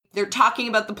they're talking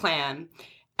about the plan,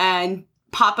 and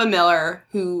Papa Miller,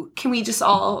 who, can we just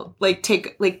all,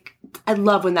 I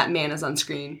love when that man is on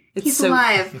screen. He's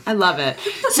alive. I love it.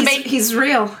 So he's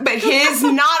real. But his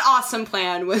not awesome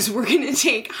plan was, we're going to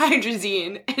take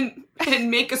hydrazine and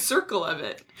make a circle of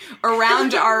it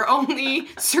around our only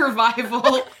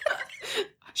survival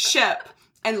ship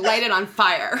and light it on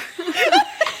fire.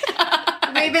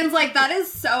 Raven's like, that is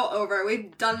so over.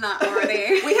 We've done that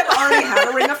already. We have already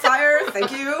had a ring of fire.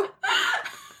 Thank you.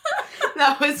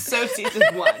 That was so season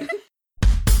 1.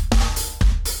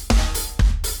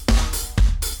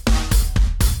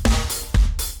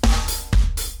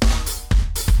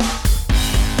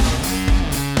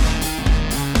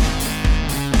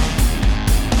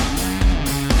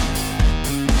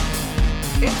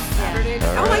 It's Saturday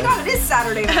night. Oh my god, it is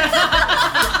Saturday night.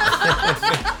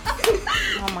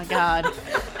 Oh my god.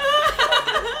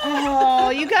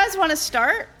 Oh, you guys want to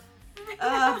start?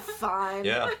 Fine.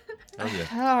 Yeah. Oh, yeah.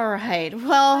 All right.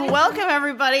 Well, welcome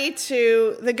everybody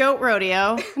to the Goat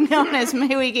Rodeo, known as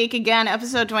May We Geek Again,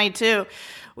 episode 22.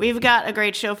 We've got a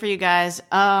great show for you guys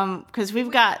because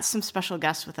we've got some special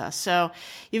guests with us. So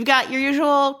you've got your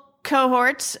usual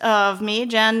cohorts of me,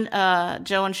 Jen,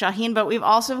 Joe, and Shaheen, but we've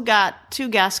also got 2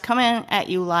 guests coming at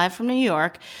you live from New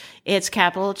York. It's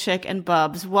Capital Chick and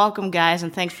Bubs. Welcome, guys,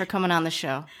 and thanks for coming on the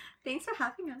show. Thanks for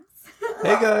having us.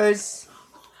 Hey, guys.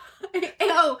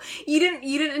 Oh, you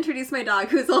didn't introduce my dog,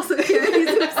 who's also here. He's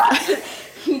upset.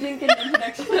 He didn't get an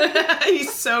introduction.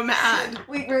 He's so mad.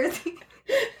 Wait, where is he?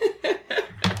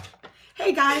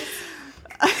 Hey, guys.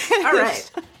 All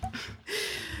right.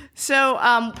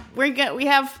 So we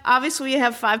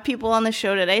have 5 people on the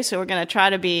show today, so we're gonna try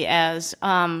to be as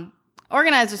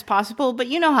organized as possible. But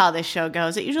you know how this show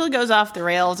goes; it usually goes off the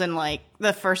rails in like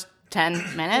the first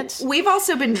 10 minutes. We've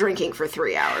also been drinking for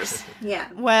 3 hours. Yeah.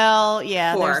 Well,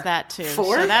 yeah, 4. there's that too.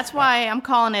 4? So that's why I'm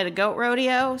calling it a goat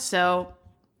rodeo. So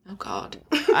Oh god.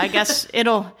 I guess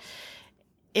it'll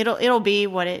be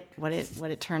what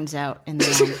it turns out in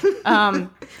the end.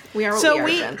 We are what So we are,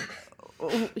 we- Jen.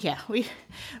 Yeah, we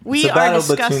It's a are battle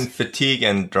discussing between fatigue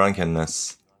and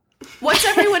drunkenness. What's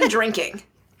everyone drinking?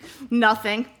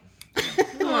 nothing.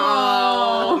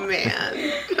 Oh,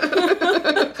 man.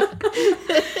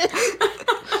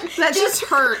 That just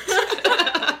hurt.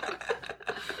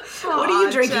 What are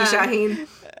you drinking, Jen. Shaheen?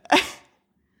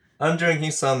 I'm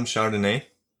drinking some Chardonnay.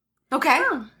 Okay.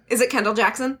 Is it Kendall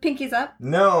Jackson? Pinkies up.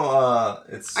 No,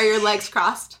 it's... Are your legs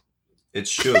crossed? It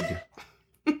should.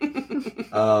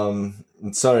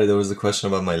 Sorry, there was a question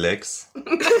about my legs.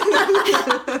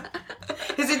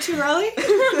 Is it too early?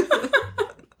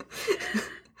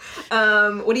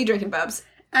 What are you drinking, Bubs?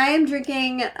 I am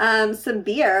drinking some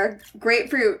beer,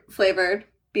 grapefruit flavored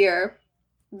beer.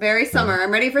 Very summer.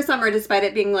 I'm ready for summer despite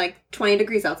it being like 20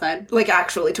 degrees outside. Like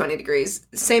actually 20 degrees.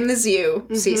 Same as you,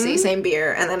 Cece, same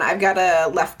beer. And then I've got a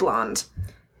Left Blonde.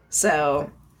 So,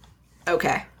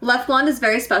 okay. Left Blonde is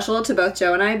very special to both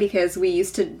Joe and I because we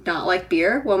used to not like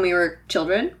beer when we were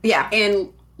children. Yeah. And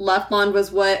Left Blonde was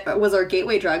what was our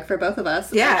gateway drug for both of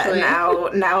us. Yeah, actually.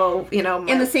 now, you know.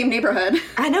 In the same neighborhood.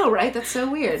 I know, right? That's so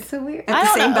weird. So weird. At the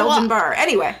don't same know. Belgian Well- bar.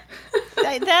 Anyway.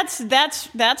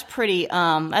 That's pretty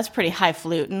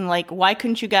highfalutin. Like, why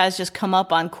couldn't you guys just come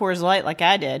up on Coors Light like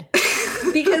I did?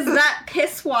 Because that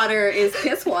piss water is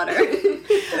piss water.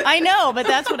 I know, but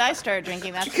that's what I started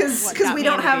drinking. That's Because what got we me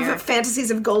don't into beer. have fantasies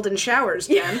of golden showers,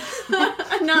 Jen.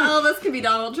 Not all of us can be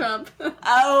Donald Trump.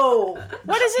 Oh.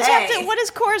 What does this have to? What does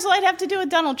Coors Light have to do with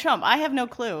Donald Trump? I have no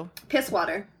clue. Piss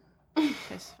water.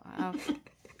 Wow.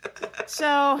 So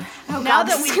now God, that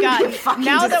this is we've gonna be a gotten fucking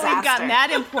that we've disaster. gotten that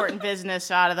important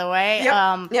business out of the way,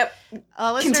 Yep.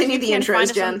 listeners, Continue you the can find intros,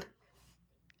 us Jen. on-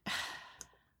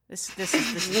 This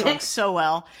is going so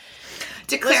well.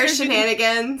 Declare Listeners, you can-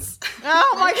 shenanigans.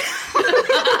 Oh my god!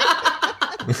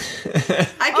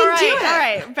 I can do it. All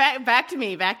right. Back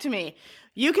to me.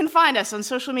 You can find us on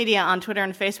social media on Twitter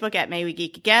and Facebook at May We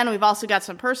Geek Again. We've also got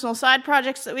some personal side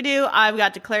projects that we do. I've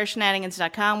got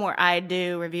declareshenanigans.com where I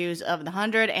do reviews of The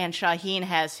 100, and Shaheen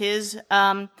has his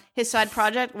side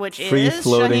project, which is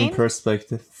Free-floating Shaheen.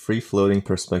 perspective.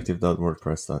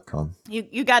 Freefloatingperspective.wordpress.com.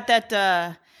 You got that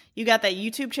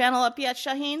YouTube channel up yet,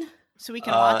 Shaheen? So we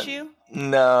can watch you?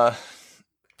 Nah.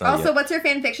 Also, what's your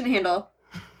fan fiction handle?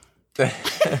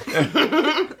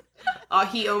 Oh,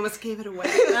 he almost gave it away.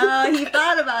 Oh, he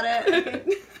thought about it.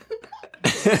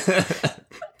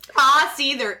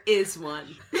 See, there is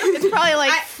one. It's probably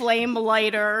like Flame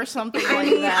Lighter or something like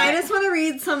that. I just want to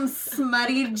read some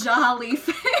smutty jolly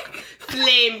fic.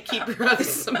 Flame keeper of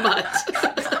smut.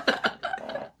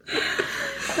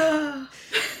 Oh,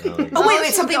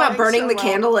 wait, something about burning the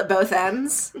candle at both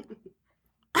ends?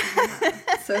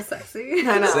 So sexy.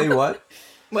 I know. Say what?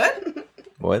 What?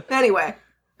 What? Anyway.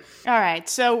 All right,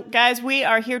 so guys, we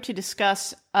are here to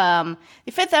discuss the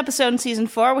 5th episode in season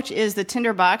 4, which is the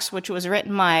Tinder Box, which was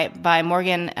written by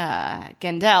Morgan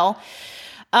Gendel,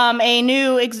 a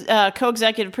new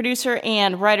co-executive producer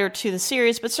and writer to the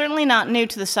series, but certainly not new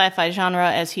to the sci-fi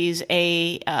genre, as he's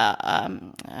an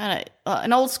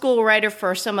old school writer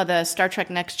for some of the Star Trek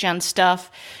Next Gen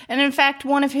stuff, and in fact,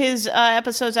 one of his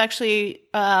episodes actually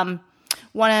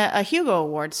won a Hugo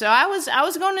Award. So I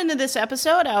was going into this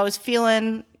episode, I was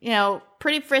feeling,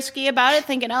 pretty frisky about it,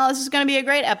 thinking, oh, this is going to be a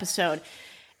great episode.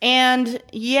 And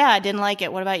yeah, I didn't like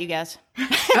it. What about you guys?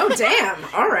 Oh, damn.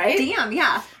 All right. Damn,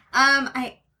 yeah.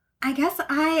 I guess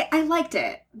I liked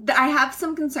it. I have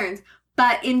some concerns,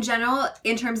 but in general,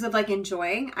 in terms of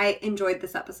enjoying, I enjoyed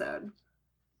this episode.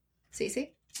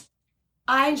 Cece?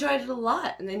 I enjoyed it a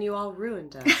lot, and then you all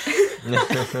ruined it.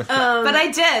 But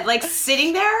I did.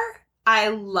 Sitting there, I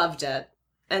loved it.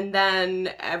 And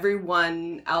then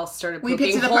everyone else started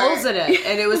poking holes in it.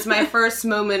 And it was my first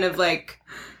moment of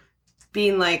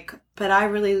being but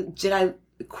I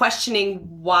questioning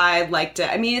why I liked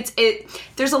it. I mean,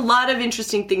 there's a lot of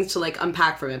interesting things to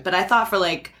unpack from it. But I thought for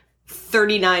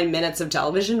 39 minutes of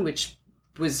television, which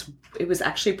was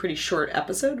actually a pretty short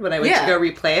episode when I went to go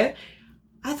replay it,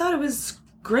 I thought it was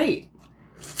great.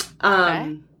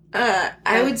 Okay.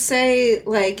 I would say,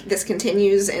 this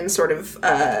continues in sort of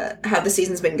how the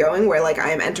season's been going, where, I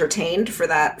am entertained for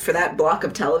that block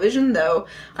of television, though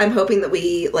I'm hoping that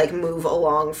we, move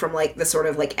along from, the sort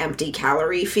of, empty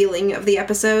calorie feeling of the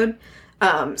episode.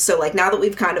 So, now that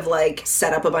we've kind of,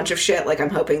 set up a bunch of shit, I'm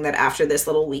hoping that after this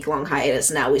little week-long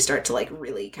hiatus, now we start to,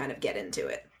 really kind of get into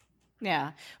it.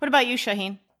 Yeah. What about you,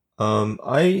 Shaheen?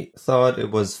 I thought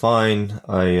it was fine.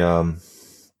 I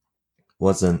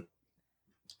wasn't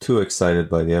too excited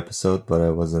by the episode, but I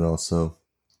wasn't also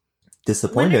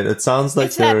disappointed. It sounds like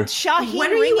It's that they're... Shaheen When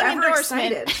are you ringing ever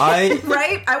endorsement. excited?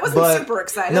 Right? I wasn't super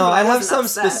excited. No, but I have wasn't some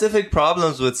upset. specific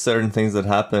problems with certain things that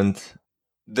happened.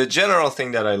 The general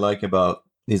thing that I like about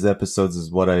these episodes is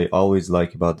what I always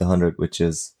like about The 100, which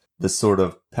is the sort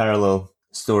of parallel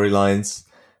storylines,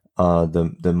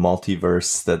 the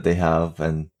multiverse that they have,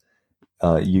 and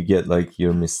you get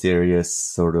your mysterious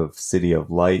sort of City of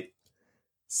Light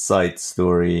side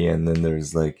story, and then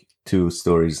there's two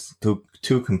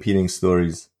competing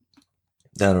stories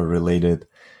that are related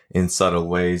in subtle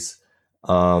ways.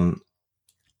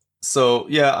 So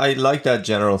yeah, I like that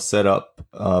general setup,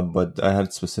 but I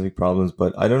had specific problems.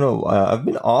 But I don't know. I've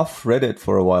been off Reddit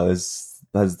for a while.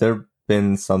 Has there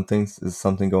been something? Is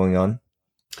something going on?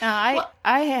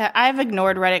 I've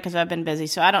ignored Reddit because I've been busy,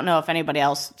 so I don't know if anybody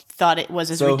else thought it was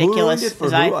as ridiculous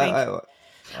as I think.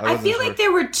 I feel like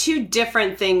there were two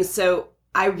different things, so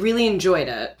I really enjoyed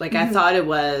it. I thought it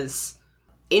was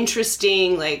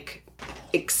interesting,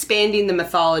 expanding the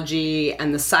mythology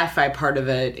and the sci-fi part of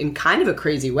it in kind of a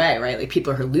crazy way, right?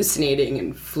 People are hallucinating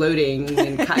and floating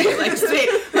and kind of right?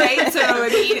 So, I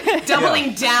mean,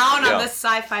 doubling down on the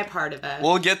sci-fi part of it.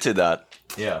 We'll get to that.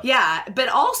 Yeah. Yeah, but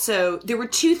also, there were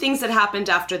two things that happened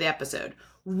after the episode.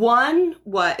 One,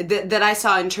 that I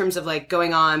saw in terms of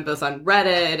going on both on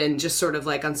Reddit and just sort of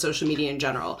on social media in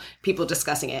general, people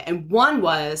discussing it. And one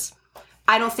was,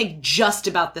 I don't think just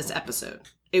about this episode.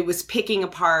 It was picking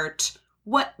apart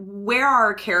where are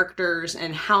our characters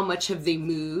and how much have they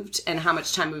moved and how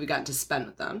much time have we gotten to spend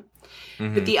with them.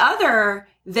 Mm-hmm. But the other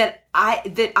that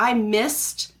I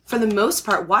missed for the most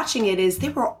part watching it is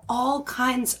there were all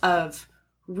kinds of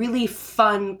really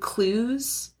fun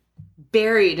clues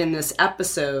buried in this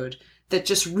episode that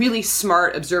just really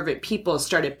smart, observant people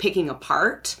started picking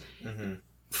apart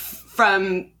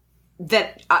from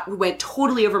that went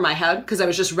totally over my head because I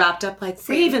was just wrapped up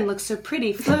Raven looks so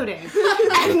pretty floating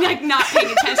and not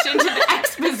paying attention to the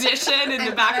exposition in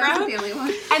the background.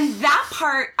 And that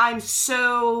part I'm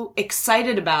so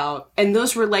excited about. And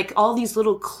those were all these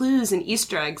little clues and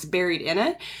Easter eggs buried in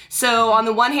it. So on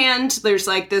the one hand, there's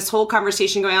this whole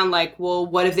conversation going on well,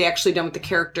 what have they actually done with the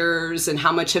characters and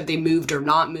how much have they moved or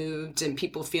not moved, and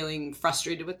people feeling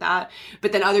frustrated with that.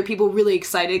 But then other people really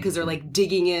excited because they're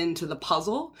digging into the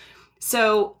puzzle.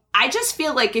 So I just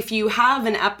feel if you have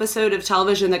an episode of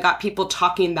television that got people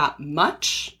talking that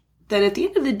much, then at the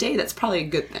end of the day, that's probably a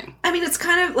good thing. I mean, it's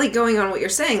kind of going on what you're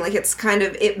saying. It's kind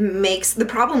of, it makes, the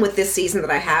problem with this season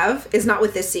that I have is not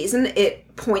with this season.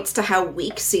 It points to how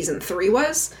weak season 3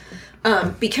 was.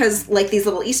 Because these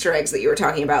little Easter eggs that you were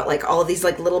talking about, all of these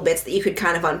little bits that you could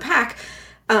kind of unpack.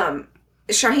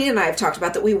 Shaheen and I have talked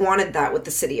about that we wanted that with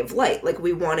the City of Light.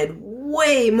 We wanted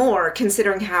way more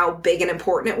considering how big and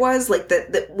important it was. Like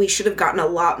that we should have gotten a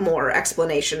lot more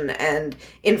explanation and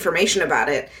information about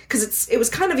it, because it was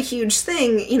kind of a huge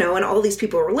thing, you know, and all these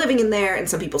people were living in there and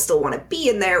some people still want to be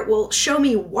in there. Well, show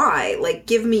me why. Like,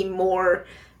 give me more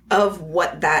of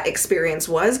what that experience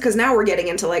was, because now we're getting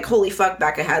into like, holy fuck,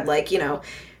 Becca had like, you know,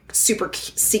 super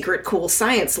secret cool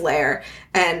science lair,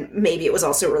 and maybe it was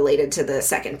also related to the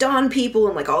Second Dawn people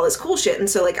and like all this cool shit. And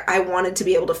so like I wanted to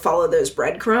be able to follow those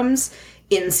breadcrumbs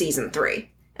in season 3,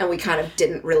 and we kind of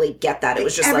didn't really get that. It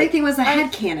was just everything was a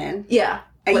headcanon. Yeah.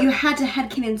 You had to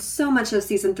headcanon so much of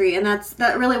season 3, and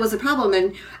that really was a problem.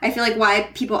 And I feel like why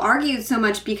people argued so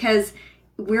much, because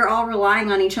we're all relying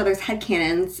on each other's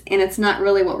headcanons, and it's not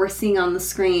really what we're seeing on the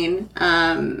screen.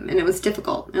 And it was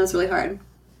difficult. It was really hard.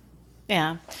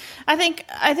 Yeah, I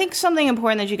think something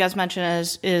important that you guys mentioned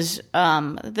is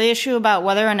the issue about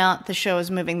whether or not the show is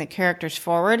moving the characters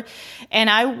forward, and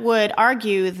I would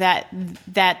argue that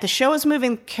the show is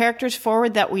moving characters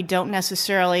forward that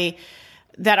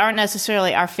aren't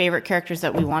necessarily our favorite characters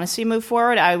that we want to see move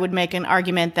forward. I would make an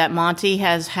argument that Monty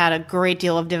has had a great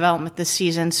deal of development this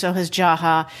season. So has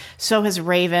Jaha. So has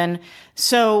Raven.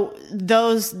 So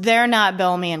they're not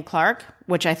Bellamy and Clark,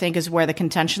 which I think is where the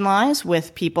contention lies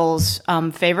with people's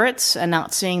favorites and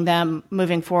not seeing them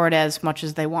moving forward as much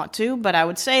as they want to. But I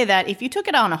would say that if you took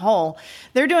it on a whole,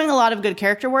 they're doing a lot of good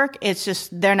character work. It's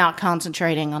just they're not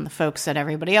concentrating on the folks that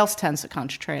everybody else tends to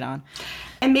concentrate on.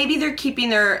 And maybe they're keeping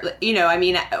their, you know, I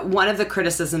mean, one of the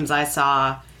criticisms I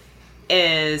saw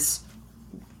is,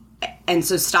 and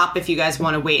so stop if you guys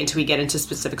want to wait until we get into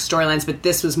specific storylines, but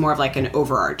this was more of like an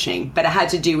overarching, but it had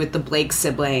to do with the Blake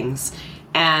siblings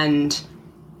and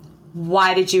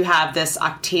why did you have this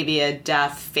Octavia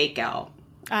death fake out?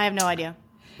 I have no idea.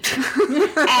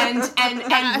 and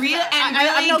really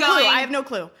I have no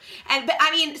clue. But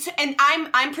I mean, and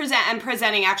I'm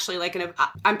presenting actually like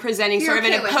I'm presenting sort of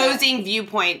an opposing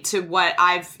viewpoint to what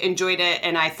I've enjoyed it,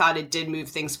 and I thought it did move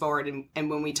things forward. And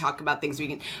when we talk about things, we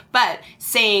can. But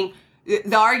saying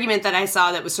the argument that I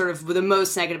saw that was sort of the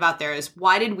most negative out there is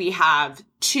why did we have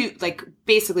two, like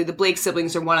basically the Blake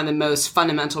siblings are one of the most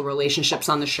fundamental relationships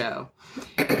on the show.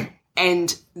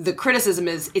 And the criticism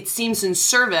is it seems in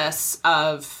service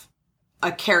of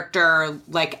a character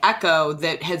like Echo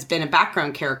that has been a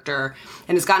background character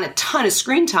and has gotten a ton of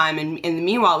screen time. And in the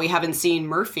meanwhile, we haven't seen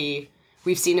Murphy.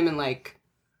 We've seen him in like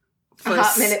a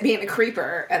hot minute being a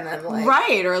creeper, and then like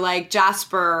right, or like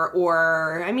Jasper,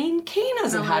 or I mean, Kane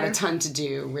hasn't had a ton to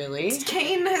do really.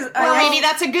 Kane has, well, maybe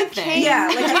that's a good thing. Yeah,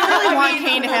 like you really want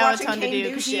Kane to have a ton to do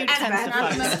because she tends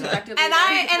to fuck. And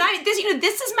I this, you know,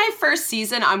 this is my first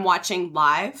season I'm watching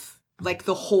live, like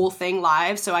the whole thing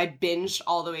live. So I binged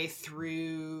all the way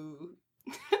through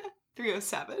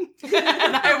 307, and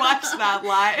I watched that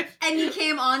live. And you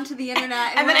came onto the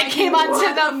internet, and then I came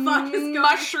onto the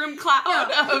mushroom cloud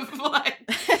of like.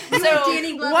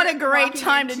 So what a great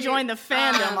time to join the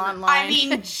fandom online. I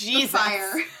mean, Jesus.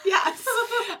 Fire. Yes.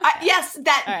 Yes,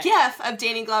 that gif of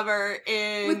Danny Glover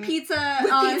with pizza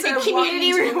in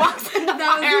Community where he walks in the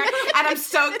fire. And I'm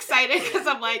so excited because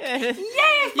I'm like, yay,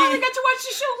 I finally got to watch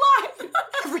the show live.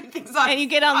 Everything's on and you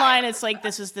get online, it's like,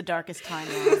 this is the darkest time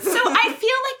now. So I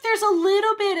feel like there's a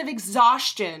little bit of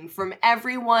exhaustion from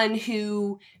everyone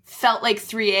who felt like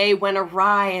 3A went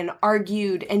awry and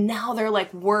argued, and now they're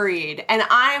like worried. And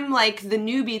I'm like the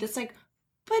newbie that's like,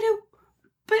 but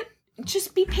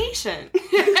just be patient.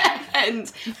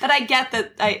 But I get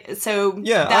that. I agree. So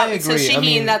Shaheen, I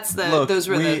mean, those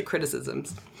were the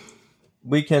criticisms.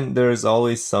 There's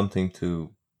always something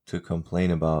to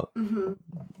complain about,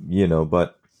 you know.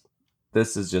 But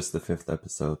this is just the 5th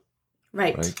episode,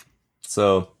 right?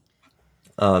 So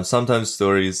sometimes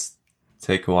stories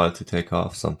take a while to take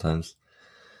off. Sometimes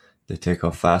they take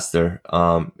off faster.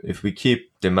 If we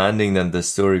keep demanding that the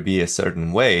story be a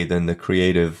certain way, then the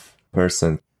creative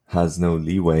person has no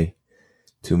leeway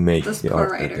to make the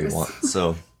art that they want.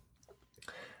 So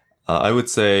I would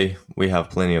say we have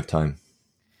plenty of time.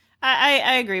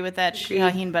 I agree with that,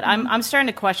 Shaheen, but I'm starting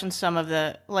to question some of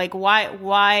the, like,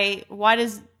 why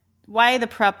the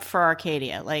prep for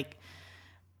Arcadia? Like,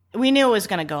 we knew it was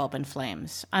going to go up in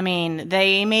flames. I mean,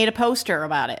 they made a poster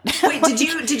about it. Wait, did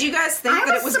you guys think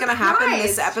that it was going to happen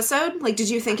this episode? Like, did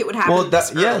you think it would happen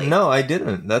this early? No, I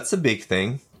didn't. That's a big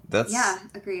thing. Yeah,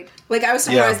 agreed. Like, I was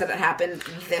surprised that it happened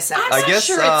this episode. I'm not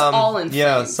sure it's all in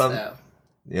flames, though.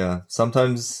 Yeah,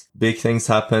 sometimes big things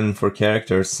happen for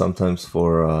characters, sometimes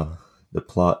for the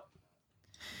plot.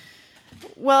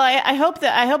 Well, I hope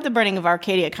the burning of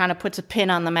Arcadia kind of puts a pin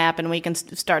on the map and we can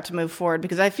start to move forward,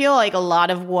 because I feel like a lot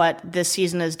of what this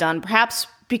season has done, perhaps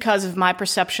because of my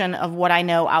perception of what I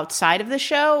know outside of the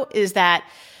show, is that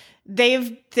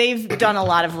they've done a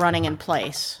lot of running in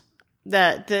place.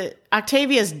 The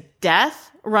Octavia's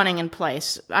death running in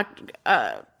place,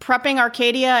 prepping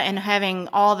Arcadia and having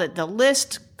all the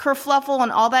list kerfluffle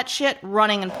and all that shit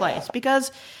running in place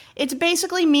because it's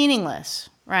basically meaningless,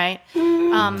 right?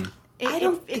 I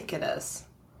don't think it is.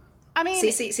 I mean,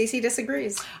 Cece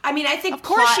disagrees. I mean, I think of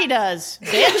course she does,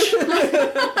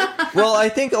 bitch. Well, I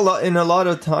think in a lot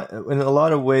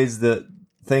of ways, the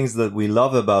things that we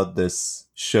love about this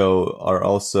show are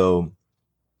also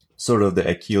sort of the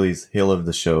Achilles heel of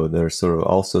the show. They're sort of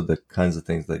also the kinds of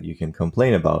things that you can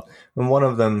complain about. And one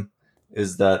of them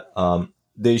is that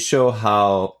they show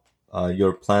how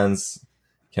your plans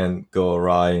can go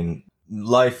awry, and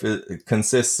life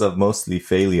consists of mostly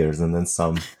failures and then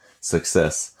some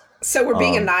success. So we're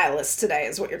being a nihilist today,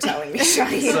 is what you're telling me,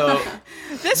 Shaheen. So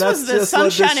This was the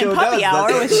Sunshine and Puppy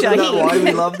Hour with Isn't that Shaheen. why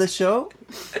we love the show?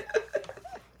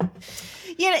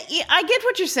 I get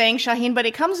what you're saying, Shaheen, but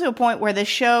it comes to a point where the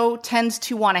show tends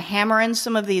to want to hammer in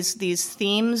some of these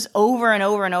themes over and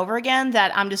over and over again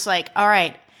that I'm just like, all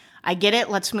right, I get it.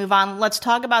 Let's move on. Let's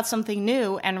talk about something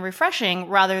new and refreshing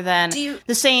rather than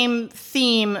the same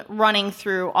theme running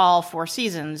through all 4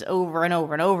 seasons over and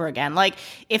over and over again. Like,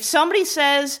 if somebody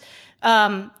says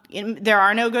there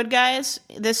are no good guys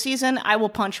this season, I will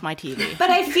punch my TV.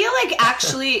 But I feel like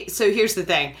actually, so here's the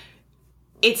thing.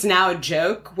 It's now a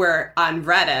joke where on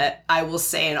Reddit, I will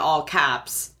say in all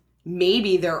caps,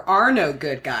 maybe there are no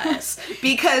good guys.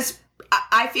 Because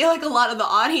I feel like a lot of the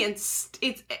audience,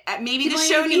 maybe the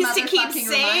show needs to keep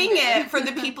saying it for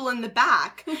the people in the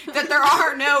back, that there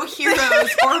are no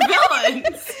heroes or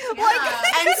villains.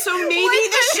 And so maybe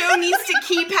the show needs to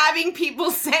keep having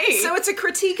people say it. So it's a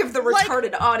critique of the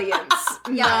retarded audience.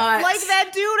 Yeah. Like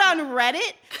that dude on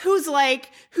Reddit who's like,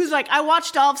 I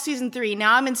watched all of season 3.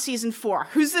 Now I'm in season 4.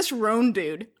 Who's this Roan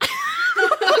dude?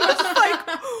 It's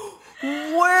like,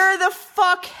 where the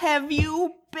fuck have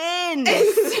you been?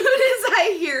 As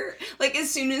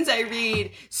soon as I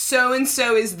read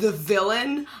so-and-so is the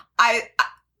villain,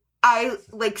 I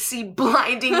like see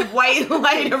blinding white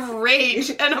light of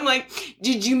rage, and I'm like,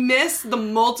 did you miss the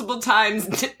multiple times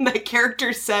that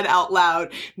character said out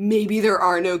loud, maybe there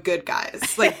are no good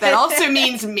guys? Like, that also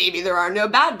means maybe there are no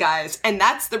bad guys, and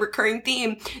that's the recurring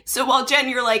theme. So while Jen,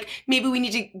 you're like, maybe we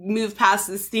need to move past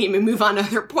this theme and move on to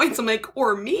other points, I'm like,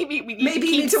 or maybe we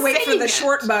need to wait for the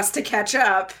short bus to catch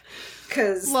up.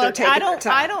 Because look, I don't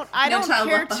care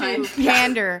left to behind.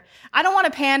 pander. I don't want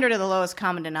to pander to the lowest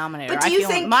common denominator. But do you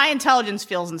think my intelligence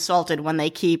feels insulted when they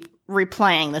keep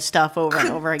replaying the stuff over and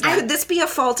over again? Could this be a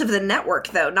fault of the network,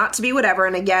 though? Not to be whatever.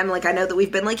 And again, like, I know that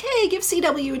we've been like, hey, give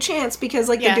CW a chance because,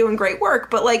 like, they're doing great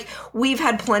work. But, like, we've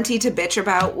had plenty to bitch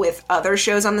about with other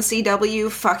shows on the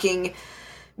CW fucking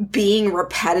being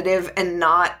repetitive and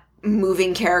not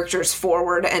moving characters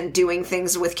forward and doing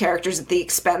things with characters at the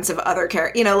expense of other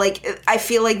characters. You know, like, I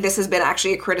feel like this has been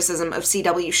actually a criticism of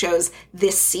CW shows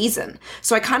this season.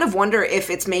 So I kind of wonder if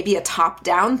it's maybe a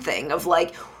top-down thing of,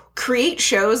 like, create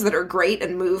shows that are great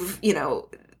and move, you know,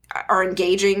 are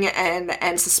engaging and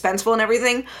suspenseful and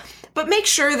everything, but make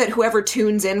sure that whoever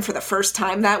tunes in for the first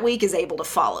time that week is able to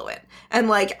follow it. And,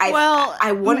 like,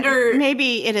 I wonder...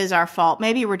 Maybe it is our fault.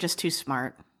 Maybe we're just too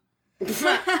smart.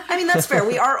 I mean, that's fair.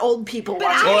 We are old people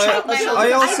watching.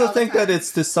 I also think that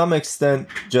it's to some extent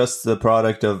just the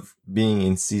product of being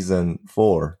in season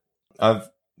 4. I've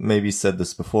maybe said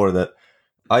this before, that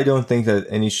I don't think that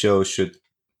any show should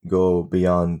go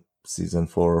beyond season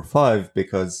 4 or 5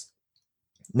 because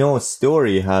no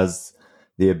story has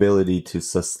the ability to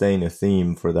sustain a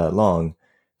theme for that long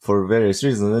for various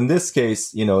reasons. In this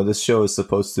case, you know, this show is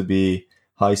supposed to be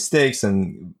high stakes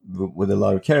and with a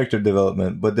lot of character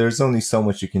development, but there's only so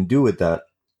much you can do with that.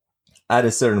 At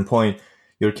a certain point,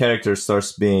 your character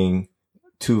starts being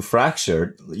too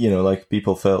fractured, you know, like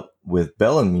people felt with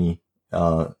Bellamy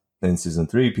in season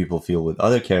 3, people feel with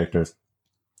other characters,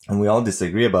 and we all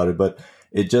disagree about it, but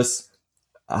it just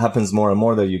happens more and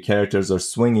more that your characters are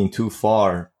swinging too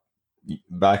far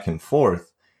back and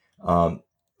forth.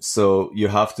 So you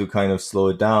have to kind of slow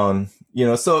it down, you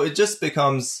know, so it just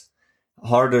becomes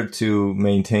harder to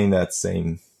maintain that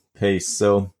same pace.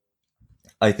 So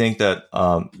I think that,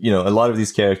 you know, a lot of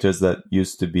these characters that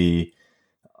used to be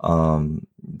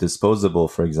disposable,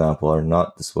 for example, are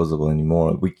not disposable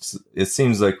anymore. It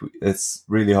seems like it's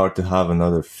really hard to have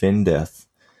another Finn death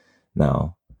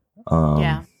now.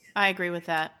 Yeah, I agree with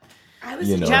that. I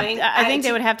think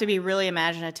they would have to be really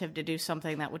imaginative to do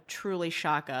something that would truly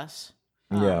shock us.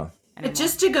 But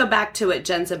just to go back to what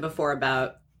Jen said before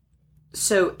about,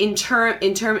 so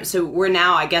so we're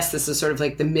now, I guess this is sort of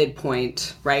like the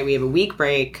midpoint, right? We have a week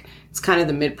break. It's kind of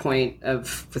the midpoint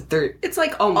of the third. It's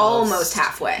like almost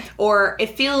halfway. Or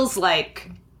it feels like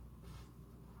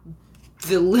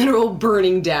the literal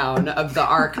burning down of the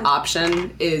arc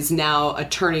option is now a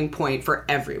turning point for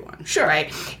everyone. Sure.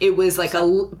 Right? It was like a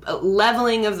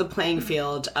leveling of the playing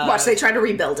field. Watch, they try to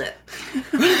rebuild it.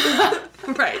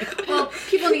 Right. Well,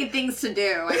 people need things to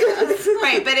do, I guess.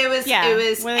 Right, but it was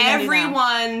what are they gonna do now?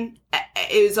 everyone.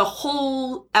 It was a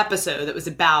whole episode that was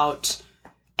about,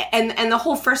 and the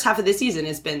whole first half of the season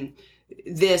has been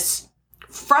this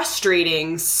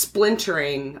frustrating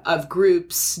splintering of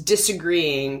groups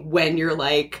disagreeing when you're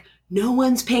like, no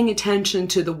one's paying attention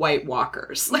to the White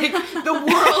Walkers. Like, the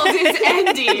world is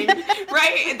ending,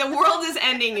 right? The world is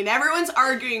ending, and everyone's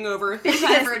arguing over who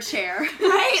has Over a chair.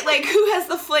 right? Like, who has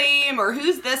the flame or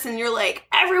who's this? And you're like,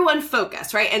 everyone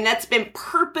focus, right? And that's been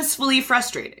purposefully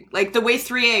frustrating. Like, the way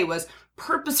 3A was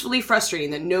purposefully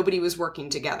frustrating that nobody was working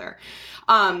together.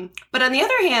 But on the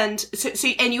other hand,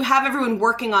 and you have everyone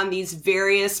working on these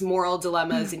various moral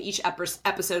dilemmas in each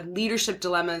episode, leadership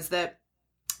dilemmas that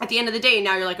at the end of the day,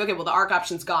 now you're like, okay, well, the arc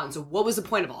option's gone. So what was the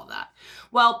point of all of that?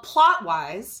 Well,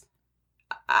 plot-wise,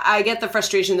 I get the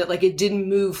frustration that, like, it didn't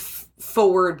move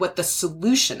forward what the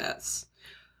solution is.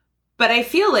 But I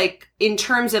feel like in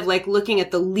terms of, like, looking at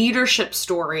the leadership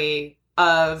story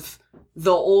of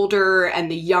the older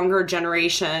and the younger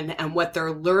generation and what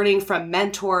they're learning from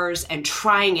mentors and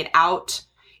trying it out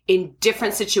in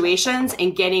different situations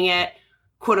and getting it,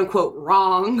 quote unquote,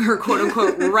 wrong or quote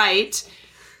unquote right,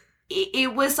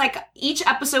 it was like each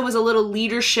episode was a little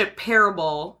leadership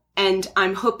parable. And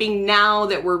I'm hoping now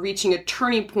that we're reaching a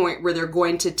turning point where they're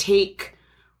going to take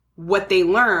what they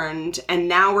learned, and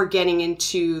now we're getting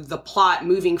into the plot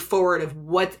moving forward of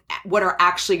what are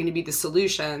actually going to be the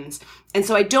solutions. And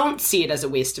so I don't see it as a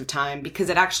waste of time, because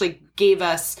it actually gave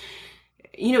us,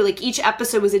 you know, like, each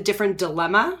episode was a different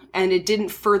dilemma, and it didn't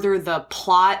further the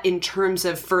plot in terms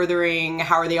of furthering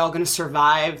how are they all going to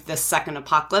survive the second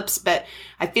apocalypse. But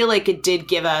I feel like it did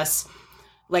give us,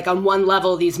 like, on one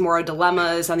level, these moral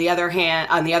dilemmas. On the other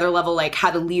level, like,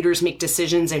 how do leaders make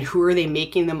decisions and who are they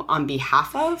making them on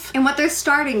behalf of? And what their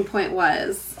starting point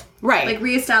was. Right. Like,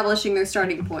 reestablishing their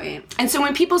starting point. And so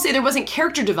when people say there wasn't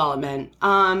character development,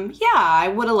 yeah, I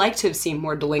would have liked to have seen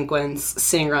more delinquents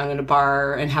sitting around in a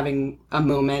bar and having a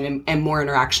moment and more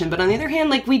interaction. But on the other hand,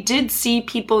 like, we did see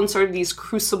people in sort of these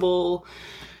crucible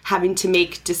having to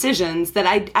make decisions that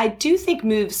I do think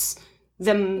moves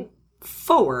them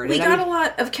forward. We got a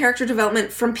lot of character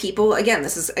development from people. Again,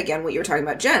 this is, again, what you were talking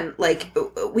about, Jen. Like,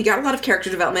 we got a lot of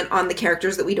character development on the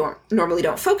characters that we normally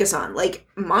don't focus on. Like,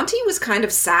 Monty was kind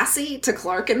of sassy to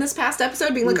Clark in this past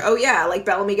episode, being like, oh yeah, like,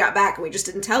 Bellamy got back and we just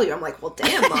didn't tell you. I'm like, well,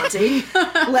 damn, Monty.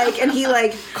 Like, and he,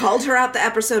 like, called her out the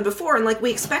episode before, and, like, we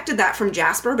expected that from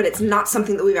Jasper, but it's not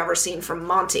something that we've ever seen from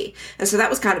Monty. And so that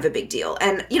was kind of a big deal.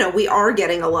 And, you know, we are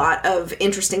getting a lot of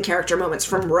interesting character moments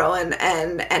from Rowan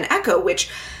and Echo, which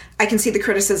I can see the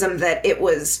criticism that it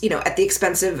was, you know, at the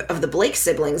expense of the Blake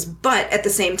siblings, but at the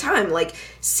same time, like,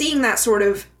 seeing that sort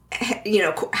of, you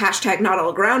know, hashtag not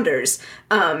all grounders,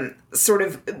 sort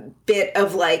of bit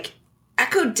of, like,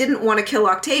 Echo didn't want to kill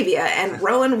Octavia, and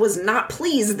Rowan was not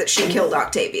pleased that she killed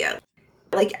Octavia.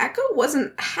 Like, Echo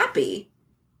wasn't happy.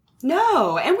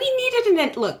 No, and we needed an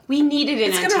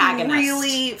antagonist. It's gonna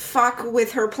really fuck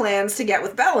with her plans to get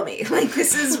with Bellamy. Like,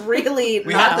 this is really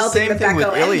We not had the helping same with thing with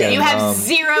Echo Ilian. ending. You have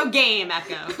zero game,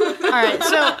 Echo. All right,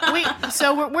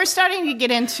 so we're starting to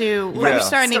get into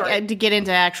to get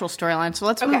into actual storyline. So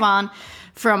let's move on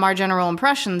from our general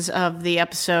impressions of the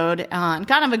episode and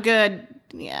kind of a good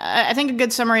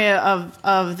summary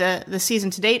of the season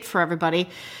to date for everybody.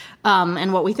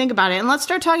 And what we think about it. And let's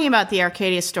start talking about the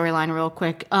Arcadia storyline real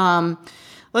quick.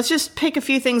 Let's just pick a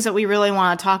few things that we really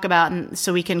want to talk about, and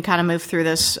so we can kind of move through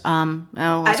this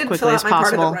as quickly as possible.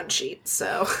 Part of the run sheet,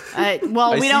 so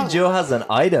well, we don't. Joe has an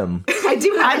item. I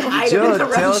do have an item Joe, in the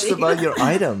run tell us sheet. about your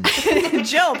item.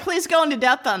 Joe, please go into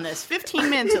depth on this.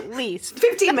 15 minutes at least.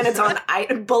 15 minutes on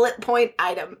bullet point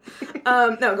item.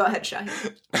 No, go ahead, Shaheen.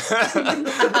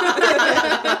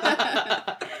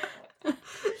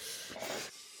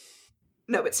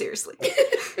 No, but seriously.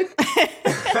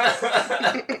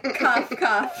 Cough,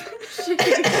 cough.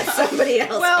 Somebody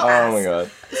else. Well, Oh my god.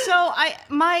 So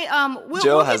we'll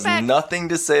Joe get has back. nothing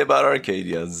to say about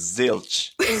Arcadia.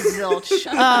 Zilch. Zilch.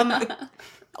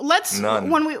 Let's None.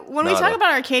 when we Nada. talk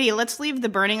about Arcadia, let's leave the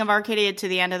burning of Arcadia to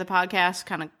the end of the podcast.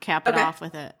 Kind of cap it Okay. off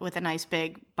with a nice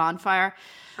big bonfire.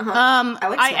 I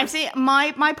like I s'mores. think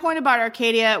my point about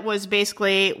Arcadia was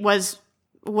basically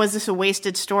was this a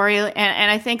wasted story?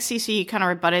 And I think CC kind of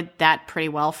rebutted that pretty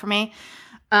well for me.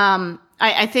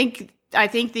 I think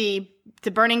the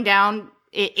burning down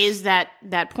it is that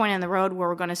point in the road where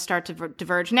we're going to start to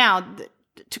diverge. Now,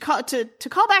 to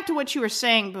call back to what you were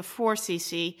saying before,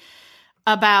 Cece,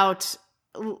 about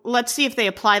let's see if they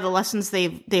apply the lessons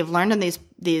they've learned in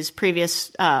these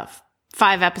previous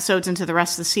 5 episodes into the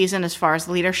rest of the season as far as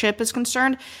leadership is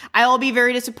concerned. I will be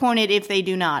very disappointed if they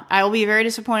do not. I will be very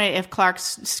disappointed if Clark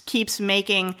keeps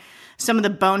making some of the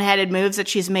boneheaded moves that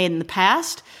she's made in the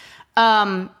past.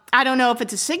 I don't know if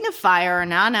it's a signifier or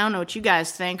not. I don't know what you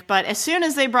guys think. But as soon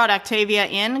as they brought Octavia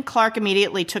in, Clark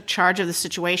immediately took charge of the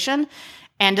situation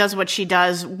and does what she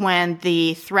does when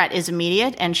the threat is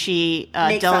immediate, and she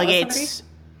delegates.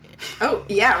 Oh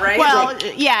yeah, right. Well,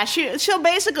 yeah, she'll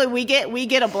basically we get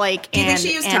a Blake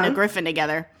and a Griffin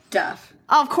together. Duff.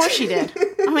 Oh, of course she did.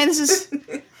 I mean, this is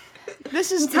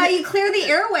That's how you clear the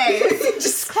airways.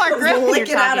 Just Clark Griffin. Lick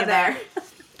it out of there.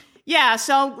 Yeah,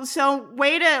 so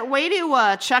way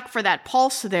to check for that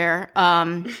pulse there,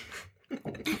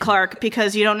 Clark,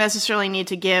 because you don't necessarily need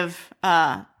to give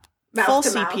full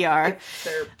CPR. If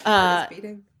their heart is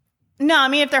beating. No, I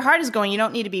mean, if their heart is going, you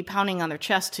don't need to be pounding on their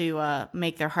chest to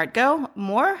make their heart go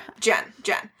more. Jen,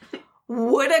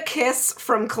 would a kiss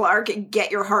from Clark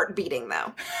get your heart beating,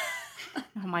 though?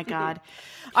 Oh, my God.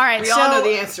 All right, we all know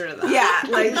the answer to that. Yeah,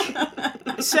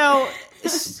 like... So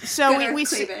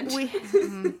we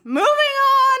moving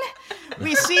on.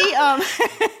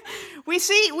 We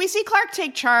see Clark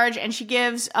take charge, and she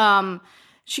gives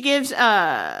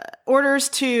orders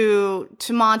to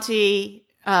Monty,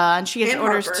 and she gives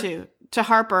orders Harper. to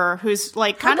Harper, who's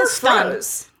like kind of stunned.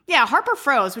 Froze. Yeah, Harper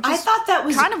froze, which I thought that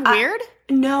was kind of weird.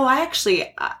 No, I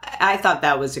thought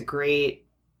that was a great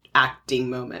acting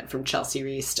moment from Chelsea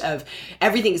Reist of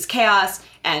everything is chaos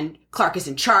and Clark is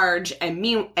in charge, and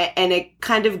it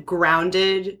kind of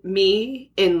grounded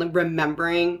me in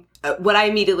remembering what I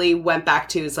immediately went back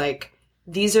to is like,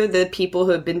 these are the people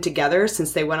who have been together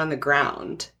since they went on the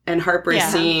ground, and Harper is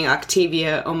seeing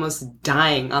Octavia almost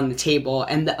dying on the table,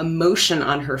 and the emotion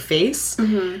on her face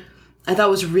I thought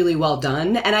was really well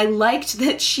done, and I liked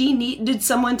that she needed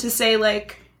someone to say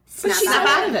like, But she's snap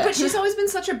out of it. But she's always been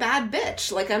such a bad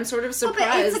bitch. Like, I'm sort of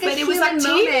surprised. Well, but But it was human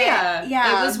Octavia. moment.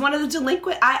 Yeah. It was one of the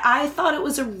delinquent. I thought it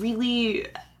was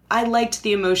I liked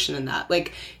the emotion in that.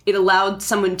 Like, it allowed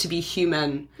someone to be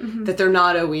human, that they're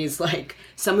not always like,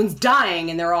 someone's dying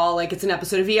and they're all like, it's an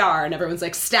episode of ER and everyone's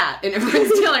like, stat, and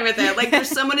everyone's dealing with it. Like, there's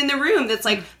someone in the room that's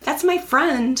like, that's my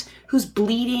friend who's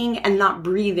bleeding and not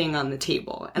breathing on the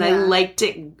table. And I liked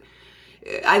it.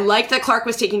 I liked that Clark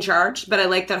was taking charge, but I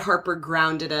liked that Harper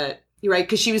grounded it. Right,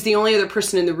 because she was the only other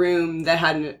person in the room that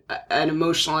had an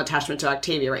emotional attachment to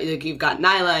Octavia, right? Like, you've got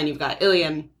Nyla and you've got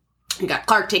Ilian, you've got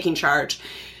Clark taking charge.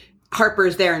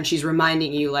 Harper's there and she's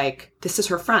reminding you, like, this is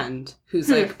her friend who's,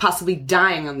 like, possibly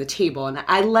dying on the table. And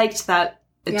I liked that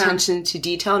attention to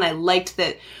detail, and I liked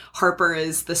that Harper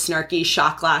is the snarky,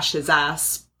 shock lash his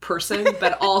ass person,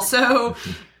 but also,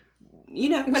 you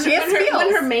know, when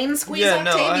her main squeeze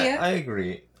Octavia. I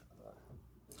agree.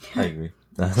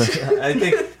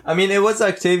 I mean, it was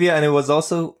Octavia, and it was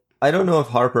also, I don't know if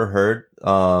Harper heard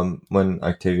when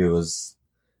Octavia was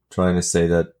trying to say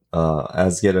that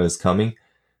Asgetta is coming,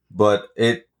 but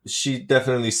she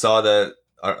definitely saw that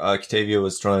Octavia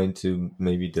was trying to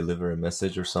maybe deliver a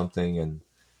message or something, and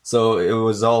so it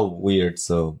was all weird.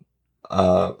 So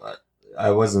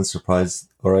I wasn't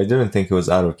surprised, or I didn't think it was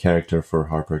out of character for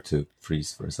Harper to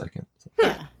freeze for a second. So.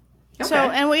 Yeah. Okay. So,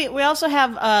 and we also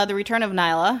have the return of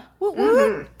Nyla.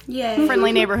 Yay.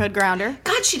 Friendly neighborhood grounder.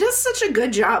 God, she does such a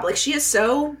good job. Like, she is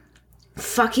so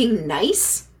fucking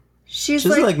nice. She's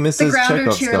like Mrs. the grounder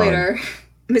Chekhov's cheerleader. gun.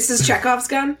 Mrs. Chekhov's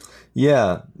gun?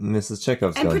 Yeah, Mrs.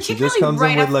 Chekhov's And gun. She just particularly comes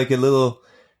right in with after- like a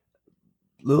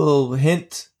little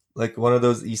hint, like one of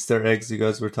those Easter eggs you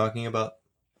guys were talking about.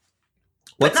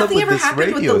 What's but up nothing with ever this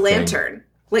happened with radio the thing? lantern.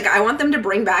 Like, I want them to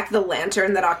bring back the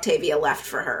lantern that Octavia left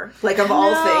for her. Like, of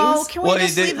all things. Can we Well,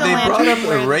 just they leave the brought lantern up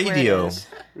where a it radio. is?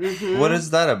 What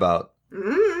is that about?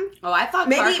 Mm. Oh, I thought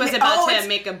Maybe- Clark was about it's- to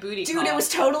make a booty Dude, call. it was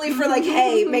totally for like,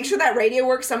 hey, make sure that radio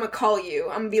works. I'm gonna call you.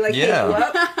 I'm gonna be like, hey, Yeah.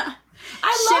 what?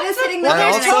 I Shit love is that- hitting the And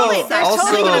fan. There's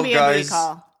totally going to be a booty guys,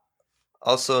 call.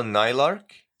 Also, Nylark.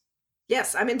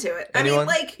 Yes, I'm into it. Anyone? I mean,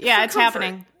 like, Yeah, for it's comfort.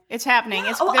 happening. It's happening.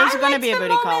 Yeah. There's I going to liked be a the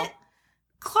booty call. moment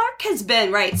Clark has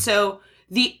been, right, so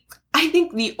I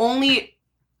think the only,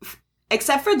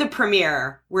 except for the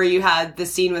premiere where you had the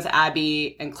scene with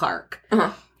Abby and Clark,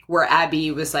 where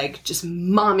Abby was like just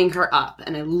momming her up,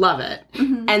 and I love it.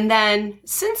 And then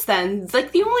since then,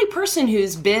 like the only person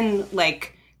who's been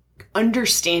like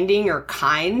understanding or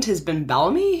kind has been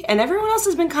Bellamy, and everyone else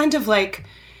has been kind of like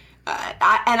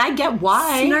and I get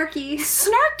why.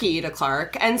 Snarky To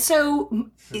Clark. And so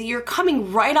you're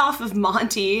coming right off of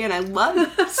Monty, and I love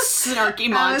snarky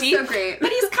Monty. That was so great. But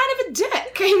he's kind of a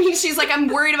dick. I mean, she's like, I'm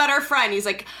worried about our friend. He's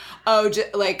like, oh, he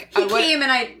came,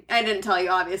 and I didn't tell you,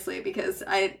 obviously, because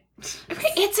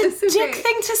it's a dick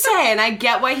thing to say, and I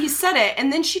get why he said it.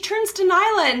 And then she turns to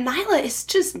Nyla, and Nyla is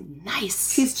just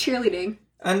nice. She's cheerleading.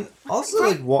 And also,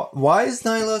 like, why is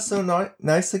Nyla so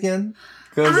nice again?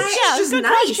 Because just good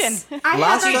nice. question.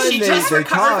 last time she just they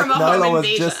recovered talked, from a Nyla home was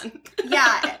invasion.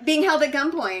 just Being held at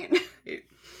gunpoint.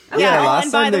 yeah. Last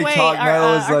and by time the they way, talked,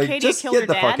 Nyla was like, Arcadia just killed get her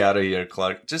the fuck dad. out of here,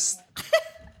 Clark. Just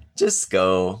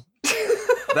go.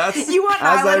 That's You want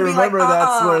as Nyla I to be remember. like,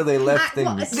 That's where they left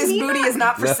well, things. This booty is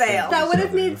not for Left sale. That would have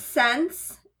Something. made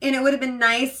sense, and it would have been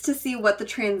nice to see what the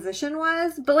transition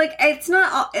was. But like, it's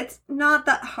not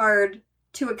that hard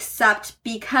to accept,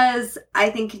 because I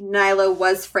think Nyla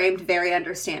was framed very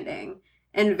understanding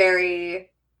and very.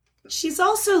 She's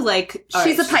also like...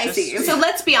 She's a Pisces. So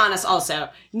let's be honest also.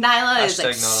 Nyla is like Hashtag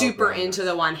not super all into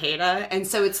the Wanheda, and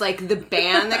so it's like the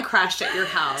band that crashed at your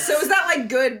house. So is that like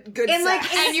good And, like,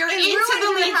 sex? and you're It into ruined the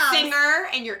your lead house. singer,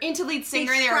 and you're into lead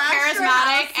singer, and they were trashed your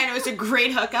charismatic, house. and it was a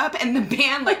great hookup, and the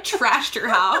band like trashed your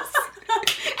house.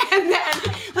 And then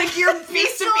like you're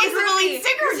face to face with the lead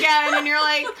singer again, and you're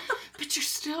like, but you're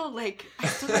still like, I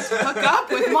still get to hook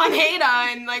up with Wanheda,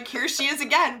 and like here she is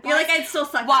again. You're like, I'd still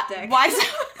suck why, that dick. why is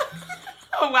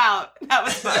Oh wow, that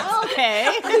was fun. Okay.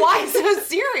 Why so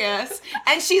serious?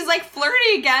 And she's like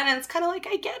flirty again, and it's kind of like,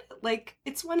 I get it. Like,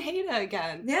 it's Wanheda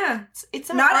again. Yeah.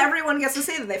 It's Not everyone gets to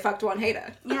say that they fucked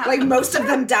Wanheda. Yeah. Like, most of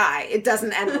them die. It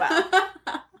doesn't end well.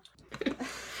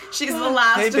 She's the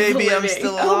last Hey of baby, the I'm living.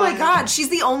 still alive. Oh my god, she's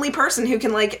the only person who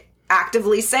can, like,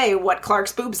 actively say what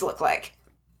Clark's boobs look like.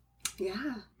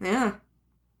 Yeah. Yeah.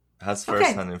 Has Okay.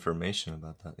 first-hand information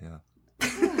about that. Yeah.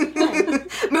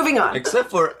 Moving on. Except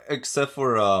for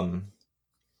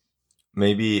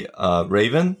maybe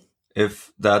Raven,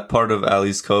 if that part of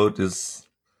Allie's code is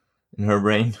in her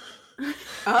brain.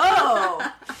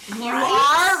 Oh. You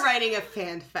are writing a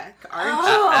fanfic, aren't you?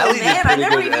 Oh, Allie did man, I pretty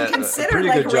never good even at- considered, pretty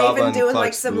like, good job Raven on doing, like,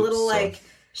 Clark's some boobs, little, so. like...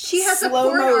 She has a Slow-mo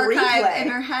porn archive replay. in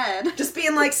her head. Just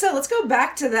being like, so let's go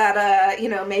back to that,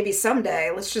 maybe someday.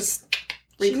 Let's just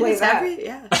She replay knows that.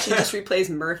 She just replays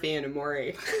Murphy and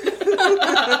Amori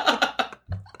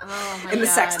Oh my In the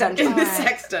sex God. dungeon. in the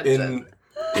sex dungeon. In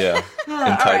All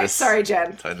right, Titus. sorry,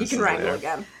 Jen. Titus You can is wrangle there.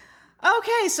 again.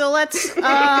 Okay, so let's.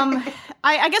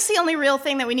 I guess the only real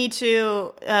thing that we need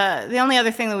to, the only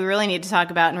other thing that we really need to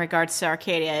talk about in regards to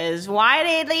Arcadia is why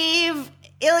they leave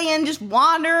Ilian just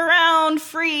wander around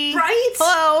free. Right?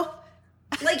 Hello.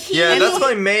 Like, he... Yeah, that's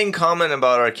my main comment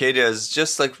about Arcadia is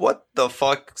just like, what the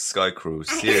fuck, Sky Crew? It's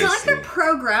not like Seriously. they're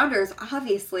pro-grounders,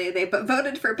 obviously. They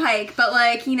voted for Pike, but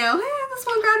like, this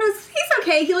one grounder's, he's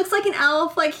okay. He looks like an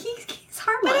elf. Like, he's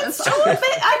harmless. But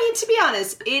I mean, to be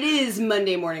honest, it is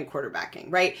Monday morning quarterbacking,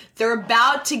 right? They're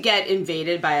about to get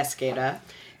invaded by Escada.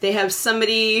 They have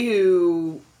somebody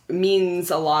who means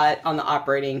a lot on the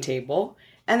operating table.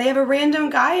 And they have a random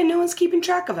guy and no one's keeping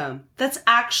track of him. That's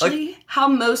actually how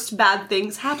most bad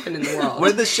things happen in the world.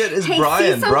 Where the shit is Hey, Brian?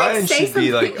 see something, Brian say should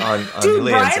be like something. on Dude,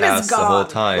 Ilian's Brian ass is the gone. whole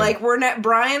time. Like,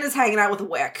 Brian is hanging out with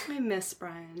Wick. I miss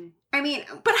Brian. I mean,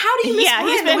 But how do you miss Yeah,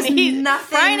 Brian? There was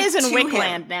nothing Brian is in to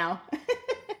Wickland him. now.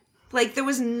 Like, there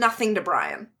was nothing to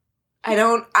Brian.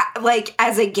 Like,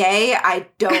 as a gay, I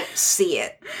don't see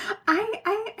it. I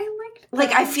liked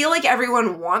Like, I feel like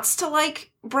everyone wants to like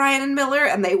Brian and Miller,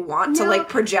 and they want to No, like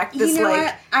project this you know like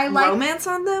what? I like- romance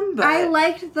on them. But I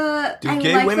liked the. Do I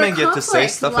gay liked women the get to say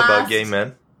conflict stuff last- about gay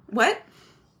men? what?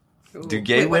 Do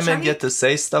gay Wait, what, women Shaggy? get to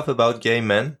say stuff about gay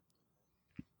men?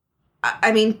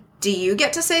 I mean, do you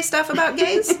get to say stuff about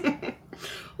gays?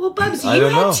 Well, Bubs, I you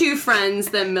don't had know. two friends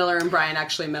that Miller and Brian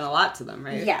actually meant a lot to them,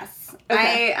 right? Yes.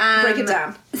 Okay. I Break it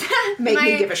down. Make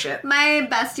me give a shit. My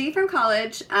bestie from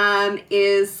college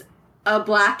is a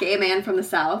black gay man from the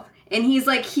South, and he's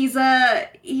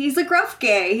a gruff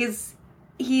gay.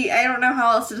 I don't know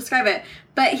how else to describe it,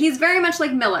 but he's very much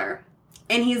like Miller,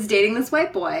 and he's dating this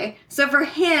white boy. So for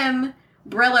him,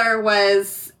 Briller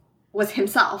was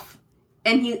himself.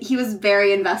 And he was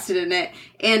very invested in it.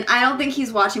 And I don't think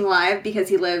he's watching live because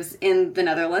he lives in the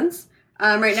Netherlands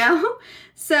right now.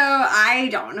 So I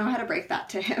don't know how to break that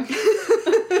to him.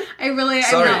 I'm not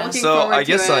looking forward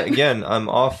to it. I'm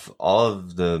off all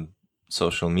of the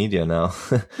social media now.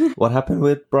 What happened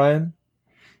with Brian?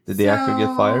 Did the actor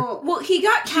get fired? Well, he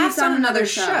got cast He's on another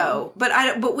show,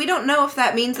 but we don't know if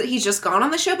that means that he's just gone on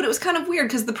the show. But it was kind of weird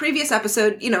because the previous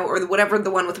episode, or whatever,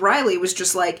 the one with Riley was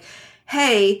just like,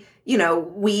 hey, you know,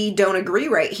 we don't agree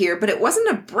right here, but it wasn't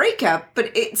a breakup,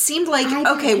 but it seemed like,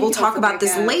 okay, we'll talk about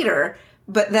this later,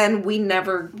 but then we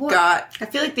never got... I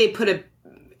feel like they put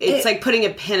it's like putting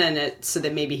a pin in it so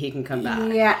that maybe he can come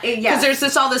back. Yeah. Because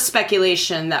there's all this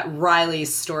speculation that Riley's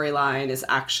storyline is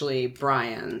actually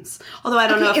Brian's. Although I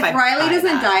don't know if Riley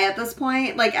doesn't die at this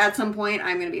point, like at some point,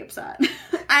 I'm going to be upset.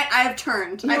 I've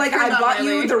turned. I bought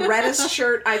you the reddest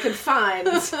shirt I could find.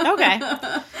 Okay.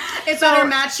 It better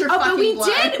match your fucking but we blood.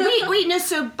 did. Wait, no,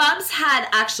 so Bubs had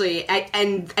actually,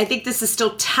 and I think this is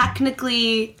still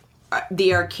technically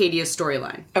the Arcadia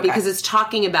storyline. Okay. Because it's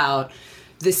talking about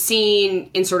the scene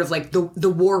in sort of like the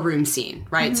war room scene,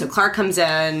 right? So Clark comes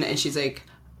in and she's like,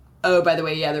 oh, by the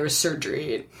way, yeah, there was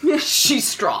surgery. She's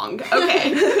strong.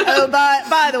 Okay. Oh,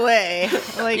 by the way,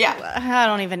 like, Yeah. I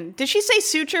don't even. Did she say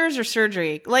sutures or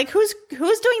surgery? Like, who's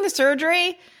doing the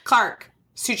surgery? Clark,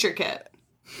 suture kit.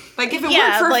 Like, if it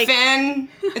Yeah, weren't for like- Finn,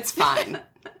 it's fine.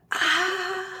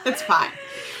 It's fine.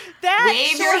 That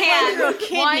Wave your hand. Through a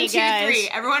kidney, 1, 2, 3. guys.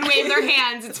 Everyone wave their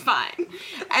hands. It's fine.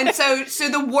 And so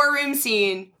the war room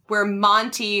scene where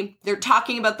Monty, they're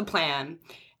talking about the plan,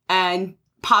 and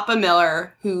Papa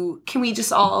Miller, who, can we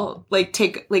just all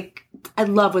I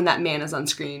love when that man is on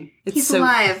screen. He's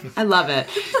alive. I love it.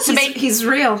 So He's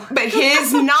real. but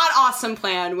his not awesome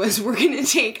plan was, we're going to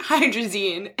take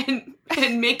hydrazine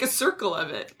and make a circle of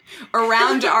it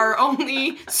around our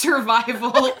only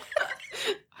survival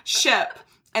ship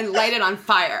and light it on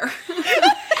fire.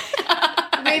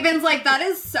 Raven's like, that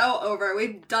is so over.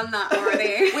 We've done that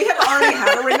already. We have already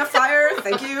had a ring of fire.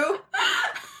 Thank you.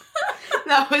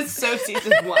 That was so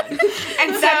season 1. And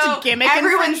That's so a gimmick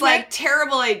everyone's infringement? like,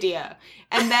 terrible idea.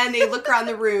 And then they look around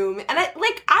the room, and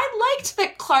I liked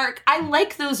that Clark, I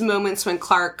like those moments when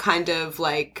Clark kind of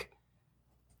like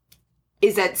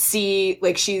is at sea,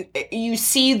 like you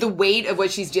see the weight of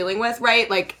what she's dealing with, right?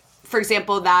 Like, for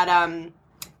example, that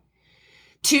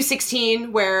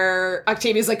 216 where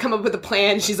Octavia's like, come up with a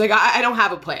plan. She's like, I don't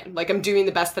have a plan. Like, I'm doing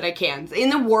the best that I can. In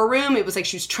the war room, it was like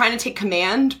she was trying to take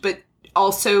command, but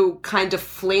also kind of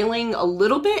flailing a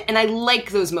little bit. And I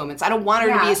like those moments. I don't want her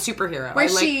to be a superhero. Where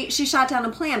she shot down a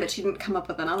plan, but she didn't come up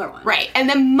with another one. Right. And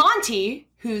then Monty,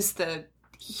 who's the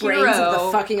hero, Brains of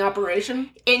the fucking operation.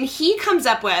 and he comes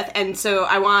up with, and so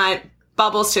I want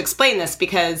Bubbles to explain this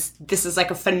because this is like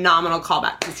a phenomenal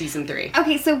callback to season 3.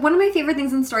 Okay, so one of my favorite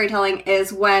things in storytelling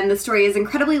is when the story is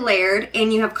incredibly layered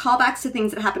and you have callbacks to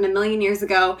things that happened a million years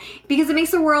ago because it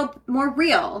makes the world more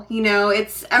real. You know,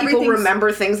 it's everything. People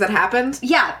remember things that happened.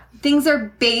 Yeah, things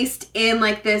are based in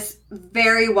like this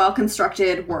very well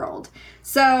constructed world.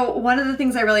 So one of the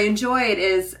things I really enjoyed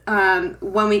is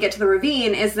when we get to the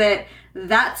ravine is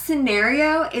that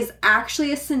scenario is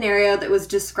actually a scenario that was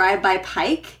described by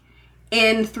Pike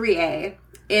in 3A,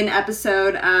 in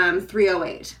episode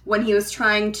 308, when he was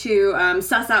trying to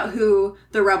suss out who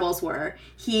the rebels were.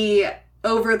 He,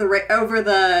 over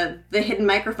the hidden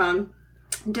microphone,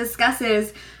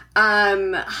 discusses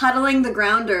huddling the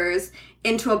grounders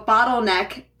into a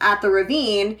bottleneck at the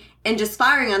ravine and just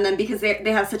firing on them because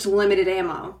they have such limited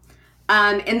ammo.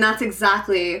 And that's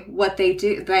exactly what they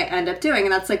end up doing.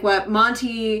 And that's like what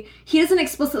Monty, he doesn't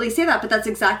explicitly say that, but that's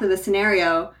exactly the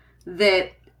scenario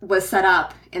that was set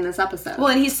up in this episode. Well,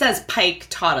 and he says Pike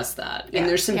taught us that. And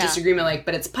there's some disagreement,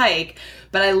 but it's Pike.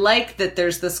 But I like that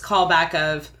there's this callback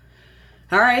of,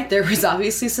 all right, there was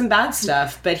obviously some bad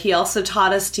stuff, but he also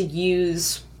taught us to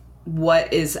use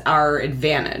what is our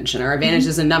advantage. And our advantage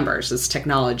is in numbers, is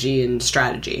technology and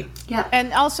strategy. Yeah.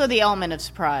 And also the element of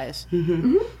surprise.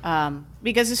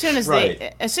 Because as soon as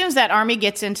that army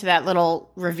gets into that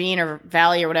little ravine or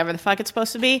valley or whatever the fuck it's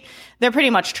supposed to be, they're pretty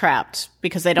much trapped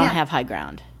because they don't have high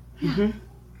ground.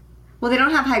 Well, they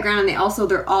don't have high ground, and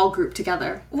they're all grouped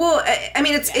together. Well, I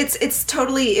mean, it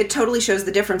totally shows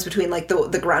the difference between like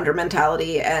the grounder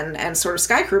mentality and sort of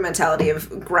Sky Crew mentality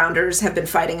of grounders have been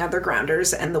fighting other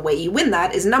grounders, and the way you win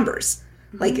that is numbers.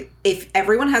 Like, if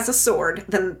everyone has a sword,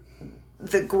 then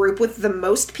the group with the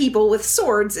most people with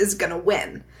swords is gonna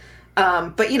win.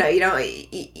 But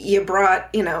you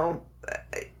brought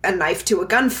a knife to a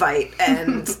gunfight,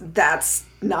 and that's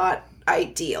not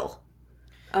ideal.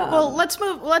 Well, let's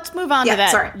move on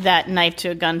to that knife to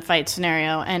a gunfight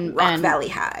scenario and Rock Valley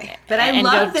High. But I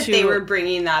love that they were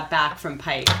bringing that back from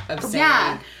Pike of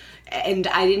saying, and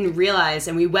I didn't realize,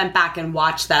 and we went back and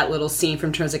watched that little scene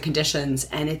from Terms and Conditions,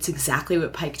 and it's exactly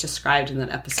what Pike described in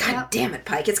that episode. God damn it,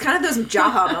 Pike. It's kind of those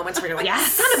Jaha moments where you're like,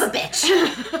 son of a bitch.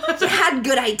 You had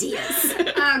good ideas.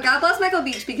 God bless Michael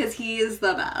Beach because he is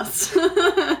the best.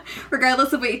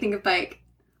 Regardless of what you think of Pike.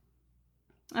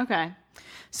 Okay.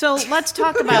 So let's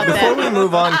talk about Before that. we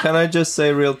move on, can I just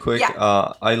say real quick,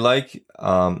 I like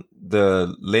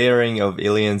the layering of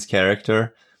Ilian's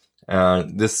character.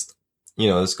 This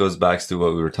goes back to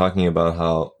what we were talking about,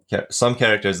 how some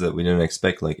characters that we didn't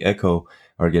expect, like Echo,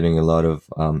 are getting a lot of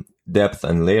depth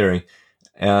and layering.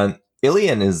 And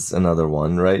Ilian is another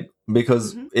one, right?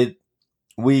 Because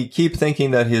we keep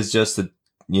thinking that he's just a,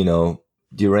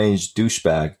 deranged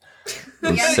douchebag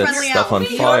who sets stuff on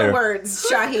fire. Your words,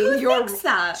 Shaheen. Who thinks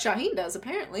that? Shaheen does,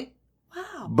 apparently.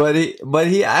 Wow. But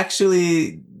he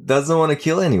actually doesn't want to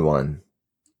kill anyone.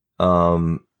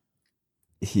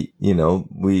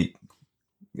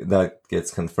 That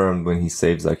gets confirmed when he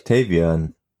saves Octavia,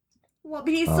 and well,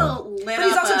 but he's still lit But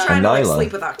he's up also a- trying to Nyla.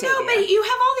 sleep with Octavia. No, but you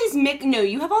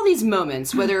have all these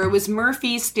moments, whether it was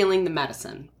Murphy stealing the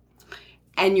medicine,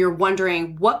 and you're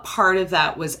wondering what part of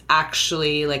that was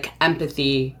actually like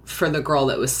empathy for the girl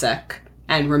that was sick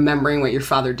and remembering what your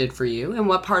father did for you, and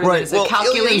what part of it is a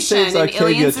calculation. Ilian saves and Octavia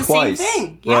Ilian's the twice,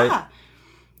 same thing. right? Yeah.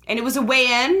 And it was a way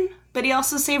in, but he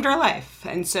also saved her life.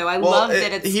 And so I love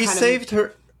that it's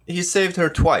He saved her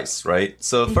twice, right?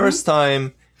 So the first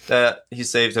time that he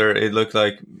saved her, it looked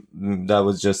like that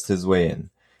was just his way in.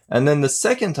 And then the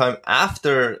second time,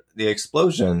 after the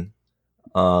explosion,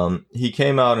 he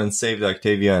came out and saved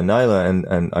Octavia and Nyla,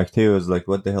 and Octavia was like,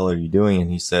 "What the hell are you doing?" And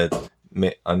he said,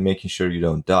 "I'm making sure you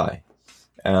don't die."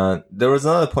 And there was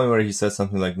another point where he said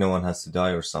something like, "No one has to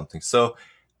die" or something. So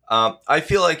I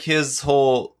feel like his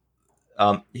whole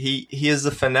he is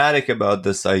a fanatic about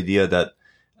this idea that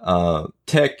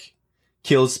tech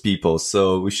kills people,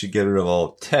 so we should get rid of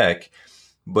all tech,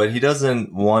 but he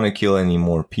doesn't want to kill any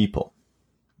more people.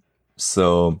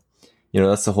 So,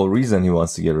 that's the whole reason he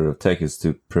wants to get rid of tech, is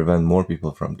to prevent more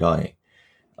people from dying.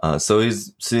 So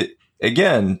he's,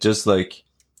 again, just like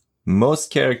most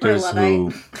characters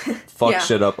who fuck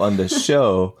shit up on the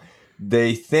show,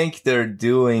 they think they're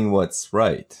doing what's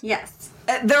right. Yes.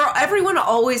 Everyone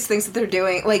always thinks that they're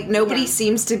doing, like, nobody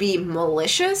seems to be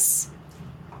malicious.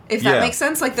 If that makes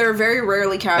sense, like, there are very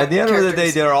rarely At the end of the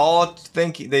day,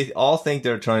 they all think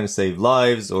they're trying to save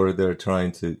lives, or they're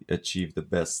trying to achieve the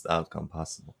best outcome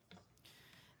possible.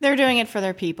 They're doing it for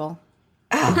their people.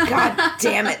 Oh, God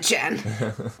damn it, Jen.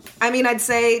 I mean, I'd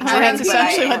say... That's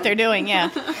essentially what they're doing, yeah.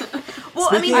 Well,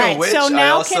 Speaking I mean, of which, so now I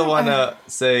also want to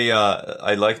say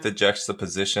I like the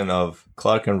juxtaposition of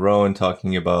Clark and Rowan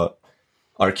talking about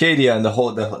Arcadia and that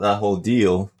whole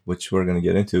deal, which we're going to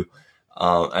get into.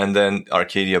 And then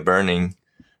Arcadia burning.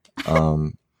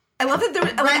 I love that there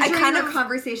was, like, I kind of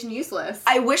conversation useless.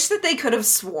 I wish that they could have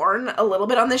sworn a little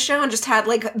bit on this show and just had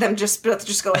like them just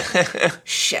go like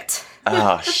shit.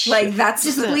 Oh shit. Like that's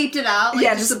just bleeped it out.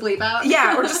 Like, just a bleep out.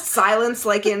 Yeah, or just silence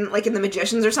like in The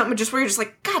Magicians or something, just where you're just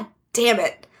like, God damn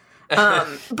it.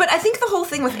 But I think the whole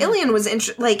thing with Ilian was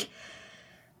like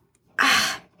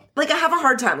I have a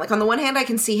hard time. Like, on the one hand, I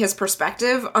can see his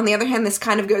perspective. On the other hand, this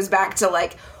kind of goes back to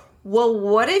like, well,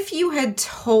 what if you had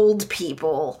told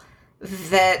people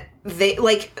that they,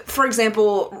 like, for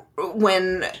example,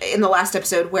 when in the last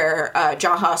episode where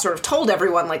Jaha sort of told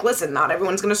everyone, like, listen, not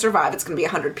everyone's going to survive, it's going to be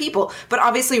 100 people, but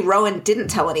obviously Rowan didn't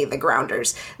tell any of the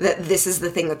Grounders that this is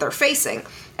the thing that they're facing.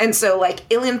 And so, like,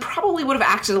 Ilian probably would have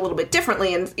acted a little bit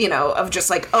differently, and, of just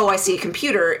like, oh, I see a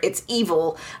computer, it's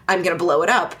evil, I'm going to blow it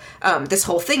up, this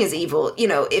whole thing is evil,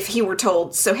 if he were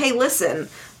told, so, hey, listen,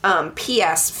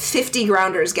 P.S., 50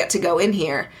 Grounders get to go in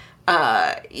here,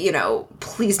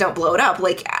 please don't blow it up.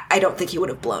 Like, I don't think he would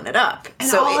have blown it up. And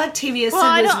so all Octavia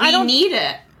said was, we need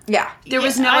it. Yeah. There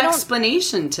was no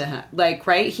explanation to him. Like,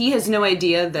 right? He has no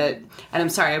idea that, and I'm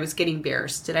sorry, I was getting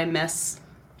beers. Did I miss?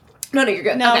 No, you're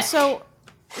good. No, okay.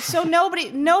 So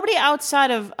nobody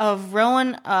outside of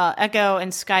Rowan, Echo,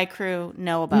 and Sky Crew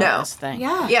know about this thing.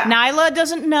 Yeah. Nyla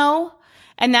doesn't know.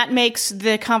 And that makes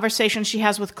the conversation she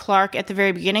has with Clark at the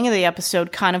very beginning of the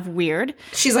episode kind of weird.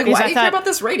 She's like, why do you care about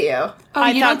this radio? Oh,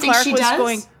 you don't think she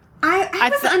does? I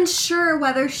was unsure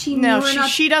whether she knew or not.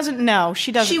 She doesn't know.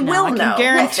 She doesn't know. Will know. I can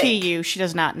guarantee you she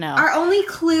does not know. Our only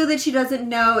clue that she doesn't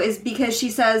know is because she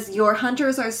says, your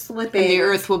hunters are slipping. And the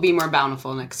earth will be more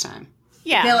bountiful next time.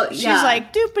 Yeah. She's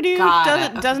like, doop-a-doo,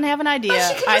 doesn't have an idea.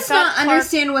 But she can just not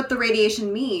understand what the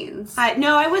radiation means.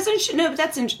 I wasn't sure. No, but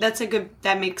that's a good,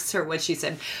 that makes her what she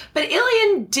said. But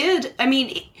Ilian did, I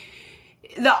mean,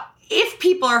 if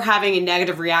people are having a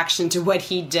negative reaction to what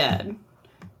he did,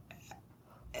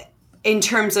 in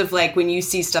terms of, like, when you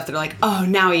see stuff that are like, oh,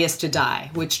 now he has to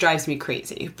die, which drives me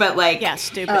crazy. But, like, yeah,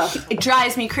 stupid. It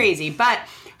drives me crazy. But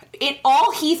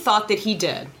all he thought that he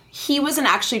did, he wasn't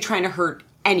actually trying to hurt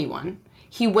anyone.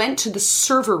 He went to the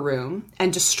server room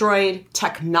and destroyed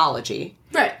technology.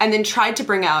 Right. And then tried to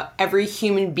bring out every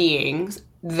human being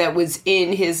that was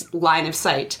in his line of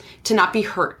sight to not be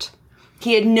hurt.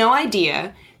 He had no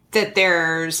idea that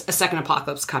there's a second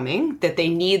apocalypse coming, that they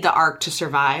need the Ark to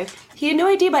survive. He had no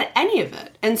idea about any of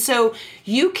it. And so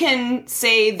you can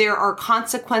say there are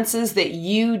consequences that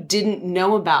you didn't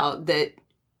know about that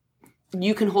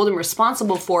you can hold him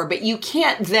responsible for, but you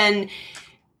can't then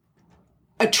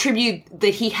attribute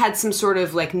that he had some sort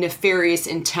of like nefarious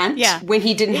intent when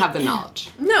he didn't have the knowledge.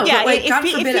 No, but like, God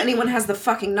forbid anyone has the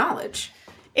fucking knowledge.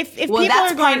 If people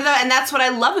that's part of that, and that's what I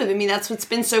love of it. I mean, that's what's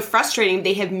been so frustrating.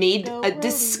 They have made a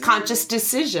conscious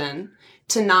decision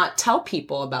to not tell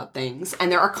people about things,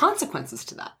 and there are consequences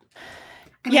to that.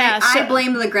 I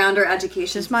blame the Grounder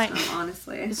education system,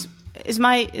 honestly. Does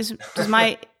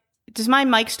my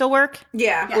mic still work?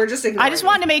 Yeah, we're just ignoring I just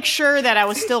wanted to make sure that I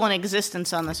was still in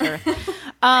existence on this earth.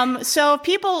 So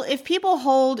if people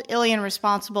hold Ilian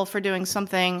responsible for doing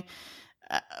something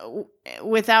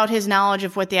without his knowledge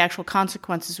of what the actual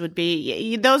consequences would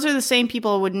be, those are the same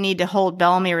people who would need to hold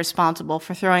Bellamy responsible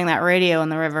for throwing that radio in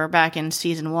the river back in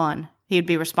season 1. He'd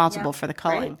be responsible for the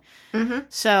culling. Right. Mm-hmm.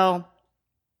 So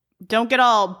don't get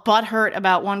all butthurt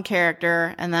about one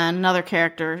character and then another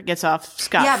character gets off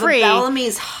scot-free. Yeah, but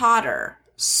Bellamy's hotter.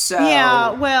 So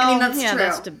yeah, well, I mean,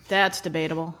 that's true. That's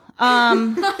debatable.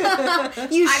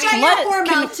 You shut your poor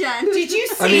mouth, Jen. Did you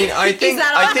see? I mean, I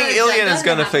think Ilian is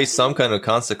going to face some kind of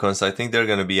consequence. I think they're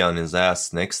going to be on his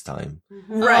ass next time.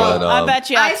 Right. But, I bet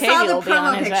you I saw Octavia the will be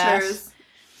on promo his pictures. ass.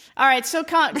 All right, so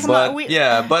come but,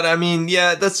 on. but I mean,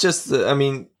 that's just, I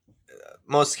mean,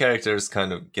 most characters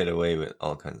kind of get away with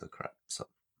all kinds of crap. So.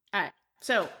 All right,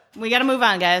 so we got to move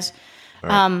on, guys.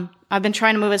 Right. I've been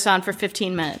trying to move us on for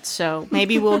 15 minutes, so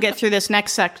maybe we'll get through this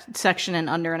next section in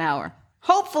under an hour.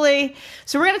 Hopefully.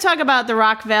 So we're going to talk about the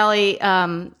Rock Valley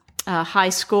High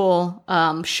School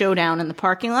showdown in the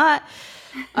parking lot,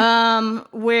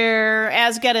 where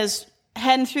Asgard is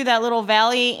heading through that little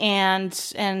valley, and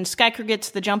Skyker gets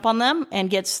the jump on them and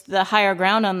gets the higher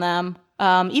ground on them.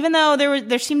 Even though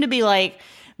there seemed to be like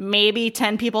maybe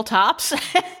 10 people tops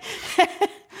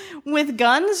with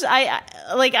guns.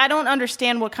 I don't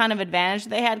understand what kind of advantage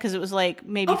they had, because it was like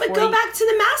maybe 40. But go back to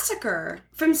the massacre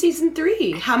from season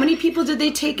 3. How many people did they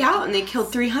take out? And they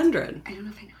killed 300. I don't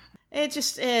know if I know. It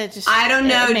just I don't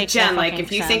know, Jen. Like,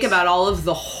 if you think about all of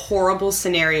the horrible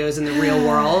scenarios in the real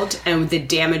world and the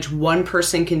damage one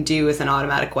person can do with an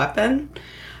automatic weapon,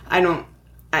 I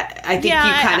think you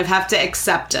kind of have to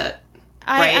accept it.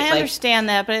 I understand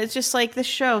that, but it's just like the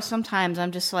show. Sometimes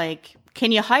I'm just like,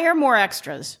 can you hire more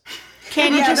extras?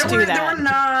 Can you just do that? There were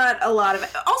not a lot of.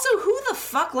 Also, who the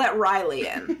fuck let Riley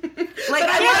in? Like,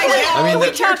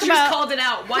 the characters called it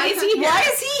out. Why is he here? Why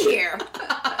is he here?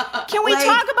 Can we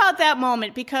talk about that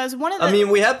moment? Because one of the. I mean,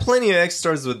 we had plenty of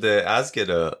extras with the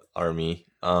Asgard army.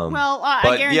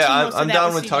 I guarantee I'm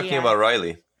down with talking about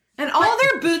Riley. And all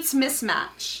their boots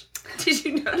mismatch. Did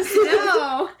you notice?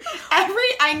 No.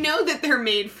 I know that they're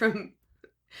made from.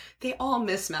 They all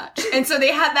mismatch. And so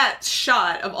they had that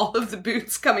shot of all of the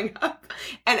boots coming up.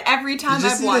 And every time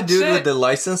I've watched it... Did you see the dude with the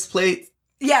license plate?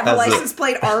 Yeah, the license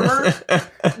plate armor.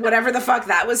 Whatever the fuck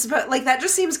that was. But, like, that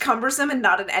just seems cumbersome and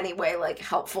not in any way, like,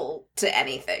 helpful to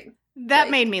anything.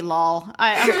 That made me lol.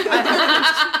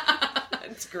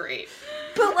 It's great.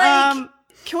 But, like...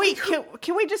 Can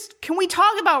we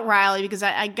talk about Riley, because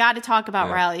I got to talk about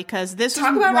Riley, because this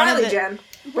talk about Riley, Jen.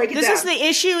 Break it down. This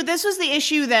is the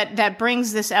issue that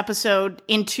brings this episode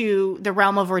into the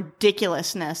realm of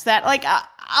ridiculousness. That, like,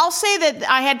 I'll say that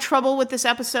I had trouble with this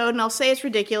episode, and I'll say it's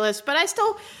ridiculous, but I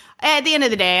still, at the end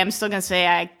of the day, I'm still gonna say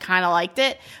I kind of liked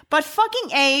it. But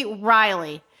fucking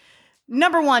Riley.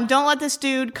 Number one, don't let this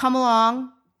dude come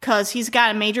along, because he's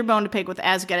got a major bone to pick with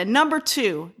Asgard. And number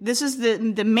two, this is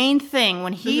the main thing.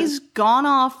 When he's gone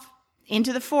off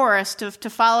into the forest to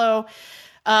follow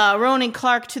Rowan and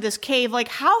Clark to this cave, like,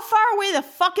 how far away the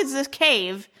fuck is this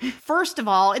cave? First of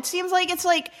all, it seems like it's,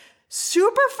 like,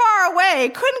 super far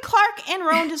away. Couldn't Clark and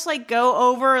Rowan just, like, go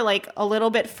over, like, a little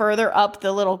bit further up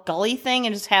the little gully thing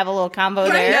and just have a little combo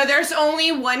there? No, there's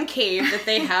only one cave that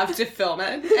they have to film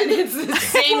it. And it's the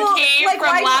same cave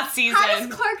from last season. How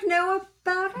does Clark know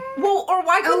about it? Well, or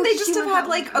why couldn't they just have had,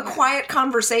 like, a quiet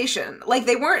conversation? Like,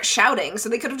 they weren't shouting, so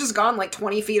they could have just gone, like,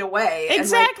 20 feet away.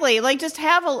 Exactly. And, like, just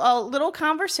have a little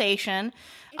conversation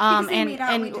and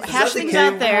have things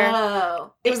out there.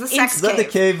 Oh. It was the sex cave. Is that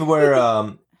the cave where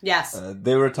yes.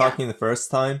 They were talking the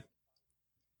first time?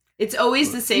 It's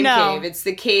always the same cave. It's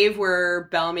the cave where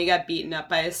Bellamy got beaten up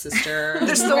by his sister.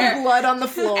 There's still blood on the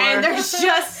floor. And there's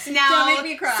just now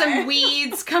some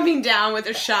weeds coming down with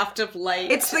a shaft of light.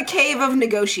 It's the cave of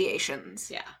negotiations.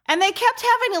 Yeah. And they kept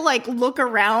having to, like, look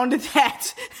around the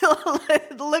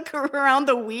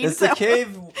weeds. It's the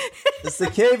cave. It's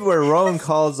the cave where Rowan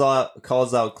calls out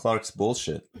Clark's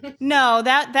bullshit. No,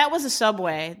 that was a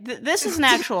subway. This is an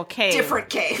actual cave. Different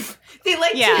cave. They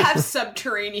like Yeah. to have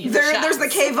subterranean There's the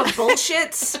shafts. cave of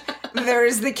bullshit.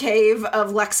 There's the cave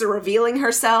of Lexa revealing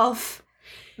herself.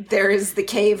 There's the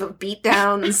cave of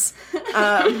beatdowns.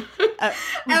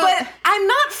 But I'm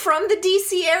not from the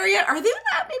DC area. Are there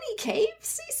that many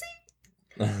caves,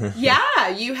 Cece? Yeah,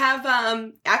 you have,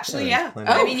 actually, yeah. plenty.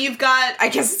 I mean, you've got I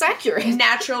guess it's accurate.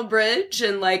 Natural Bridge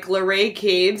and, like, Luray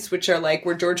Caves, which are, like,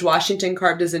 where George Washington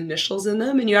carved his initials in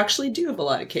them, and you actually do have a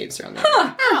lot of caves around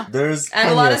there. There's And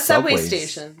a plenty lot of subway subways.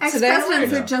 stations.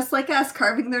 Ex-presidents Yeah. are just like us,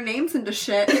 carving their names into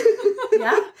shit.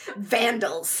 Yeah.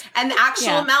 Vandals. And the actual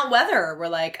Yeah. Mount Weather, where,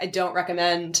 like, I don't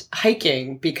recommend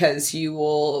hiking because you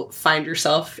will find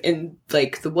yourself in,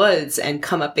 like, the woods and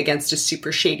come up against a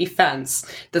super shady fence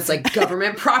that's, like,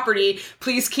 government property.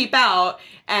 Please keep out.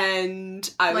 And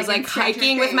I was, Like, like, in Stranger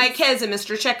hiking with my Things. kids and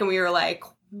Mr. Chick, and we were like,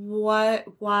 what?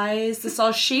 Why is this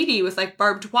all shady with, like,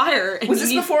 barbed wire? And Was you this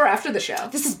need- before or after the show?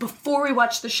 This is before we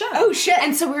watched the show. Oh, shit.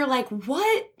 And so we were like,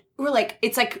 what? We're like,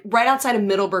 it's like right outside of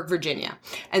Middleburg, Virginia.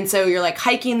 And so you're like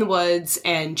hiking in the woods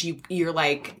and you're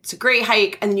like, it's a great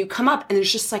hike. And then you come up and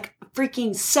there's just like a freaking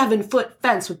 7-foot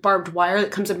fence with barbed wire that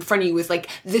comes up in front of you with like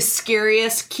the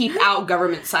scariest keep out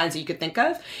government signs that you could think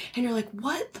of. And you're like,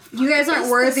 what the fuck You guys aren't is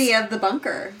worthy this? of the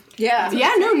bunker. Yeah.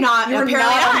 Yeah, no, not You're apparently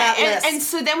not on not. that And, list. and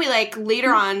so then we like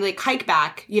later on like hike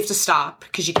back. You have to stop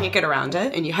because you can't get around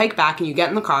it, and you hike back and you get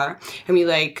in the car and we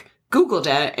like Googled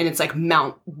it, and it's like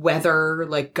Mount Weather,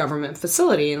 like government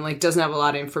facility, and like doesn't have a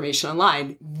lot of information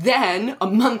online. Then a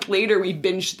month later, we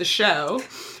binged the show,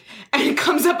 and it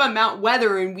comes up on Mount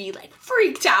Weather, and we like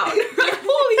freaked out. We're like,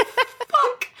 holy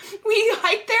fuck! We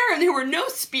hiked there, and there were no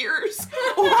spears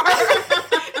or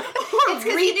It's 'cause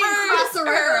you didn't cross a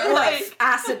river. or, Like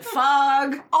acid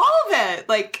fog. all of it.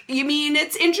 Like, you mean,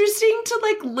 it's interesting to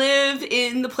like live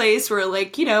in the place where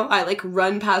like, you know, I like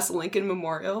run past Lincoln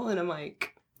Memorial and I'm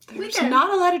like, there's did.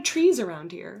 not a lot of trees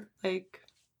around here, like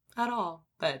at all.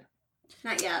 But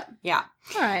Not yet. yeah.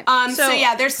 All right. So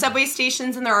yeah, there's subway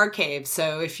stations and there are caves.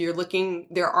 So if you're looking,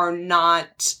 there are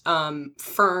not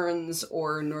ferns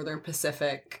or Northern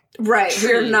Pacific. Right.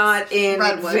 We're Trees. not in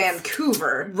Redwoods.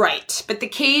 Vancouver. Right. But the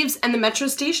caves and the metro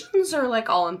stations are like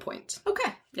all on point.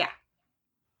 Okay. Yeah.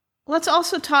 Let's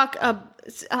also talk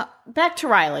back to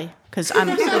Riley, because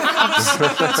I'm still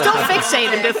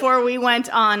fixated before we went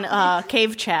on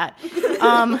cave chat.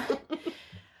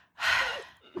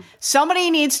 Somebody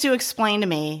needs to explain to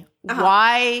me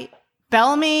why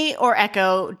Bellamy or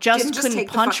Echo just Didn't just couldn't take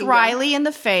the punch fucking Riley in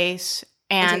the face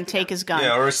and take take his gun.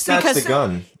 Yeah, or snatch Because the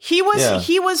gun. He was Yeah.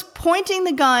 he was pointing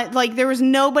the gun, like there was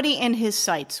nobody in his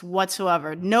sights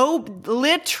whatsoever.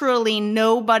 Literally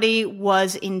nobody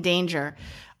was in danger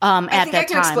I at think that I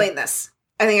can time. explain this.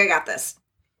 I think I got this.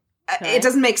 Okay. It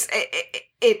doesn't make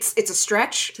it's a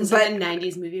stretch, Is but that a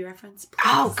 90s movie reference?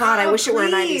 oh god, I wish it were a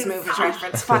please. 90s movie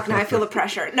reference. Fuck, now I feel the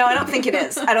pressure. No, I don't think it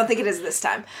is. I don't think it is this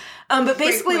time. But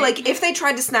basically, point. like, if they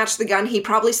tried to snatch the gun, he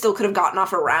probably still could have gotten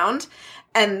off a round,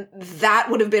 and that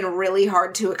would have been really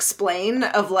hard to explain,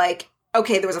 of like,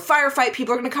 okay, there was a firefight,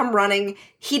 people are gonna come running,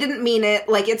 he didn't mean it,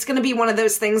 like, it's gonna be one of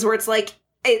those things where it's like,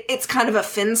 it's kind of a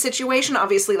Finn situation.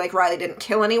 Obviously, like, Riley didn't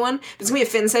kill anyone. It's gonna be a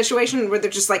Finn situation where they're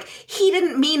just like, he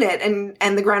didn't mean it,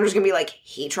 and the grounder's gonna be like,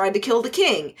 he tried to kill the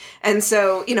king. And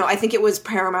so, you know, I think it was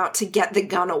paramount to get the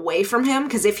gun away from him,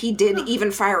 because if he did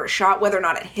even fire a shot, whether or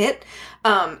not it hit,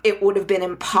 it would have been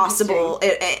impossible.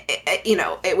 You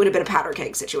know, it would have been a powder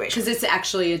keg situation. Because it's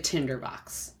actually a Tinder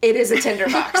box. It is a Tinder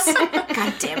box.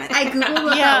 God damn it. I googled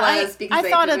what Yeah, that was because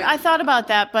I thought about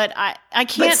that, but I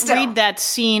can't still. read that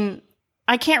scene.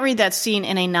 I can't read that scene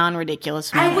in a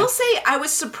non-ridiculous manner. I will say I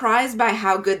was surprised by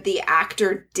how good the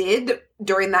actor did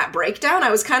during that breakdown. I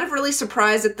was kind of really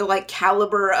surprised at the, like,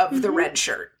 caliber of the red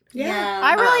shirt. Yeah.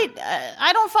 I really,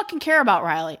 I don't fucking care about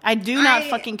Riley. I do not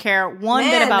fucking care one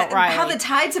bit about Riley. How the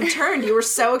tides have turned. You were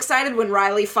so excited when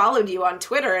Riley followed you on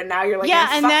Twitter, and now you're like, yeah,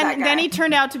 "Eh, and fuck that guy." then he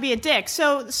turned out to be a dick.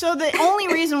 So the only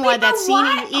reason why that But scene,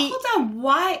 why? Hold on.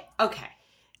 Why? Okay.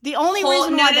 the only Hold,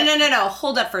 reason no, why no, no, no, no.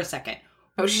 Hold up for a second.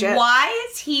 Oh shit. Why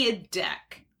is he a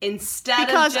dick? Instead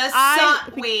Because of just I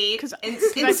said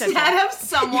instead that. of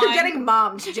someone You're getting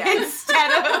mommed, Jen.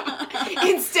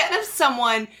 instead of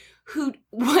someone who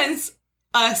was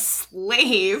a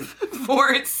slave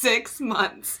for 6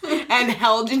 months and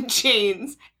held in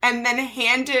chains and then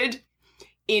handed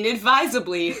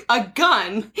inadvisably a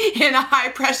gun in a high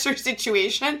pressure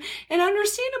situation and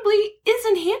understandably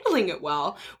isn't handling it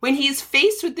well when he's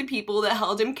faced with the people that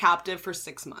held him captive for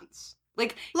 6 months.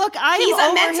 Like, look, I he's am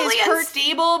over mentally his hurt.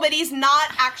 unstable, but he's not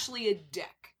actually a dick.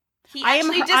 He I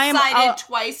am- actually I am, decided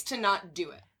twice to not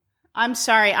do it. I'm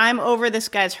sorry. I'm over this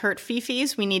guy's hurt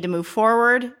fifis. We need to move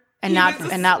forward and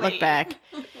not look back.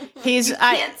 You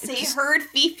can't say herd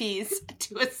fifis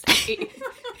to a slave.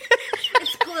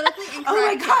 It's politically incorrect. Oh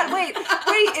my god,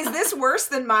 wait, is this worse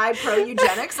than my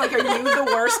pro-eugenics? Like, are you the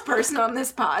worst person on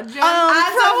this pod, Jen? Probably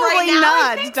right now,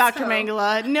 I not, think Dr. so.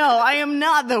 Mangala. No, I am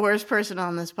not the worst person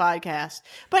on this podcast.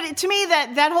 But to me,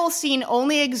 that whole scene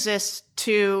only exists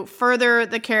to further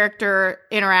the character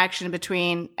interaction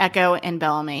between Echo and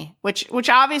Bellamy, which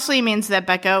obviously means that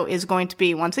Becco is going to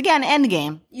be, once again,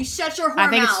 endgame. You shut your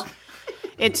whore mouth.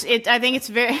 I think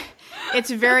it's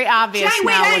very obvious Jen,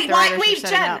 now what the writers are setting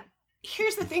Jen. up.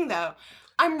 Here's the thing, though.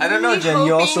 I don't know, Jen.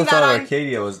 You also thought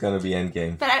Arcadia was going to be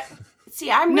Endgame. But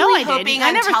I'm really hoping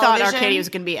I never thought television- Arcadia was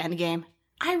going to be Endgame.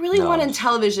 I really want on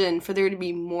television for there to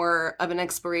be more of an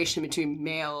exploration between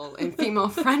male and female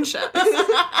friendships.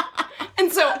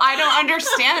 And so I don't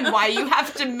understand why you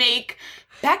have to make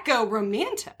Becco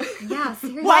romantic. Yeah,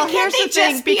 seriously. Well, can't here's they the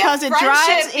thing, just be a because it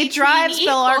friendship drives between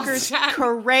Bell equals, Arcers Jen?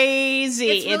 crazy.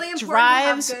 It's really it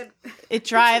important to have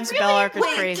drives Bell Arcers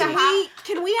Wait, crazy.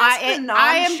 can we ask the I am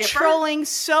non-shipper? trolling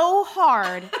so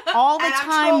hard all the And I'm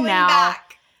time trolling now. back.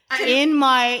 In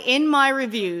my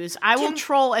reviews, I will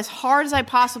troll as hard as I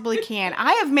possibly can.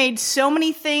 I have made so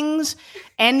many things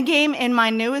endgame in my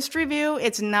newest review.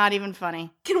 It's not even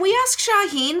funny. Can we ask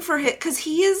Shaheen for his, because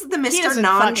he is the Mr. doesn't fucking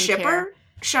non-shipper? care.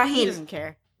 He Shaheen, doesn't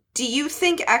care. do you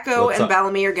think Echo What's and up?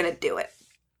 Bellamy are going to do it?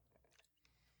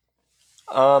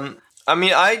 I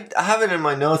mean, I have it in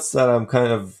my notes that I'm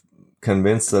kind of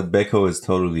convinced that Becco is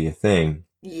totally a thing.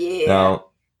 Yeah. Now,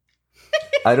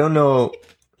 I don't know.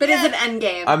 But is it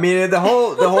endgame? I mean, the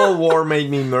whole war made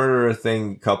me murderer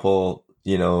thing couple,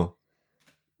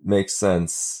 makes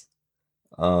sense.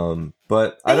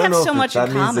 But I They don't have know so if much that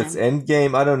in means common. it's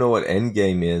endgame. I don't know what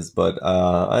endgame is, but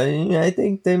I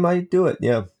think they might do it.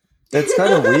 Yeah, it's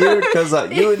kind of weird because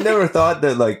you would never thought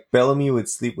that like Bellamy would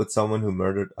sleep with someone who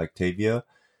murdered Octavia,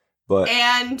 but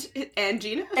And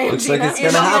Gina. looks like it's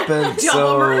gonna happen. Double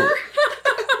So murder?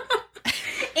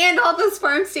 And all those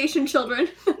farm station children.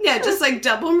 Yeah, just like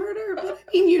double murder. But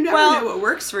I mean, you never know what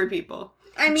works for people.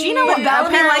 I mean, Gina Bellamy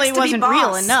apparently likes to be wasn't real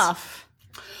bossed. enough.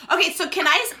 Okay, so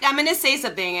I'm going to say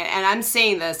something, and I'm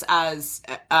saying this as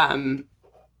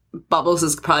Bubbles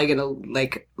is probably going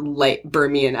to light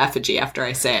burn me in effigy after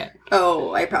I say it.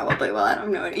 Oh, I probably will. I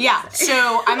don't know what Yeah,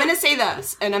 so I'm going to say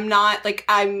this, and I'm not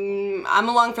I'm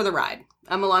along for the ride.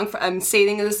 I'm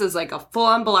saying this as like a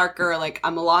full-on Blarker, like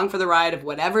I'm along for the ride of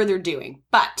whatever they're doing.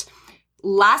 But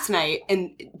last night,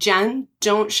 and Jen,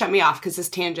 don't shut me off because this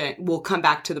tangent will come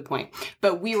back to the point.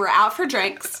 But we were out for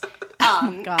drinks.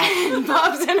 God. And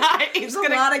Bubs and I, There's a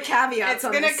lot of caveats it's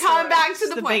on going to this come story. back to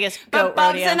the the point. biggest But goat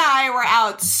Bubs rodeo. and I were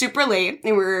out super late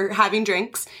and we were having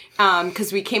drinks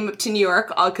because we came up to New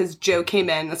York because Joe came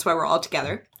in. That's why we're all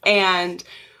together. And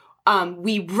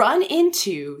we run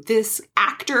into this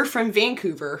actor from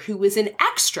Vancouver who was an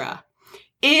extra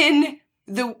in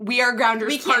the We Are Grounders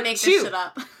We Part can't make 2. this shit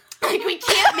up. Like, we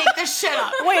can't make this shit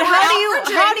up. Wait, We're how out do for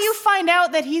you drinks. find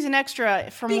out that he's an extra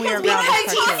from We Are Grounded Because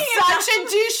Part he's 2? such a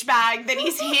douchebag that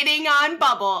he's hitting on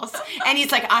Bubbles. And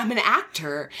he's like, I'm an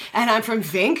actor and I'm from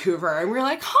Vancouver. And we're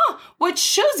like, what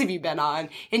shows have you been on?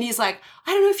 And he's like,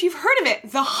 I don't know if you've heard of it,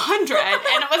 The 100.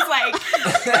 And it was like,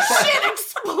 shit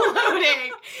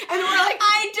exploding. And we're like,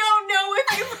 I don't know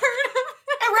if you've heard of it.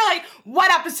 And we're like,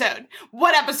 what episode?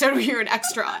 What episode were you an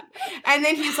extra on? And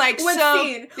then he's like, What so.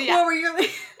 scene? Yeah. What were you?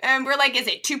 And we're like, is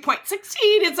it 2.16?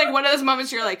 It's like one of those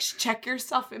moments you're like, check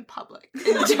yourself in public and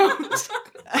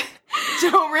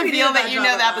don't reveal that you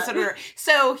know the episode order.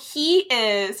 So he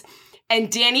is,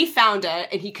 and Danny found it,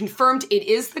 and he confirmed it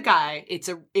is the guy.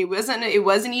 It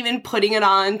wasn't even putting it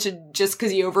on to just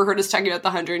because he overheard us talking about the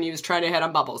 100 and he was trying to hit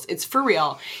on Bubbles. It's for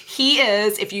real. He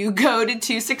is, if you go to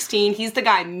 216, he's the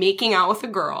guy making out with a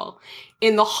girl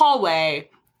in the hallway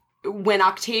when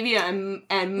Octavia and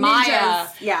Maya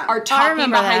Ninjas, yeah. are talking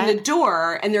remember behind that. the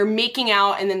door and they're making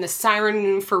out and then the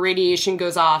siren for radiation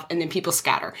goes off and then people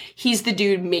scatter. He's the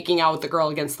dude making out with the girl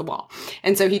against the wall.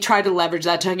 And so he tried to leverage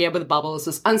that to hook up with Bubbles.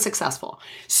 Was unsuccessful.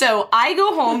 So I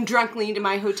go home drunkenly into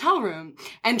my hotel room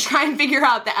and try and figure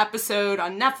out the episode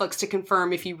on Netflix to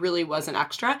confirm if he really was an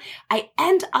extra. I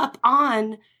end up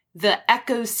on the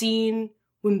Echo scene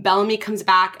when Bellamy comes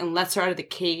back and lets her out of the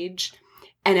cage.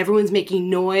 And everyone's making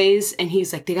noise, and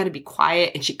he's like, they gotta be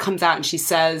quiet. And she comes out and she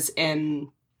says in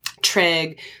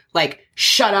Trig, like,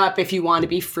 shut up if you want to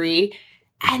be free.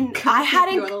 And I You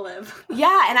hadn't, want to live.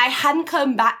 yeah, and I hadn't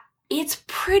come back. It's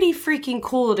pretty freaking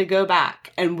cool to go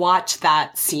back and watch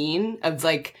that scene of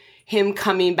like him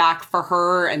coming back for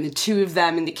her and the two of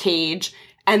them in the cage,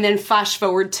 and then flash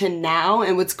forward to now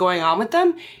and what's going on with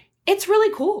them. it's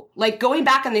really cool. Like, going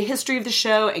back on the history of the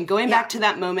show and going back to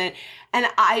that moment. And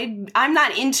I'm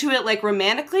not into it, like,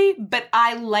 romantically, but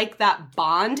I like that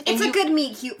bond. It's a good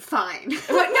meet cute, fine. No, but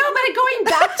going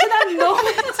back to that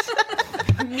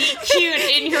moment, meet cute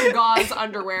in your gauze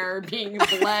underwear being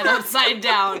bled upside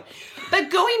down. But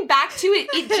going back to it,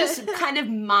 it just kind of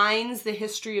mines the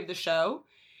history of the show.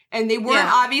 And they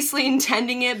weren't obviously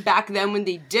intending it back then when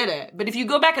they did it. But if you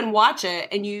go back and watch it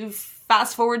and you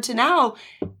fast forward to now,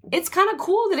 it's kind of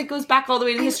cool that it goes back all the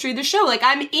way to the history of the show. Like,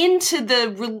 I'm into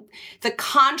the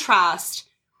contrast.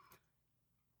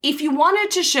 If you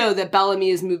wanted to show that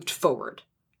Bellamy has moved forward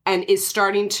and is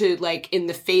starting to, like, in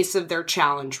the face of their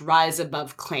challenge, rise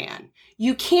above Clan,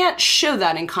 you can't show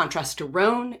that in contrast to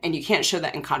Roan, and you can't show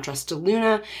that in contrast to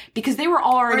Luna, because they were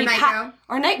already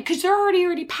because they're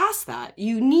already past that.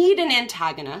 You need an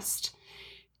antagonist,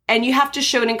 and you have to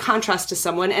show it in contrast to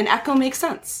someone, and Echo makes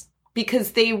sense.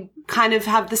 Because they kind of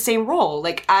have the same role.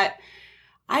 Like, I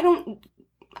don't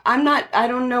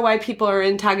know why people are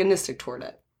antagonistic toward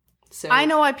it. So I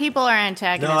know why people are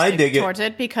antagonistic towards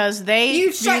it because they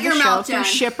view the show through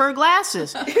shipper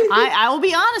glasses. I will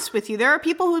be honest with you. There are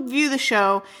people who view the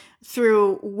show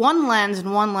through one lens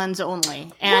and one lens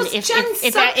only. And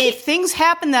if things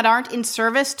happen that aren't in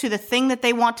service to the thing that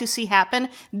they want to see happen,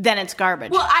 then it's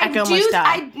garbage. Well, I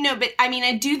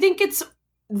do think it's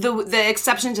the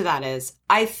exception to that is,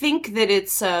 I think that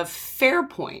it's a fair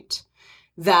point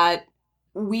that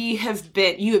you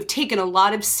have taken a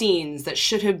lot of scenes that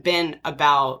should have been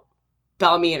about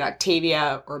Bellamy and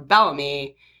Octavia or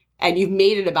Bellamy, and you've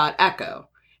made it about Echo.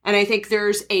 And I think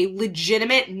there's a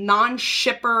legitimate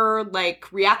non-shipper,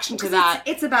 like, reaction to that.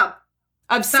 It's about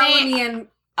Bellamy and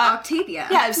Octavia.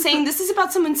 Yeah, of saying this is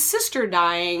about someone's sister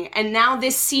dying, and now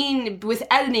this scene with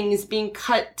editing is being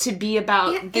cut to be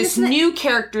about this new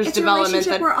character's development. It's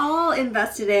a relationship we're all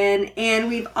invested in, and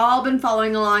we've all been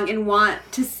following along and want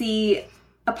to see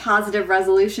a positive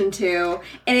resolution to.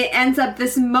 And it ends up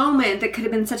this moment that could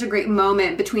have been such a great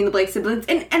moment between the Blake siblings.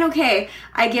 And okay,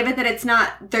 I give it that it's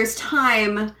not, there's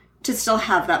time to still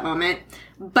have that moment.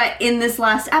 But in this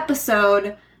last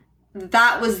episode,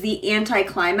 that was the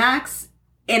anticlimax.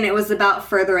 And it was about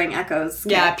furthering Echo's character.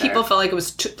 Yeah, people felt like it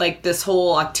was like this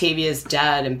whole Octavia's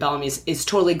dead and Bellamy's is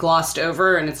totally glossed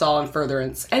over, and it's all in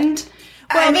furtherance. And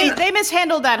well, they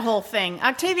mishandled that whole thing.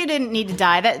 Octavia didn't need to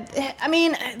die.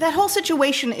 That whole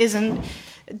situation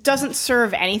doesn't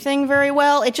serve anything very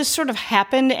well. It just sort of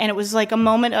happened, and it was like a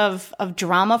moment of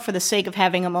drama for the sake of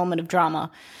having a moment of drama.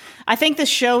 I think this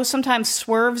show sometimes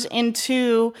swerves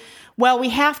into, well, we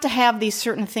have to have these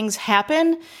certain things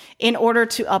happen in order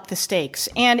to up the stakes.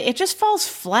 And it just falls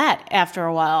flat after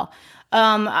a while.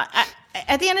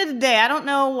 At the end of the day, I don't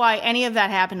know why any of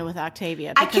that happened with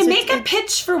Octavia. I can make a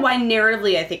pitch for why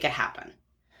narratively I think it happened.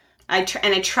 I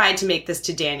tried to make this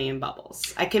to Danny and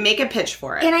Bubbles. I can make a pitch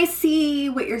for it. And I see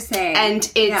what you're saying.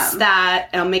 And it's that,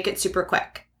 and I'll make it super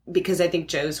quick, because I think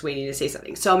Joe's waiting to say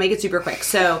something. So I'll make it super quick.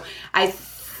 So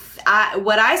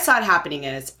what I saw it happening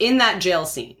is, in that jail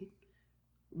scene,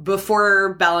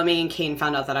 before Bellamy and Kane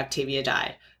found out that Octavia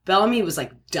died, Bellamy was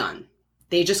like done.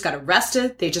 They just got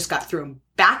arrested. They just got thrown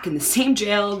back in the same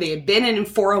jail they had been in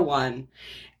 401.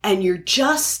 And you're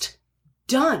just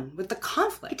done with the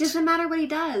conflict. It doesn't matter what he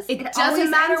does. It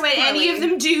doesn't matter what any of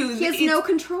them do. He has no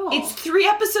control. It's 3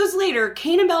 episodes later,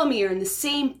 Kane and Bellamy are in the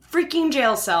same freaking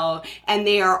jail cell, and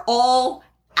they are all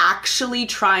actually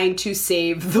trying to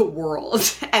save the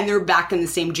world. And they're back in the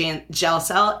same jail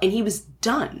cell, and he was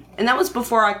done. And that was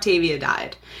before Octavia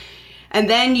died. And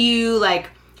then you, like,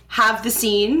 have the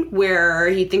scene where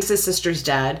he thinks his sister's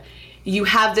dead. You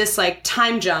have this, like,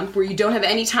 time jump where you don't have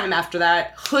any time after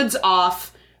that. Hood's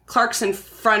off. Clark's in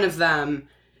front of them.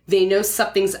 They know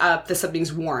something's up, that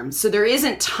something's warm. So there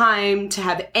isn't time to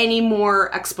have any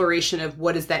more exploration of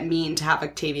what does that mean to have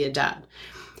Octavia dead.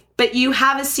 But you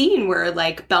have a scene where,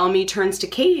 like, Bellamy turns to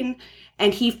Kane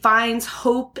and he finds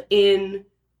hope in,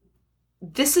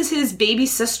 this is his baby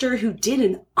sister who did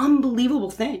an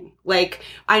unbelievable thing. Like,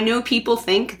 I know people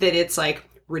think that it's, like,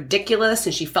 ridiculous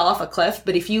and she fell off a cliff,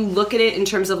 but if you look at it in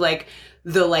terms of, like,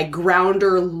 the, like,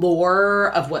 grounder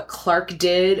lore of what Clark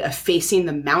did of facing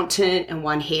the mountain and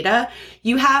Wanheda,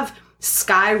 you have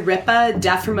Sky Ripa,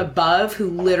 Death from Above, who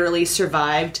literally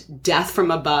survived death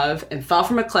from above and fell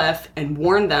from a cliff and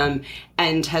warned them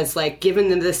and has, like, given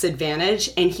them this advantage.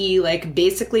 And he, like,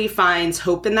 basically finds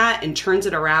hope in that and turns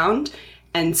it around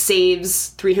and saves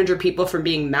 300 people from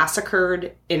being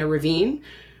massacred in a ravine,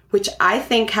 which I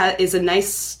think is a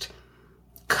nice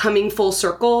coming full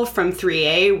circle from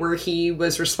 3A, where he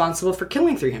was responsible for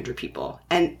killing 300 people.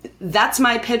 And that's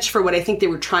my pitch for what I think they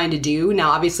were trying to do.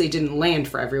 Now, obviously, it didn't land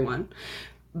for everyone.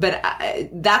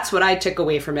 that's what I took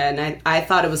away from it. And I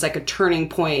thought it was like a turning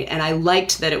point. And I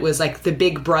liked that it was like the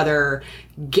big brother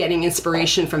getting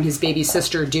inspiration from his baby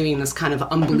sister doing this kind of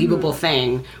unbelievable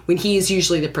thing when he's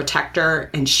usually the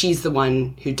protector and she's the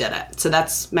one who did it. So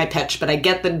that's my pitch. But I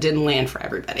get that it didn't land for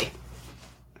everybody.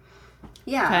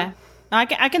 Yeah.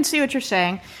 Okay. I can see what you're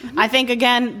saying. I think,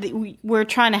 again, we're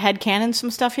trying to headcanon some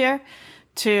stuff here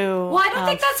to... Well, I don't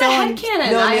think that's a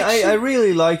headcanon. No, I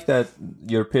really like that,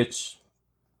 your pitch,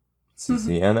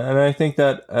 Cece. And I think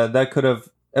that that could have...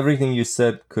 Everything you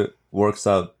said works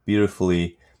out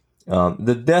beautifully.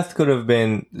 The death could have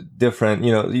been different.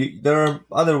 You know, there are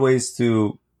other ways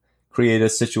to create a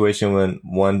situation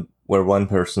where one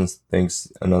person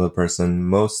thinks another person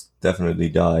most definitely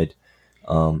died,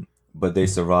 but they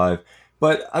survive.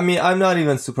 But I mean, I'm not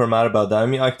even super mad about that. I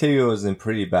mean, Octavia was in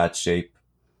pretty bad shape.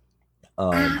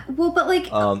 Well, but like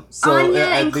so Anya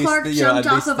at and least, Clark you know, jumped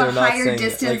at off least of a they're not higher saying,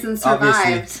 distance like, and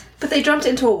obviously- survived. But they jumped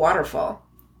into a waterfall.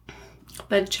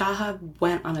 But Jaha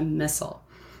went on a missile.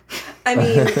 I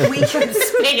mean, we can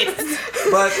Space.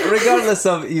 But regardless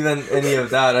of even any of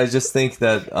that, I just think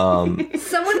that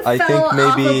Someone I fell think off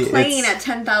maybe a plane it's- at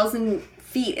 10,000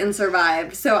 feet and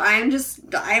survived. So I'm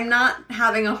not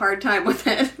having a hard time with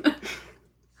it.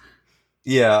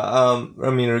 yeah.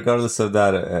 I mean, regardless of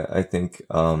that, I think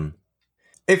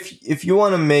if you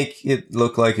want to make it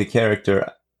look like a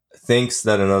character thinks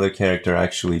that another character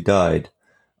actually died,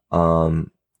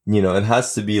 you know, it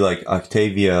has to be like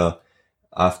Octavia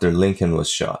after Lincoln was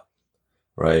shot,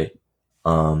 right?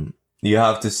 You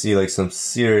have to see like some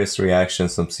serious reaction,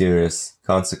 some serious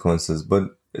consequences,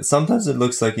 but sometimes it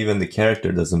looks like even the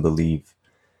character doesn't believe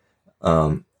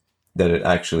that it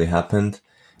actually happened.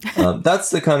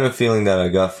 That's the kind of feeling that I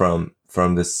got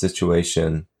from this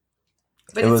situation.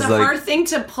 But it's a hard thing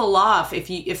to pull off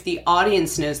if the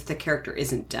audience knows the character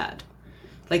isn't dead.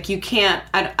 Like you can't.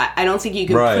 I don't think you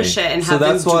can push it and have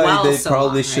them dwell so long. So that's why they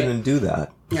probably shouldn't do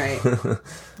that. Right.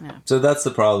 Yeah. So that's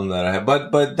the problem that I have.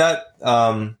 But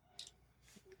that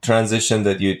transition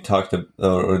that you talked about,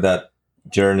 or that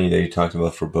journey that you talked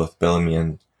about for both Bellamy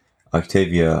and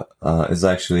Octavia, is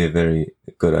actually a very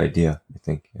good idea, I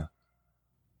think. Yeah.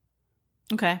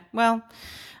 Okay. Well,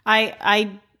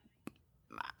 I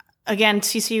again,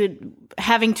 CC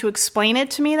having to explain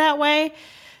it to me that way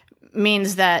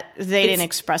means that they didn't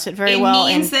express it very well.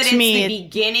 It means and that to me, it's the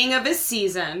beginning of a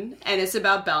season, and it's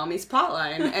about Bellamy's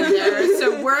plotline, and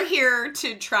so we're here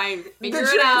to try and figure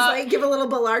it out, give a little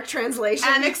Ballark translation,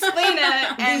 and explain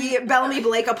it. And the Bellamy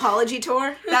Blake apology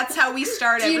tour. That's how we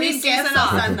start every season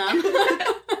off.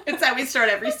 It's how we start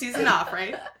every season off,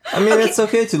 right? I mean, it's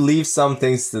okay to leave some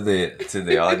things to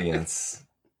the audience.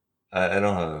 I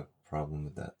don't have a problem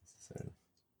with that.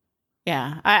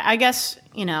 yeah, I guess,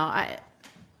 you know,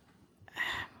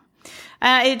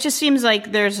 it just seems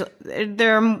like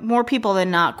there are more people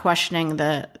than not questioning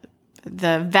the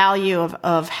value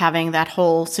of having that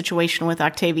whole situation with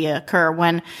Octavia occur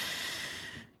when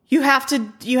you have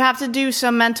to do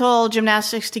some mental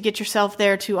gymnastics to get yourself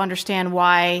there to understand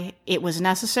why it was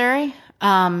necessary.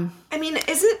 I mean,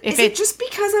 is it just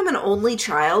because I'm an only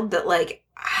child that like?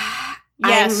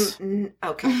 Yes.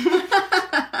 Okay.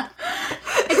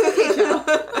 It's okay, Joe.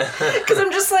 Because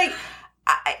I'm just like.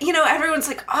 You know, everyone's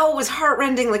like, oh, it was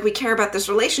heartrending. Like, we care about this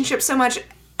relationship so much.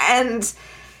 And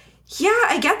yeah,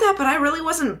 I get that, but I really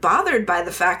wasn't bothered by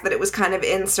the fact that it was kind of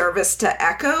in service to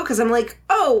Echo. Because I'm like,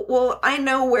 oh, well, I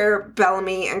know where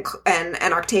Bellamy and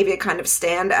Octavia kind of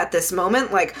stand at this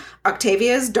moment. Like,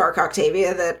 Octavia's dark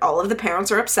Octavia that all of the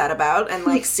parents are upset about and,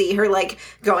 like, see her, like,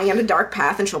 going in a dark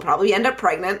path and she'll probably end up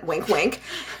pregnant. Wink, wink.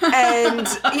 And,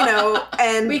 you know,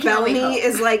 and Bellamy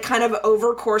is, like, kind of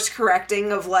over course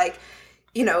correcting of, like,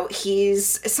 you know,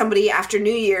 he's somebody after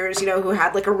New Year's, you know, who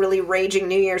had like a really raging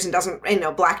New Year's and doesn't, you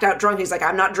know, blacked out drunk. He's like,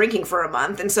 I'm not drinking for a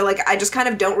month. And so like, I just kind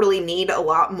of don't really need a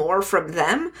lot more from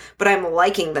them, but I'm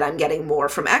liking that I'm getting more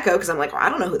from Echo because I'm like, well, I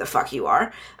don't know who the fuck you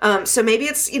are. So maybe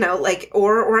it's, you know, like,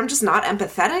 or I'm just not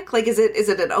empathetic. Like, is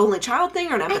it an only child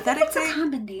thing or an empathetic thing? It's a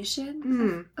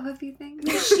combination of a few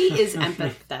things. She is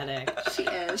empathetic. She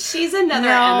is. She's another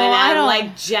M&M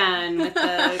like Jen with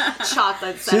the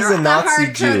chocolate center. She's a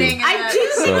Nazi Jew.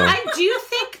 I do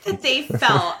think that they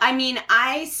felt, I mean,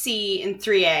 I see in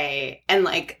 3A, and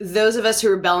like those of us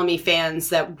who are Bellamy fans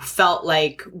that felt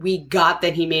like we got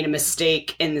that he made a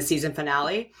mistake in the season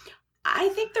finale. I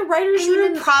think the writers'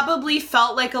 room probably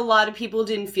felt like a lot of people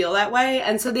didn't feel that way.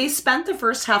 And so they spent the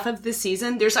first half of the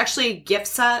season. There's actually a gift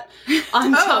set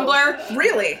on Tumblr.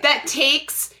 Really? That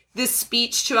takes the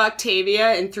speech to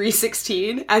Octavia in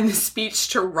 316 and the speech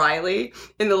to Riley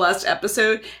in the last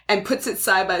episode and puts it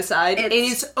side by side. It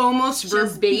is almost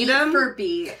verbatim. Beat for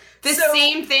beat. the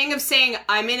same thing of saying,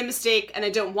 I made a mistake and I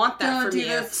don't want that from you.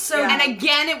 And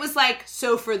again, it was like,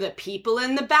 so for the people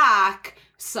in the back,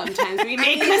 sometimes we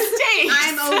make mistakes.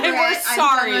 I'm over it. We're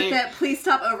sorry. I'm done with it. Please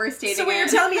stop overstating So what you're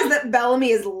telling me is that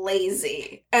Bellamy is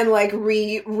lazy and like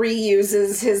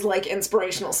reuses his like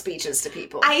inspirational speeches to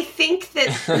people. I think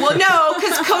that, well, no,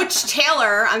 because Coach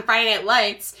Taylor on Friday Night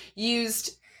Lights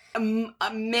used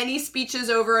many speeches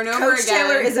over and over Coach again.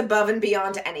 Taylor is above and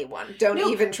beyond anyone. Don't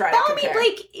even try to compare. Bellamy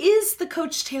Blake is the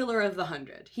Coach Taylor of the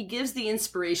 100. He gives the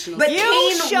inspirational. But speech.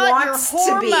 Kane wants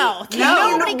to be.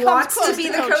 Nobody wants comes to be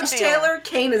the Coach Taylor.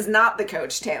 Kane is not the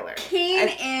Coach Taylor. Kane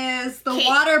is the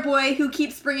water boy who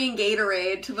keeps bringing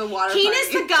Gatorade to the water Kane party.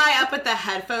 is the guy up with the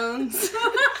headphones.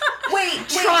 Wait,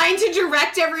 trying to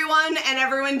direct everyone, and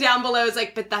everyone down below is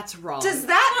like, but that's wrong. Does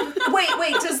that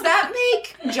does that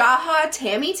make Jaha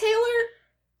Tammy Taylor?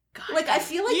 God, like I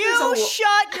feel like you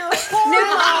shut your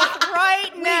mouth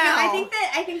right now. I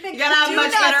think that you gotta have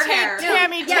much better hair.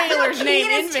 Tammy Taylor's name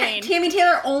in vain. Tammy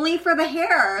Taylor only for the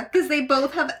hair because they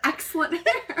both have excellent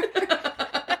hair.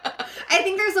 I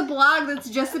think there's a blog that's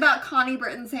just about Connie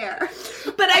Britton's hair.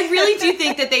 But I really do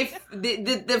think that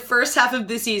the first half of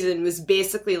the season was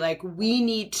basically like, we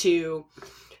need to,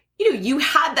 you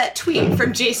had that tweet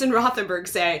from Jason Rothenberg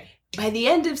say, by the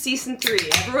end of season 3,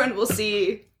 everyone will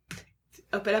see,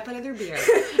 open up another beer.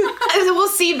 And we'll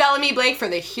see Bellamy Blake for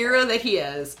the hero that he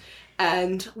is.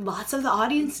 And lots of the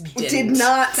audience did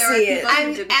not see it.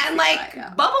 And like,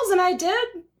 Bubbles and I did.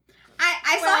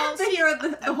 I saw the hero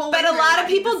the whole But a lot of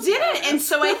people didn't. And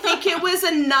so I think it was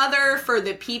another for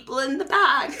the people in the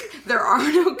back. There are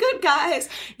no good guys.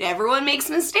 Everyone makes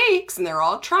mistakes and they're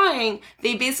all trying.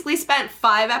 They basically spent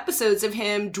 5 episodes of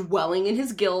him dwelling in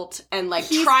his guilt and like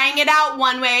trying it out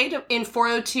one way in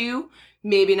 402.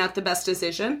 Maybe not the best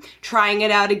decision. Trying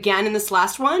it out again in this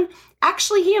last one.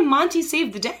 Actually, he and Monty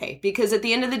saved the day because at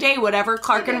the end of the day, whatever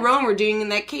Clark and Rowan were doing in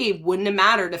that cave wouldn't have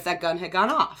mattered if that gun had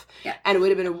gone off. Yeah. And it would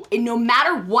have been, no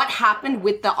matter what happened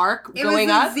with the arc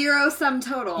going up, it was a zero-sum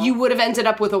total. You would have ended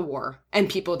up with a war and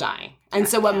people dying. And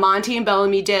so what Monty and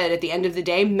Bellamy did at the end of the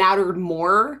day mattered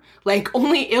more. Like,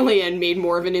 only Ilian made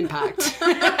more of an impact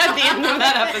at the end of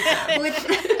that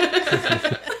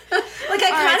episode. Like,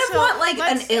 I kind of want, like,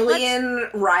 an Ilian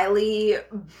Riley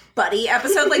buddy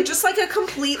episode. Like, just, like, a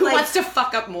complete, Who like... wants to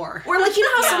fuck up more? Or, like, you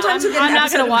know how sometimes we get I'm an not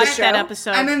episode going to watch of the that show?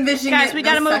 episode. I'm envisioning guys, we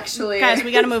gotta move. sexually. Guys,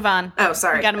 we got to move on. Oh,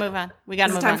 sorry. We got to move on. We got to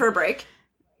Is move it time on. for a break?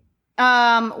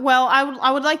 Well,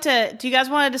 I would like to... Do you guys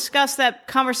want to discuss that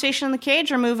conversation in the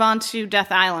cage or move on to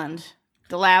Death Island?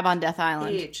 The lab on Death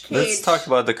Island. Cage. Let's talk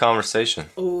about the conversation.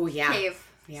 Oh, yeah. Cave.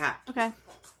 Yeah. Okay.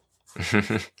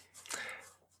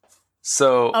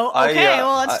 So, Okay,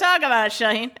 well, let's talk about it,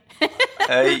 Shaheen.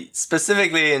 I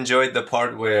specifically enjoyed the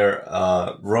part where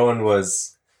Rowan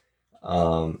was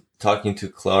talking to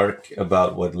Clark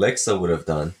about what Lexa would have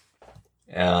done.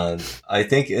 And I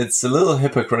think it's a little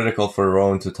hypocritical for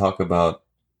Rowan to talk about,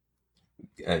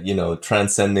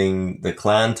 transcending the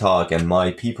clan talk and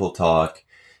my people talk,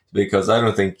 because I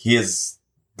don't think he has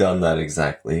done that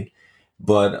exactly.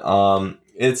 But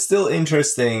it's still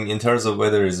interesting in terms of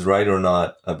whether he's right or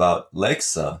not about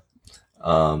Lexa.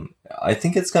 I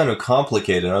think it's kind of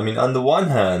complicated. I mean, on the one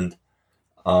hand,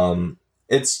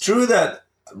 it's true that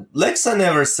Lexa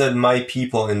never said my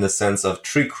people in the sense of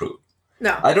Tree Crew.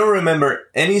 No. I don't remember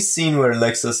any scene where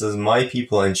Lexa says my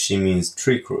people and she means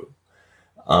Tree Crew.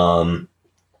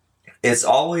 It's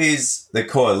always the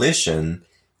coalition,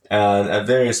 and at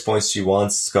various points she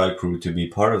wants Sky Crew to be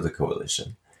part of the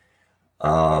coalition.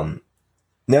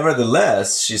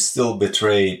 Nevertheless, she still was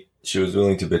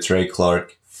willing to betray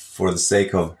Clark for the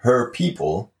sake of her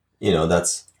people.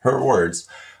 That's her words.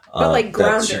 But like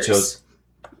Grounders. That she chose.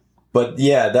 But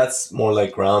yeah, that's more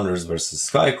like Grounders versus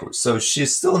Sky Crew. So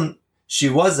she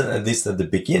wasn't, at least at the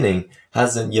beginning,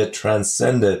 hasn't yet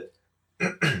transcended,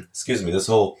 this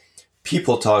whole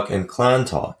people talk and clan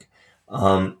talk.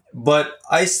 But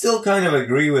I still kind of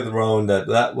agree with Rowan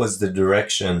that was the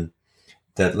direction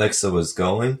that Lexa was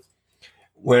going.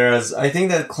 Whereas I think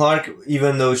that Clark,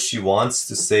 even though she wants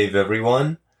to save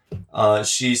everyone,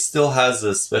 she still has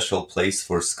a special place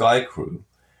for Sky Crew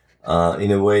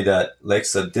in a way that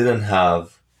Lexa didn't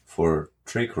have for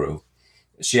Tree Crew.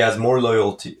 She has more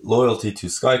loyalty to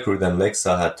Sky Crew than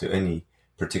Lexa had to any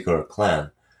particular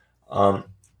clan.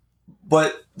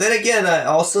 But then again, I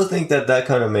also think that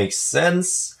kind of makes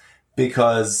sense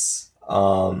because,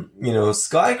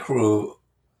 Sky Crew,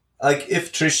 like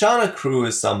if Trishana Crew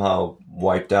is somehow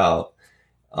wiped out,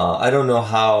 I don't know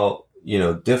how,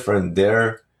 different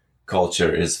their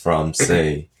culture is from,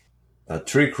 say,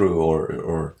 Tree Crew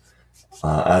or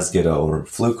Asgida or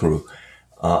Flu Crew.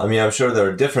 I mean, I'm sure there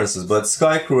are differences, but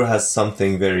Sky Crew has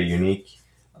something very unique.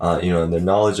 And their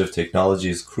knowledge of technology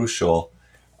is crucial.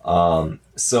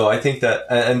 So I think that,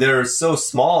 and they're so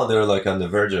small, they're like on the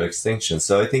verge of extinction.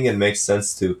 So I think it makes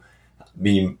sense to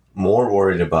be more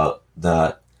worried about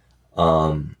that.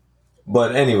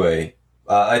 But anyway,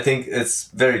 I think it's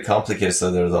very complicated.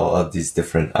 So there's all of these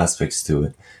different aspects to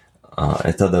it.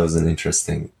 I thought that was an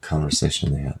interesting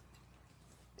conversation they had.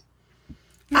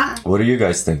 What do you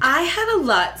guys think? I had a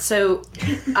lot. So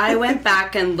I went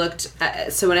back and looked.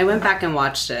 So when I went back and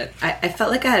watched it, I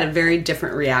felt like I had a very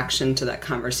different reaction to that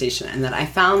conversation, and that I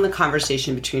found the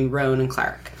conversation between Roan and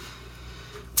Clark.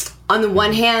 On the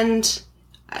one hand,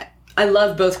 I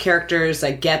love both characters.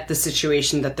 I get the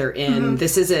situation that they're in. Mm-hmm.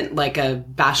 This isn't like a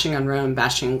bashing on Roan,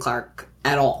 bashing on Clark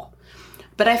at all.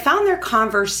 But I found their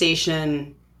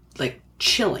conversation like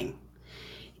chilling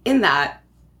in that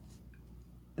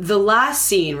the last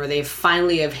scene where they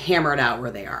finally have hammered out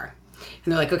where they are.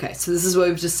 And they're like, okay, so this is what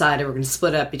we've decided. We're going to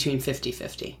split up between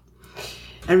 50-50.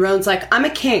 And Roan's like, I'm a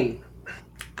king.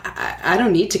 I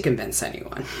don't need to convince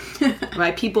anyone.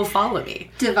 My people follow me.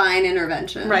 Divine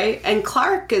intervention. Right? And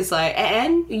Clark is like,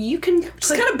 and you can... It's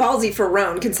kind of ballsy for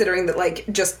Roan, considering that, like,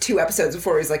 just 2 episodes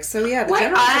before, he's like, so yeah, the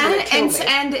general's going to kill me.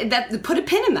 And that, put a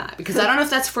pin in that, because I don't know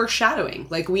if that's foreshadowing.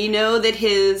 Like, we know that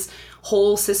his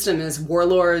whole system is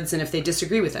warlords, and if they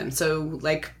disagree with him. So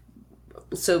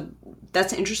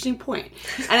that's an interesting point.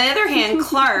 And on the other hand,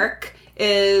 Clark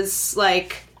is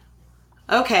like...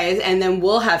 okay, and then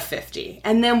we'll have 50.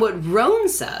 And then what Roan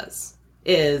says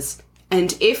is,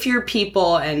 and if your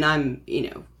people, and I'm,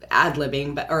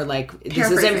 ad-libbing, but, or like,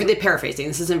 paraphrasing,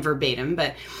 this isn't verbatim,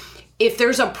 but if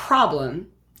there's a problem,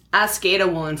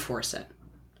 Askeda will enforce it.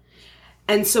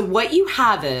 And so what you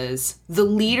have is the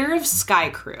leader of Sky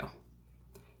Crew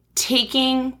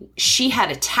she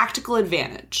had a tactical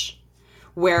advantage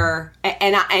where,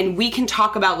 and we can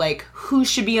talk about like who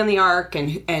should be on the Ark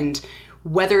and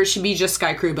whether it should be just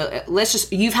Sky Crew, but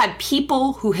you've had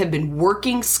people who have been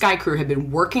working, Sky Crew have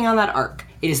been working on that Ark.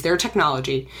 It is their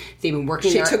technology. They've been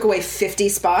working. She took away 50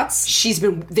 spots.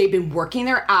 They've been working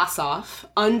their ass off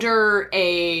under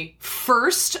a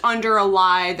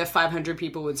lie that 500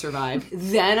 people would survive,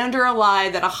 then under a lie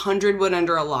that 100 would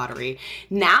under a lottery.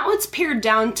 Now it's pared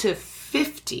down to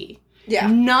 50. Yeah.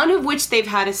 None of which they've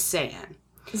had a say in.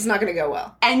 It's not going to go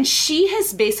well. And she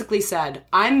has basically said,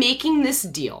 I'm making this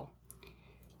deal.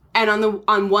 And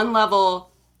on one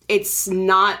level, it's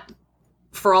not,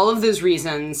 for all of those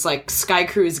reasons, like Sky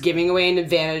Crew is giving away an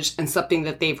advantage and something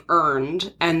that they've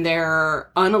earned, and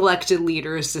their unelected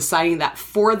leaders deciding that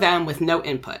for them with no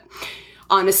input.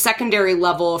 On a secondary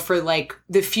level, for like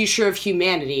the future of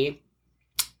humanity,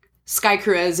 Sky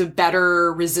Crew has a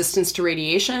better resistance to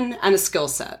radiation and a skill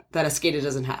set that Askeda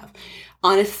doesn't have.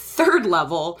 On a third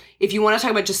level, if you want to talk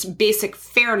about just basic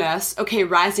fairness, okay,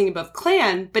 rising above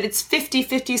clan, but it's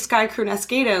 50-50 Sky Crew and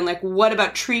Askeda, and like, what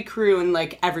about Tree Crew and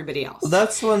like everybody else? Well,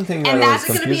 that's one thing that I was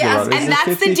confused about. And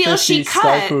that's the deal she cut.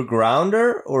 Sky Crew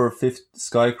Grounder or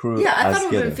Sky Crew Yeah, I thought it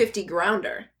would have been 50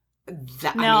 Grounder.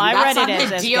 I read it as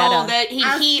the deal Askeda. That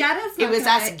it was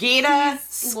Askeda,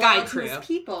 Sky Crew.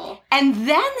 People. And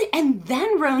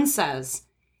then Roan says,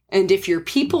 and if your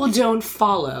people don't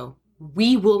follow,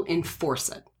 we will enforce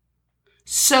it.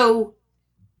 So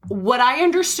what I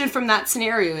understood from that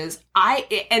scenario is I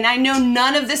know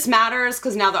none of this matters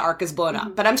because now the Ark is blown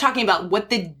up, but I'm talking about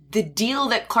what the deal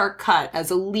that Clark cut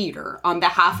as a leader on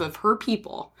behalf of her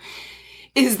people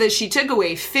is that she took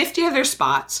away 50 of their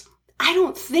spots.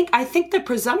 I think the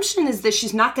presumption is that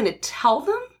she's not going to tell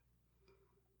them.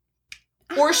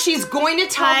 Or she's going to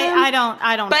tell them. I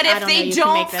don't. But if they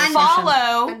don't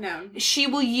follow, she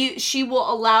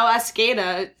will allow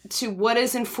Askeda to. What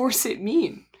does enforce it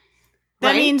mean?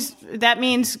 That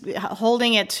means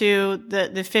holding it to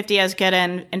the 50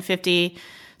 Askeda and 50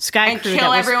 Sky Crew and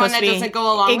kill everyone that doesn't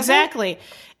go along. Exactly.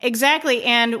 Exactly.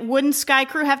 And wouldn't Sky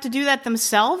Crew have to do that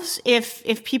themselves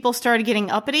if people started getting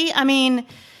uppity? I mean,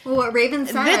 well, what Raven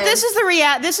said. This is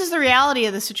the reality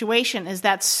of the situation, is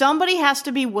that somebody has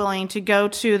to be willing to go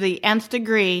to the nth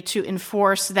degree to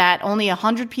enforce that only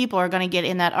 100 people are going to get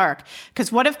in that Ark.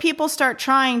 Because what if people start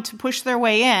trying to push their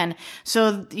way in?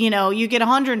 So, you get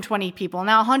 120 people,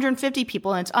 now 150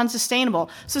 people, and it's unsustainable.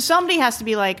 So somebody has to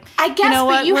be like, I guess, you know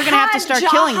what, we're going to have to start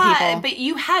killing people. But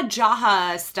you had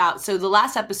Jaha stout. So the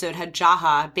last episode had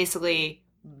Jaha basically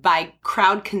by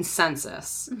crowd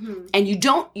consensus. Mm-hmm. And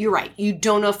you're right, you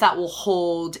don't know if that will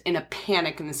hold in a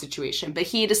panic in the situation. But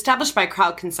he had established by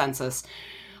crowd consensus,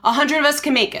 100 of us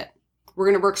can make it. We're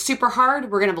going to work super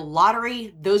hard. We're going to have a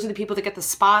lottery. Those are the people that get the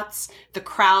spots. The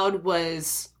crowd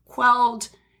was quelled,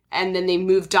 and then they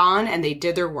moved on and they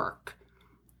did their work.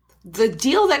 the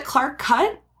deal that Clark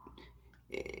cut,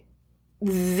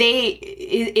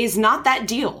 is not that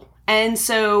deal. And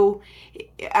so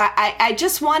I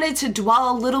just wanted to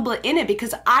dwell a little bit in it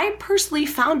because I personally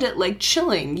found it like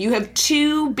chilling. You have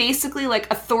two basically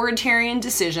like authoritarian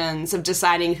decisions of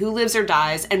deciding who lives or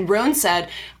dies. And Roan said,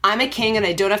 I'm a king and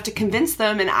I don't have to convince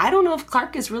them. And I don't know if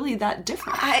Clark is really that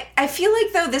different. I feel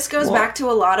like, though, this goes back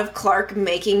to a lot of Clark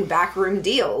making backroom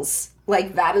deals.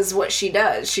 Like, that is what she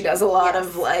does. She does a lot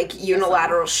of, like,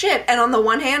 unilateral shit. And on the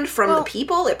one hand, from the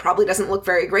people, it probably doesn't look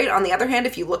very great. On the other hand,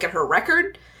 if you look at her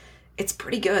record, it's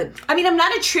pretty good. I mean, I'm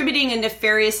not attributing a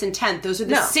nefarious intent. Those are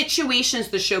the situations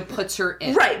the show puts her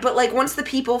in. Right, but, like, once the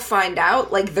people find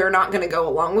out, like, they're not going to go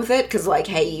along with it because, like,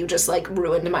 hey, you just, like,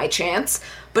 ruined my chance.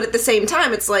 But at the same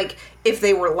time, it's like, if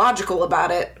they were logical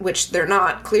about it, which they're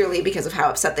not, clearly, because of how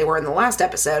upset they were in the last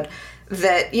episode,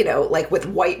 that, you know, like, with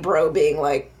White Bro being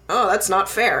like, oh, that's not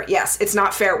fair. Yes, it's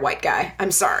not fair, white guy.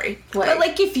 I'm sorry. But,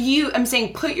 like, if you, I'm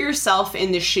saying, put yourself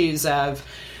in the shoes of,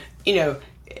 you know,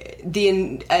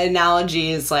 the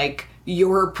analogy is like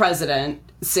your president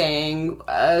saying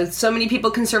so many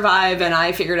people can survive and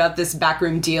I figured out this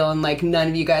backroom deal and like none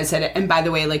of you guys had it. And by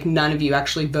the way, like none of you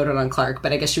actually voted on Clark,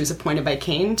 but I guess she was appointed by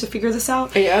Kane to figure this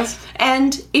out. Yes.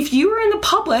 And if you were in the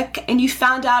public and you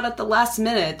found out at the last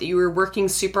minute that you were working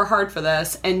super hard for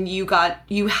this and you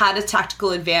had a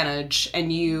tactical advantage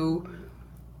and you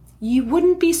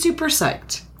wouldn't be super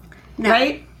psyched. No.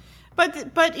 Right?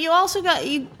 But you also have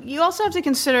to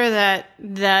consider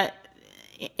that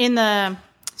in the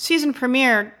season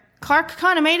premiere, Clark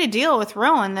kind of made a deal with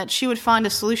Rowan that she would find a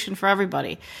solution for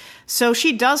everybody. So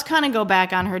she does kind of go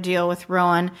back on her deal with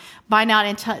Rowan by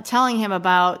not telling him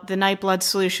about the Nightblood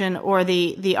solution or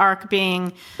the Ark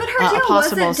being But her deal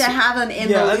wasn't to have him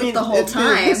in the loop the whole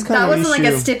time. That wasn't like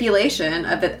a stipulation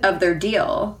of their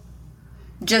deal.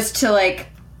 Just to like,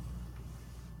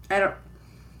 I don't.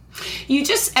 You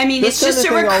just, I mean, it's just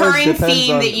a recurring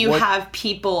theme that you have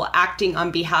people acting on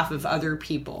behalf of other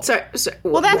people.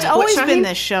 Well, that's always been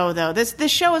this show, though. This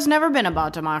show has never been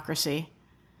about democracy.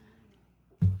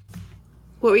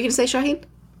 What were you going to say, Shaheen?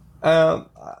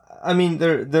 I mean,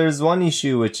 there's one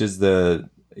issue, which is the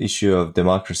issue of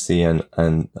democracy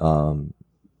and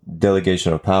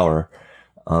delegation of power.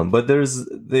 But there's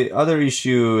the other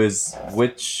issue is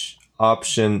which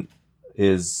option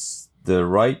is the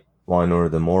right one or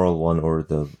the moral one or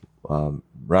the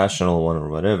rational one or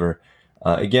whatever.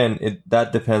 Again,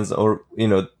 that depends, or, you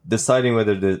know, deciding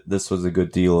whether this was a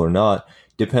good deal or not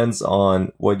depends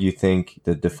on what you think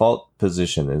the default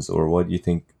position is or what you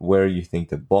think, where you think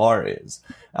the bar is.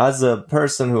 As a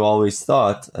person who always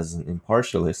thought, as an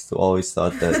impartialist who always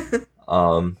thought that,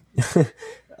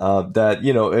 that,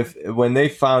 you know, when they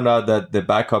found out that the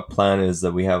backup plan is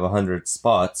that we have 100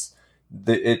 spots,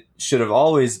 it should have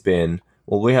always been,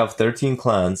 well, we have 13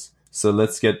 clans, so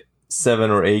let's get 7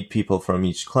 or 8 people from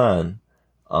each clan,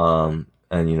 and,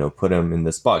 you know, put them in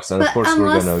this box. And but of course,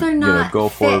 we're gonna, you know, go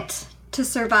for to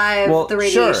survive the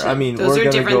radiation. Sure. I mean, those we're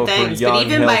are different things. Young, but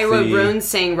even healthy... by Roan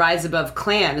saying rise above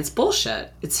clan, it's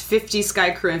bullshit. It's 50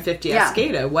 Sky Crew and 50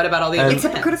 Escada. What about all the other It's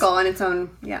hypocritical on its own.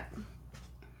 Yeah.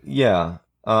 Yeah.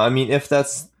 I mean, if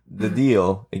that's the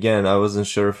deal, again, I wasn't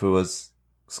sure if it was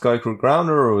Sky Crew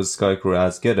Grounder or it was Sky Crew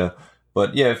Asgida.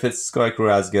 But yeah, if it's Sky Crew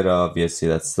Asgida, obviously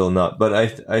that's still not. But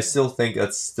I still think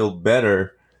that's still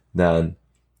better than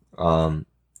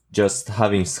just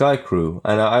having Sky Crew.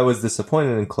 And I was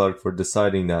disappointed in Clark for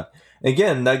deciding that.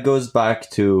 Again, that goes back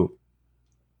to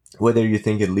whether you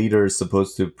think a leader is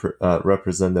supposed to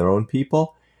represent their own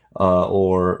people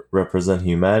or represent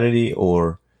humanity,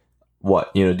 or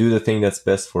what, you know, do the thing that's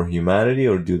best for humanity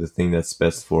or do the thing that's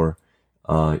best for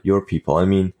your people. I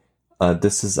mean,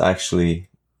 this is actually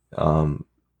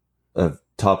a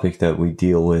topic that we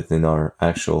deal with in our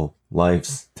actual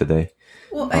lives today,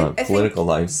 political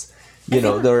lives. You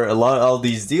know, there are all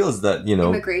these deals that, you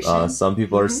know, some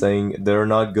people are saying they're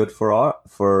not good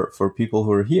for people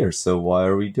who are here. So why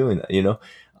are we doing that? You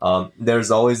know,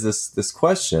 there's always this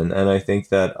question, and I think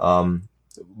that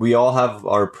we all have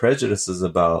our prejudices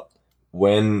about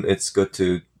when it's good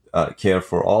to care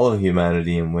for all of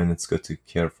humanity and when it's good to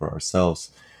care for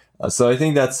ourselves. So I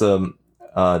think that's a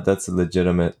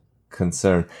legitimate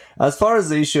concern. As far as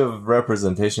the issue of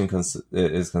representation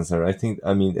is concerned, I think,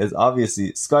 I mean, it's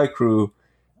obviously Sky Crew,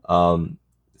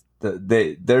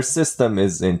 their system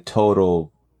is in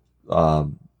total,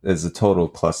 is a total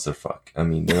clusterfuck. I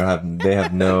mean, they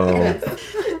have no.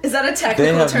 Is that a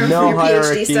technical term for your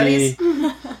PhD studies?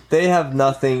 They have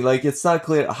nothing. Like, it's not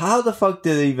clear how the fuck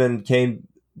did Kane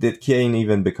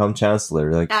even become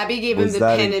chancellor? Like, Abby gave him the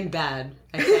pin in bed,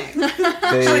 I think.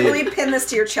 Let me pin this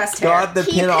to your chest hair. got the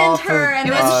He pin pinned off her of and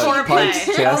it was foreplay. Pike's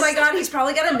Oh chest. my god, he's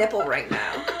probably got a nipple ring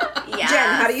now. Yeah.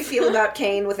 Jen, how do you feel about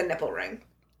Kane with a nipple ring?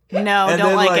 No, And don't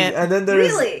then, like it. And then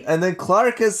there's, Really? and then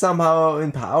Clark is somehow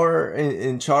in power,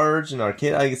 in charge, in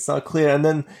Arcade. Like, it's not clear. And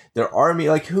then their army,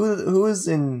 like who's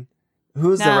the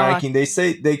ranking? They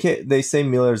say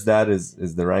Miller's dad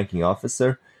is the ranking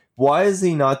officer. Why is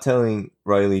he not telling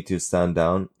Riley to stand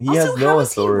down? He Also, has no how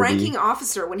is authority. he ranking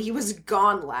officer when he was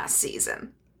gone last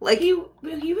season? Like, He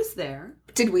was there.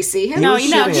 did we see him? No, was he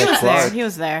was shooting at there. Clark. He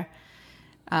was there.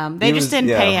 They He just was- didn't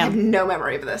yeah. pay I have him. no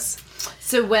memory of this.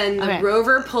 So when the Okay.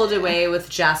 rover pulled away with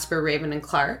Jasper, Raven, and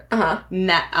Clark,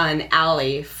 net on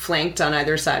Allie, flanked on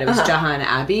either side. It was Jaha and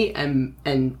Abby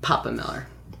and Papa Miller.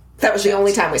 That was the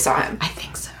only time we saw him. I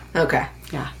think so. Okay.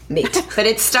 Yeah. Neat. But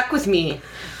it stuck with me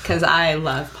because I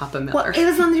love Papa Miller. Well, it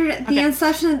was on the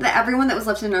inception that everyone that was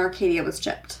left in Arcadia was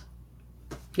chipped.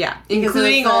 Yeah, Because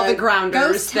including it was all a the grounders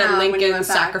ghost that town when you Lincoln went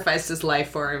back. sacrificed his life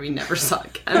for and we never saw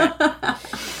again.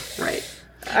 Right.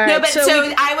 All right, No, but so,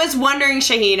 we- I was wondering,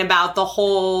 Shaheen, about the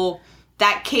whole,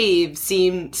 that cave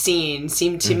seemed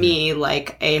to me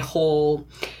like a whole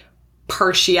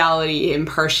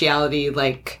impartiality,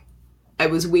 like I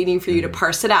was waiting for you to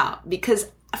parse it out.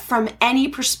 Because from any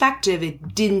perspective,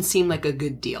 it didn't seem like a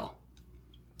good deal.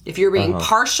 If you're being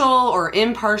partial or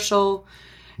impartial,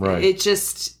 Right. it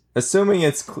just... Assuming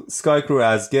it's Sky Crew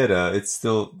as Geta, it's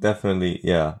still definitely,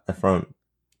 from...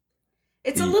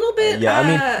 It's a little bit. Yeah, I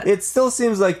mean, it still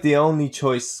seems like the only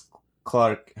choice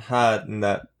Clark had in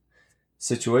that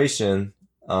situation.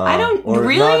 I don't- or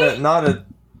really? not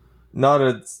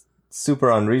a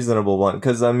super unreasonable one.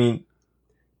 Because I mean,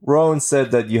 Rowan said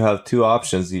that you have two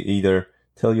options: you either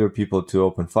tell your people to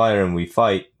open fire and we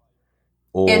fight,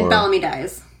 or And Bellamy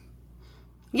dies.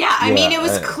 Yeah, I Yeah, mean, it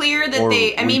was clear that or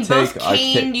they... I we mean, take both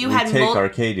Kane, you had...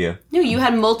 Arcadia. No, you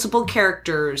had multiple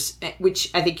characters,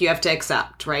 which I think you have to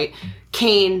accept, right?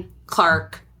 Kane,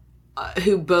 Clark,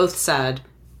 who both said,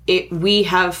 we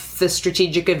have the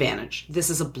strategic advantage. This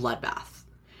is a bloodbath.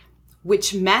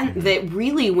 Which meant that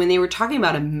really, when they were talking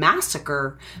about a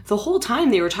massacre, the whole time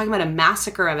they were talking about a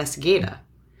massacre of Esgata.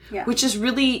 Yeah. Which is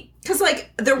really... Because, like,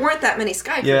 there weren't that many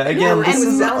Sky Crew. Yeah, again, No, this, it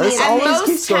was Bellamy this and always most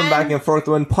keeps going 10 back and forth.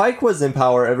 When Pike was in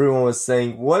power, everyone was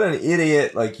saying, what an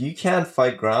idiot, like, you can't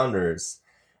fight grounders.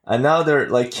 And now they're,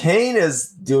 like, Kane is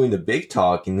doing the big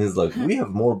talk, and he's like, we have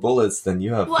more bullets than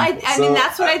you have. Well, I people." mean,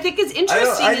 that's what I think is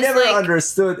interesting. I is never like,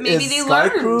 understood, maybe is they Sky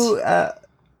learned. Crew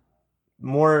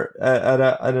more at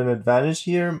an advantage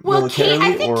here, Well, militarily,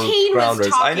 I think or Kane was grounders?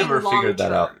 talking I never figured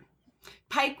that out. long-term.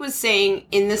 Pike was saying,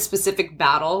 in this specific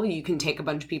battle, you can take a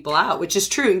bunch of people out, which is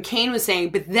true. And Kane was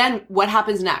saying, but then what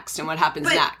happens next and what happens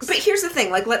next? But here's the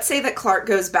thing. Like, let's say that Clark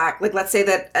goes back. Like, let's say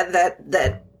that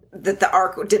the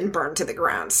Ark didn't burn to the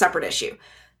ground. Separate issue.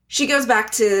 She goes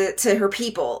back to her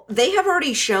people. They have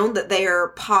already shown that they are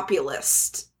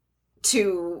populist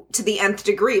to the nth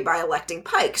degree by electing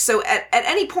Pike. So at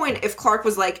any point, if Clark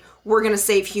was like, we're going to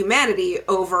save humanity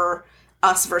over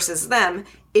us versus them,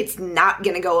 it's not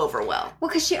going to go over well. Well,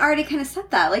 because she already kind of said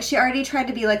that. Like, she already tried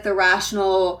to be, like, the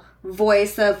rational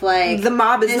voice of, like... The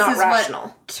mob is this not is rational.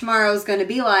 what tomorrow's going to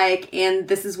be like, and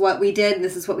this is what we did, and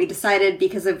this is what we decided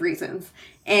because of reasons.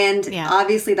 And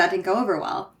obviously that didn't go over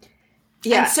well.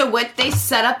 Yeah. And so what they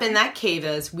set up in that cave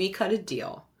is, we cut a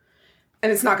deal.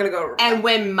 And it's not going to go over well. And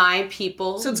when my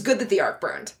people... So it's good that the Ark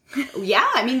burned. Yeah,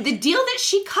 I mean, the deal that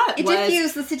she cut It was...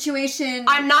 diffused the situation.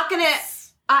 I'm not going to...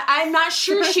 I'm not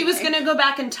sure she was going to go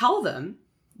back and tell them.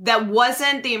 That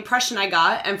wasn't the impression I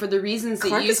got, and for the reasons that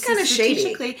Clark you is kinda shady.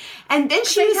 strategically. And then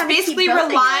she They was had to keep basically building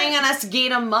relying it. on us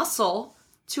Gata muscle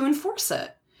to enforce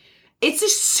it. It's a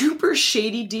super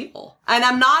shady deal. And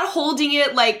I'm not holding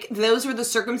it like those were the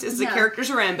circumstances the characters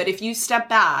were in, but if you step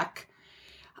back,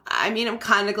 I mean, I'm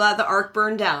kind of glad the Ark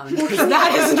burned down, because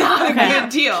that is not a good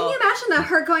deal. Can you imagine that,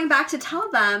 her going back to tell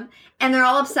them, and they're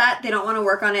all upset, they don't want to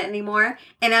work on it anymore,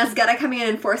 and Asgetta coming in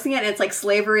and enforcing it, and it's like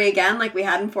slavery again, like we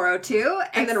had in 402.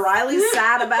 And then Riley's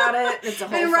sad about it. It's a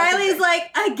whole And fucking Riley's thing.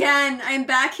 like, again, I'm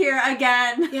back here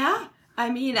again. Yeah.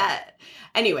 I mean,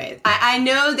 anyway, I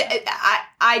know that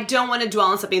I don't want to dwell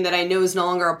on something that I know is no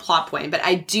longer a plot point, but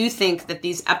I do think that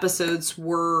these episodes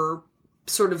were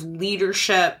sort of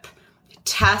leadership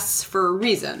tests for a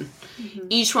reason. Mm-hmm.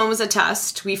 Each one was a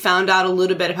test. We found out a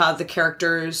little bit about how the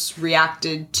characters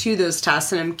reacted to those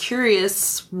tests, and I'm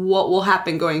curious what will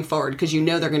happen going forward, because you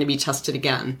know they're going to be tested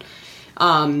again.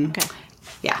 Okay.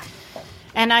 Yeah.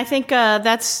 And I think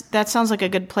that sounds like a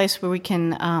good place where we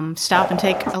can stop and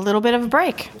take a little bit of a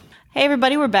break. Hey,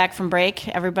 everybody, we're back from break.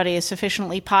 Everybody is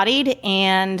sufficiently pottied,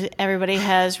 and everybody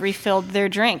has refilled their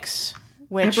drinks.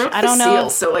 which broke I don't the know. seal,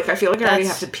 so like I feel like I already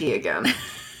have That's- to pee again.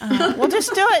 Well,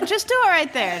 just do it. Just do it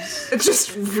right there.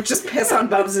 just piss on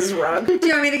Bubs' rug. Do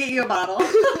you want me to get you a bottle?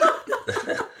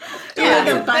 Yeah,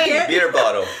 a bucket? beer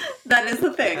bottle. That is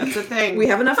the thing. That's the thing. We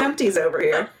have enough empties over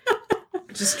here.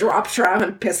 Just drop trout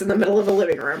and piss in the middle of a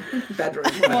living room, bedroom.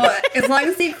 Well, as long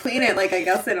as you clean it, like, I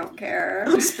guess I don't care.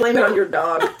 Just blame it on your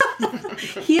dog.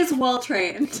 He is well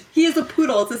trained. He is a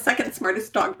poodle. It's the second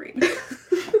smartest dog breed.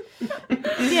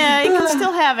 Yeah, you can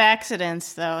still have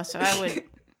accidents though. So I would.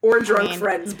 Or drunk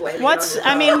friends blaming it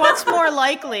on your dog. What's more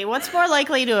likely? What's more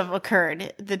likely to have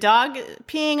occurred? The dog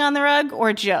peeing on the rug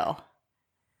or Joe?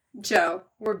 Joe.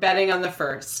 We're betting on the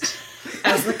first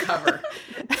as the cover.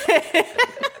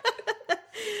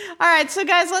 All right, so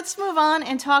guys, let's move on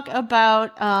and talk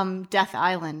about Death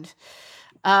Island.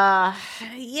 Yeah.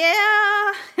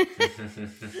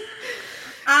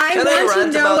 I Can I want to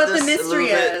rant know about what the this a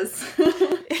mystery little is.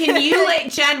 Can you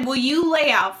Jen, will you lay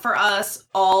out for us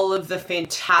all of the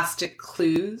fantastic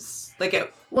clues?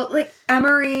 Well, like,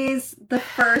 Emery's the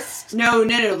first... No,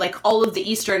 like all of the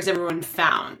Easter eggs everyone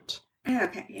found.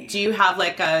 Okay. Yeah. Do you have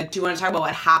do you want to talk about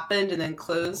what happened and then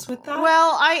close with that?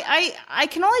 Well, I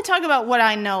can only talk about what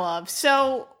I know of.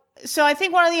 So I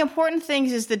think one of the important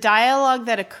things is the dialogue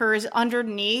that occurs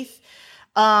underneath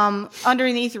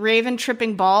Raven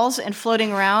tripping balls and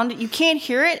floating around. You can't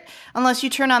hear it unless you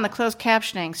turn on the closed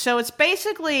captioning. So it's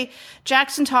basically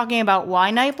Jackson talking about why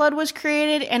Nightblood was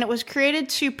created, and it was created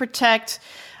to protect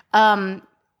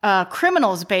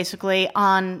criminals basically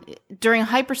during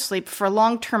hypersleep for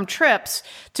long-term trips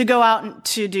to go out and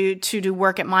to do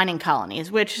work at mining colonies,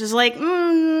 which is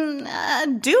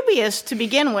dubious to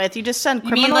begin with. You just send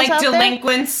criminals you mean out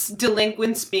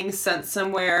delinquents being sent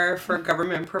somewhere for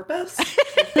government purpose?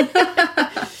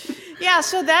 Yeah,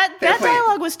 so that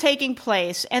dialogue was taking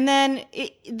place, and then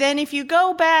if you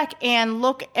go back and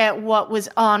look at what was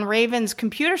on Raven's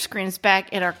computer screens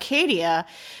back at Arcadia,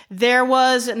 there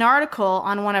was an article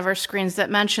on one of our screens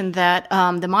that mentioned that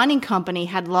the mining company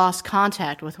had lost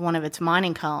contact with one of its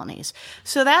mining colonies.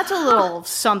 So that's a little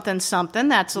something.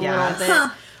 That's a little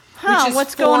bit.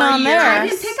 What's going on there? I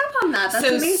didn't pick up on that. That's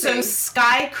amazing. So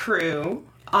Sky Crew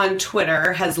on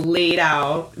Twitter has laid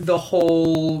out the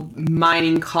whole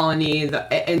mining colony,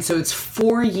 and so it's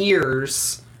 4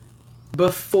 years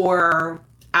before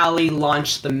Allie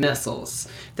launched the missiles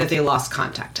that they lost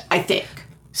contact, I think.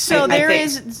 So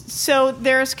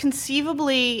there's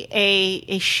conceivably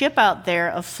a ship out there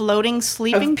of floating,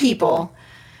 sleeping people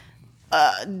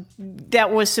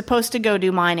that was supposed to go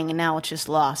do mining, and now it's just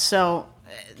lost. So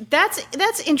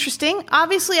that's interesting.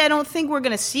 Obviously, I don't think we're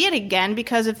going to see it again,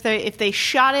 because if they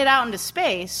shot it out into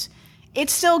space,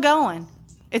 it's still going.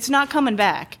 It's not coming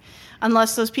back.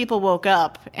 Unless those people woke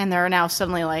up and they're now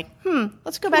suddenly like,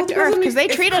 let's go back to Earth, because they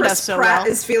treated us so Pratt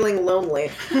well. is feeling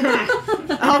lonely.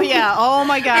 Oh, yeah. Oh,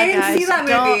 my God, I didn't guys. see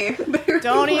that movie.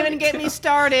 Don't even get me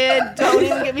started. Don't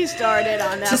even get me started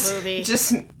on that movie.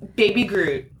 Just Baby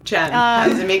Groot, Jen. How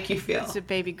does it make you feel? It's a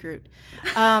Baby Groot.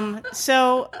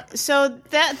 So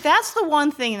that's the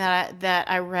one thing that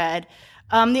I read.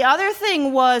 The other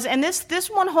thing was, and this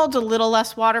one holds a little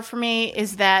less water for me,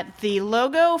 is that the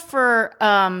logo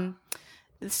for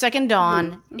Second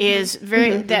Dawn is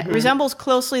resembles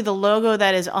closely the logo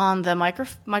that is on the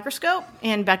microscope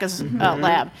in Becca's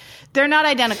lab. They're not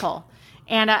identical,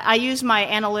 and I use my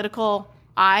analytical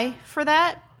eye for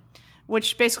that,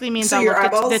 which basically means I look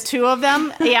at the two of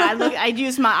them. Yeah, I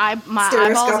use my eyeballs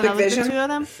and I look at the two of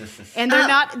them, and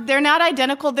they're not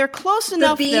identical. They're close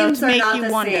enough though to make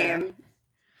you wonder. Same.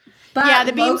 But yeah,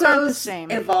 the beams aren't the logos same.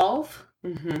 Evolve.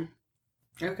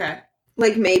 Okay.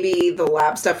 Like maybe the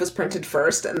lab stuff was printed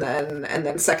first, and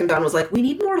then Second Dawn was like, we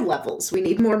need more levels. We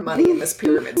need more money in this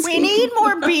pyramid scheme. We need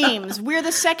more beams. We're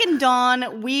the Second Dawn.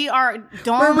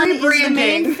 Dawn is the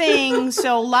main thing,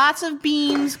 so lots of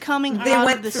beams coming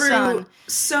out of the sun. They went through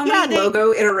so many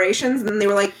logo iterations, and then they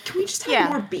were like, can we just have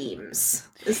more beams?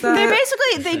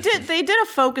 They did a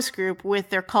focus group with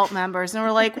their cult members, and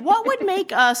were like, what would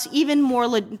make us even more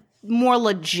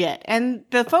legit? And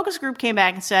the focus group came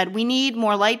back and said, we need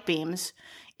more light beams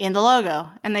in the logo.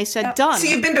 And they said, done. So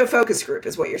you've been to a focus group,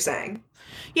 is what you're saying.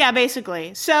 Yeah,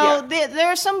 basically. So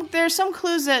there's some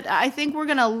clues that I think we're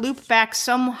going to loop back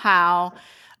somehow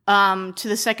to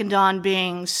the Second Dawn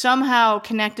being somehow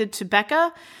connected to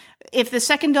Becca. If the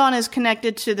Second Dawn is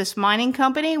connected to this mining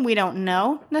company, we don't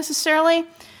know necessarily.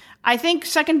 I think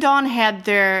Second Dawn had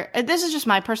this is just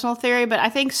my personal theory, but I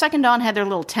think Second Dawn had their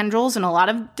little tendrils in a lot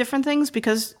of different things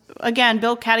because, again,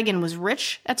 Bill Cadigan was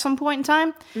rich at some point in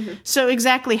time. Mm-hmm. So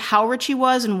exactly how rich he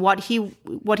was and what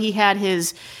he had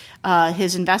his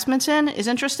investments in is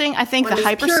interesting. I think the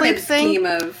hypersleep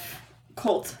thing.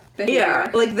 cult behavior.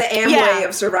 Yeah, like the Amway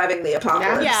of surviving the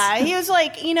apocalypse. Yeah, he was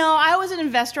like, I was an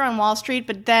investor on Wall Street,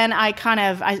 but then I kind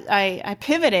of I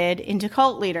pivoted into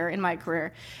cult leader in my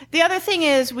career. The other thing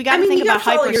is we got to think you about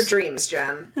gotta follow your dreams,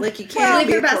 Jen. Like you can't live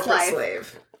be your a best corporate life.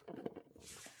 slave.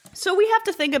 So we have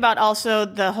to think about also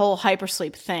the whole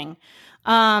hypersleep thing, Do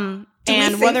we and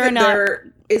think whether or that not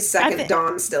there is second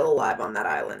Dawn still alive on that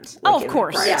island? Oh, Like of in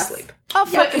course. prior Yes. sleep?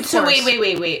 So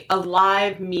wait.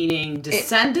 Alive meaning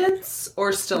descendants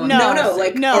or still No,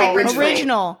 like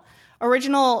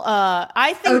original.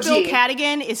 I think OG. Bill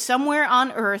Cadigan is somewhere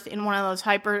on Earth in one of those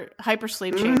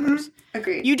hypersleep chambers.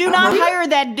 Agreed. You do not hire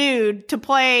that dude to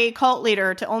play cult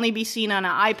leader to only be seen on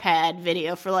an iPad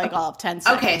video for like all of 10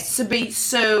 seconds. Okay,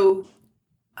 so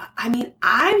I mean,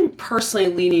 I'm personally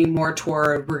leaning more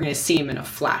toward we're going to see him in a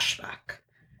flashback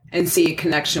and see a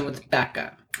connection with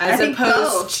Becca, as think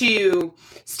opposed both. to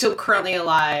still currently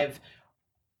alive,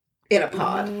 in a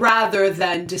pod. rather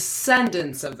than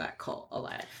descendants of that cult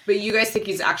alive. But you guys think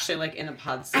he's actually like in a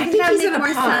pod? I think he's in a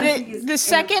pod.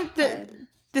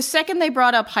 The second they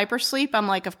brought up hypersleep, I'm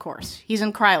like, of course, he's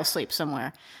in cryosleep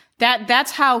somewhere.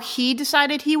 That's how he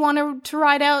decided he wanted to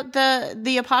ride out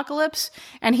the apocalypse,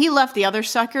 and he left the other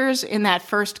suckers in that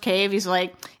first cave. He's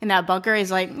like, in that bunker.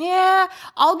 He's like, yeah,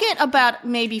 I'll get about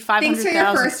maybe 500,000 Thanks for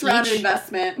your first round each.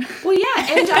 investment. Well,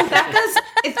 yeah, and on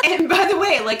and by the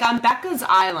way, like on Becca's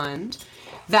Island,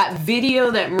 that video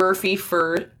that Murphy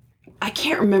I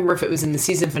can't remember if it was in the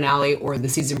season finale or the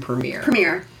season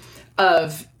premiere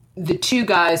of the two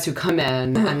guys who come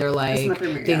in and they're like,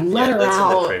 they let her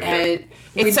out, and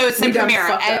it's in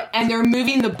premiere, and they're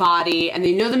moving the body, and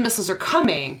they know the missiles are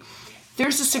coming.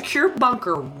 There's a secure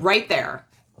bunker right there.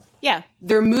 Yeah.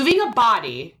 They're moving a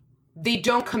body. They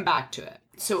don't come back to it.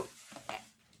 So,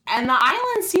 and the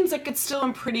island seems like it's still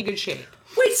in pretty good shape.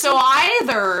 Wait, so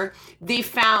either they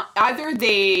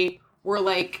were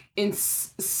like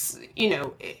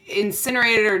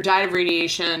incinerated or died of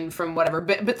radiation from whatever,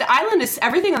 but the island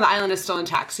everything on the island is still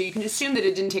intact, so you can assume that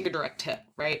it didn't take a direct hit,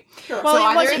 right? Well,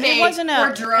 so it wasn't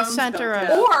a drones center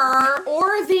built of... it.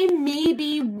 or they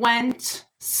maybe went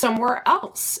somewhere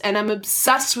else, and I'm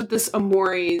obsessed with this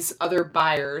Amori's other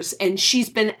buyers, and she's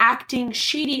been acting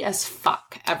shady as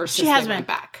fuck ever since they went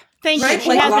back. Thank Right? you.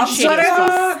 Like, She has been lobster- shady What as are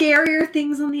fuck. the scarier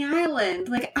things on the island?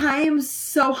 Like, I am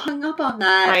so hung up on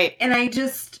that. Right. And I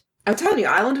just... I'm telling you,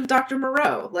 Island of Dr.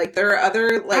 Moreau. Like, there are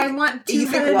other, like... I want you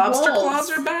think two-headed lobster wolves.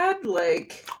 claws are bad?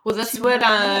 Like... Well, that's what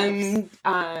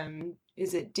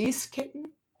is it Deece Kitten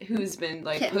who's been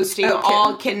like Kitten. posting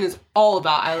Kitten is all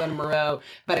about Island of Moreau,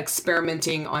 about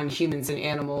experimenting on humans and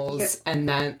animals, and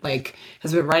then like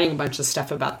has been writing a bunch of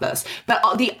stuff about this. But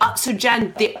so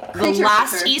Jen, the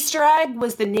last Creature. Easter egg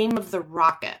was the name of the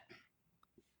rocket.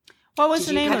 What was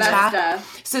the name of catch that?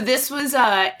 Vesta. So this was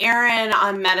Aaron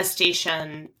on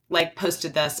Metastation like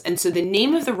posted this, and so the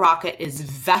name of the rocket is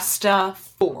Vesta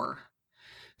 4.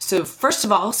 So first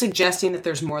of all, suggesting that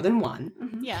there's more than one.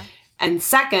 Yeah. And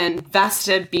second,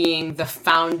 Vesta being the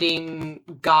founding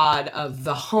god of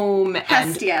the home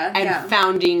Hestia, yeah.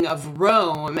 founding of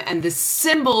Rome. And the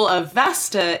symbol of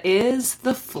Vesta is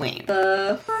the flame.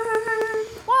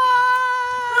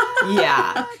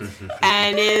 Yeah.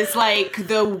 And is like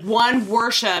the one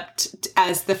worshipped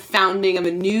as the founding of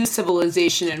a new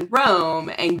civilization in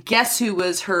Rome. And guess who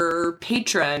was her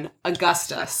patron?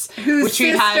 Augustus. Whose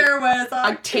sister was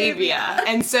Octavia.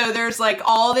 And so there's like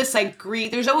all this like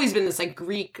Greek, there's always been this like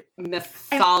Greek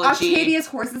mythology. And Octavia's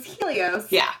horse is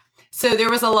Helios. Yeah. So there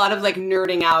was a lot of like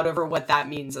nerding out over what that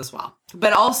means as well.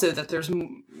 But also that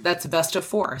that's Vesta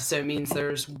 4. So it means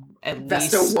there's at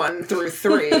Vesta least 1 through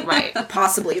 3. Right.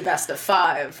 Possibly Vesta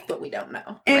 5, but we don't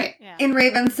know. And, Right. Yeah. and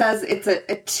Raven says it's a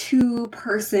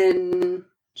 2-person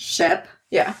ship.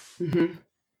 Yeah. Mm-hmm.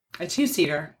 A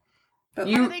 2-seater. But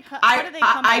How do they co- how do they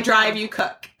come I back drive, down? you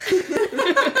cook.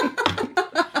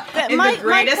 That- In my- the my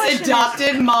greatest question is-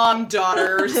 adopted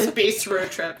mom-daughter space road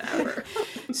trip ever.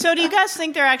 So do you guys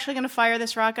think they're actually going to fire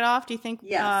this rocket off? Do you think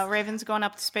Yes. Raven's going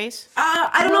up to space?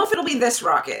 I don't know if it'll be this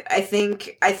rocket. I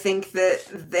think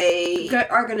that they...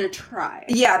 Are going to try.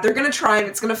 Yeah, they're gonna try and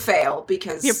it's gonna fail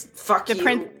because fuck The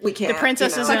you, we can't. The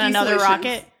princess is you in know. another solutions.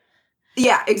 rocket.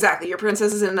 Yeah, exactly. Your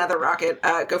princess is in another rocket.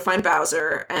 Go find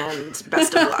Bowser and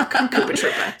best of luck, Koopa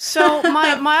Troopa. So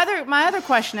my other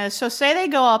question is: so say they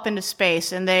go up into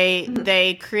space and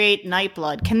they create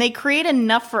Nightblood. Can they create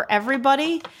enough for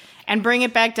everybody and bring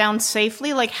it back down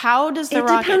safely? Like, how does the It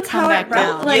rocket depends come how back it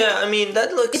down? like- yeah, I mean,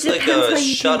 that looks it like depends how a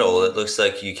you shuttle. It looks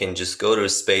like you can just go to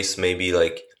space, maybe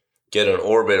like get an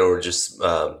orbit or just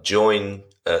join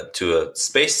to a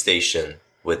space station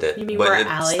with it. You mean but where it's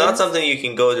Allie not is? something you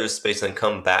can go to space and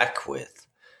come back with.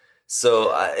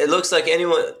 So it looks like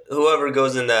whoever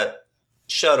goes in that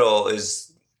shuttle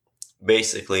is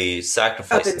basically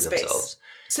sacrificing themselves.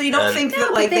 So you don't think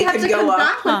that like they could go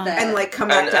up and like come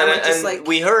back down and just like...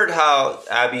 We heard how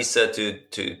Abby said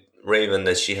to Raven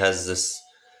that she has this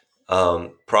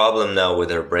problem now with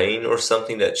her brain or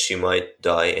something, that she might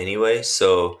die anyway.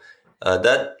 So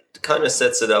that kind of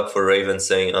sets it up for Raven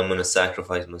saying, I'm going to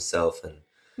sacrifice myself. And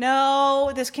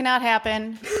no, this cannot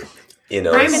happen. You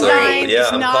know, Raven dying is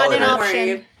I'm not an it.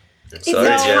 option.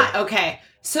 Sorry, Jen. Okay.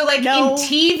 So, like, in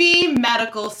TV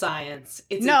medical science,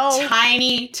 it's a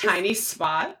tiny, tiny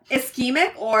spot.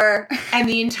 Ischemic or... And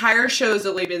the entire show's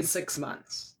only been 6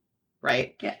 months,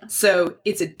 right? Yeah. So,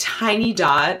 it's a tiny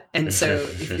dot. And so,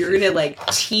 if you're going to, like,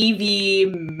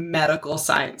 TV medical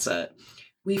science it,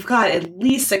 we've got at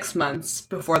least 6 months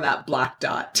before that black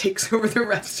dot takes over the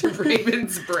rest of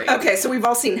Raven's brain. Okay, so we've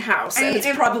all seen House, and it's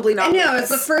probably not... No, it's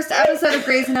the first episode of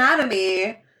Grey's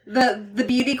Anatomy. The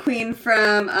beauty queen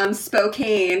from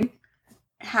Spokane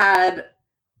had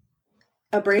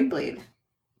a brain bleed.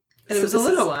 And it was a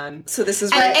little one. So this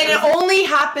is... And it only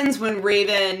happens when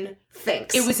Raven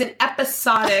thinks. It was an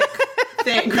episodic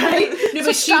thing, right? No,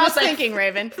 but she was thinking,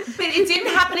 Raven. But it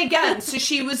didn't happen again. So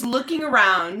she was looking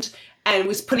around and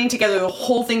was putting together the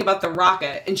whole thing about the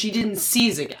rocket, and she didn't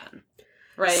seize again.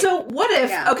 Right? So what if...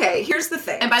 Yeah. Okay, here's the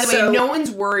thing. And by the way, no one's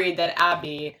worried that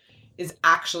Abby is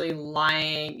actually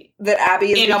lying... That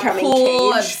Abby is in becoming a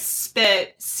pool caged. of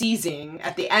spit seizing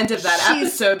at the end of that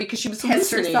episode because she was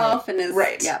hallucinating. herself and is...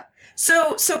 Right. Yeah.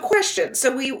 So question.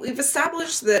 So we've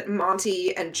established that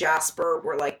Monty and Jasper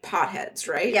were like potheads,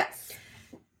 right? Yes.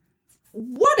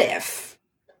 What if...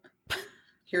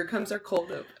 Here comes our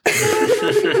cold open.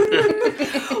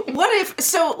 What if...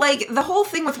 So, like, the whole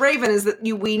thing with Raven is that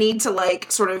we need to,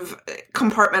 like, sort of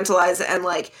compartmentalize and,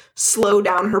 like, slow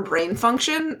down her brain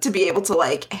function to be able to,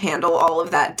 like, handle all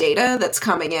of that data that's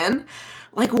coming in.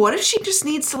 Like, what if she just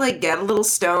needs to, like, get a little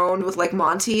stoned with, like,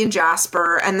 Monty and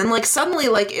Jasper, and then, like, suddenly,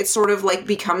 like, it sort of, like,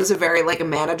 becomes a very, like, a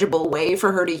manageable way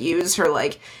for her to use her,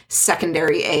 like,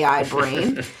 secondary AI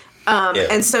brain.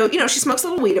 And so, you know, she smokes a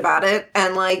little weed about it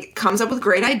and, like, comes up with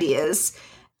great ideas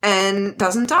and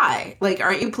doesn't die. Like,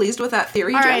 aren't you pleased with that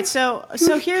theory, Jen? All right, so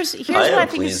here's what I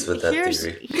think is with that here's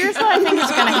theory. here's what I think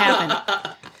is going to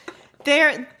happen.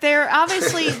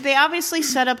 They obviously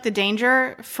set up the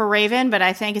danger for Raven, but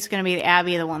I think it's going to be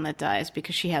Abby the one that dies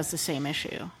because she has the same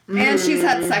issue. And she's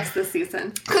had sex this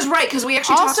season. Because we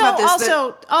actually talked about this.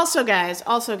 Also,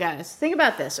 guys, think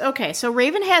about this. Okay, so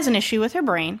Raven has an issue with her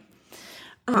brain.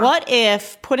 What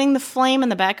if putting the flame in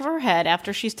the back of her head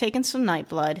after she's taken some night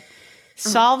blood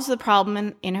solves the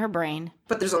problem in her brain?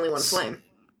 But there's only one flame.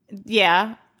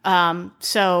 Yeah.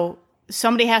 So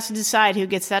somebody has to decide who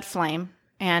gets that flame.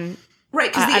 And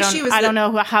right, because the issue is I don't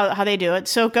know how they do it.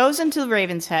 So it goes into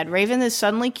Raven's head. Raven is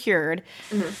suddenly cured.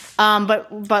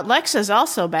 Mm-hmm. But Lex is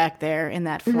also back there in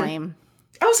that flame.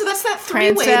 Oh, so that's that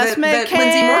three-way that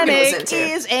Lindsay Morgan was into.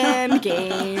 Is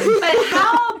endgame.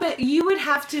 But you would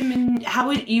have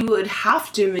to you would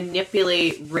have to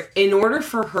manipulate in order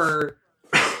for her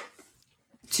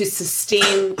to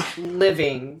sustain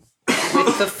living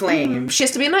with the flame. She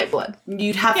has to be a Nightblood.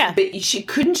 You'd have but she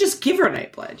couldn't just give her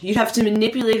Nightblood. You'd have to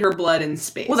manipulate her blood in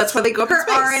space. Well, that's why they go up in her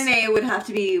space. RNA would have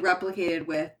to be replicated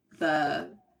with the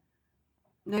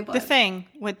Nightblood. The thing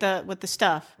with the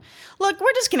stuff. Look,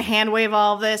 we're just gonna hand wave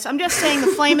all of this. I'm just saying the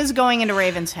flame is going into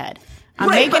Raven's head. I'm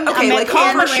making a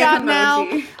camera shot now.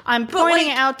 I'm pointing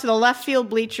it out to the left field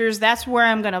bleachers. That's where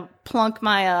I'm gonna plunk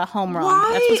my home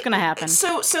run. That's what's gonna happen.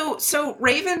 So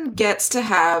Raven gets to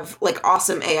have like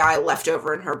awesome AI left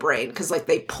over in her brain because like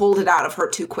they pulled it out of her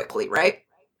too quickly, right?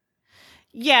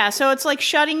 Yeah. So it's like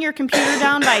shutting your computer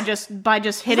down by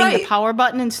just hitting the power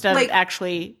button instead of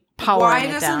actually powering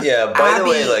it down. Yeah. By the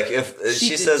way, like if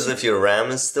she says if your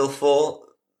RAM is still full,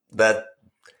 that.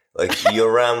 Like,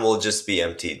 your RAM will just be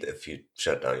emptied if you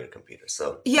shut down your computer,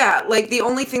 so... Yeah, like, the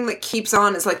only thing that keeps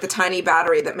on is, like, the tiny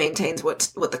battery that maintains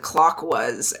what the clock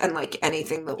was, and, like,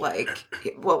 anything that, like...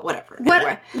 Well, whatever.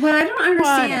 Anyway. What I don't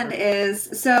understand is...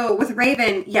 So, with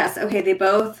Raven, yes, okay, they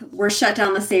both were shut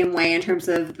down the same way in terms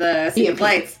of the EMP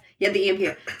lights. Yeah, the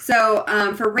EMP. So,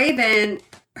 for Raven,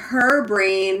 her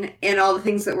brain and all the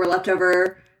things that were left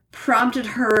over... prompted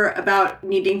her about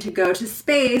needing to go to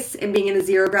space and being in a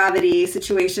zero gravity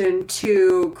situation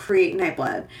to create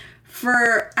Nightblood.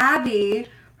 For Abby,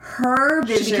 her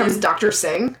vision... She becomes Dr.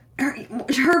 Singh.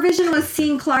 Her vision was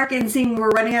seeing Clark and seeing we're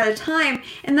running out of time,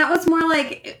 and that was more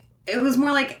like... It was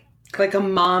more like like a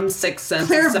mom's sixth sense.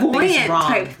 Something's clairvoyant wrong.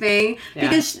 type thing,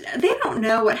 because they don't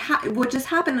know what just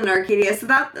happened in Arcadia. So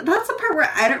that's the part where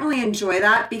I don't really enjoy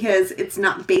that, because it's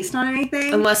not based on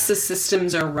anything. Unless the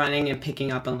systems are running and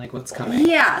picking up on like what's coming.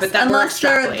 Yes, but that unless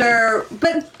we're they're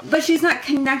but she's not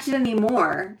connected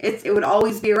anymore. It would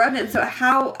always be a remnant. So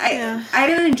I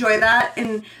didn't enjoy that,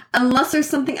 and unless there's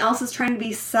something else that's trying to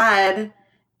be said.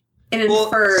 And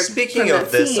inferred speaking from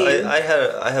of this, scene. I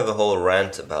have a whole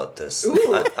rant about this. Ooh.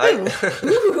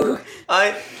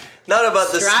 I not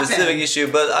about this Strap specific in.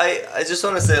 issue, but I just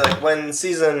want to say, like, when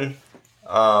season,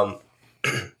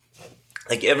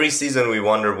 like every season, we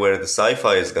wonder where the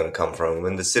sci-fi is going to come from.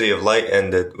 When the City of Light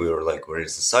ended, we were like, where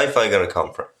is the sci-fi going to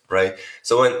come from, right?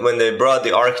 So when they brought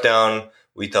the arc down,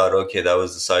 we thought, okay, that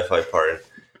was the sci-fi part,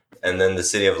 and then the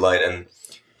City of Light, and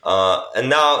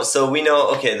now, so we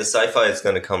know, okay, the sci-fi is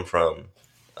going to come from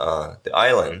the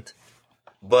island,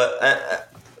 but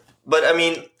I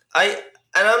mean,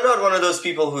 I'm not one of those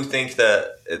people who think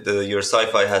that your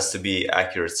sci-fi has to be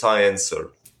accurate science,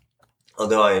 or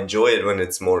although I enjoy it when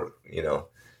it's more,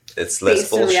 it's less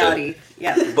based in bullshit. reality.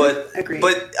 Yeah, But agreed.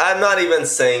 but I'm not even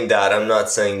saying that. I'm not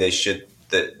saying they should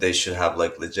have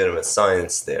like legitimate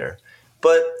science there.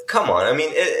 But come on, I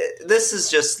mean, this is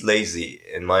just lazy,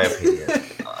 in my opinion.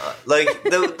 Like,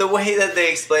 the way that they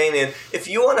explain it, if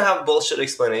you want to have bullshit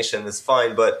explanation, it's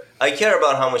fine, but I care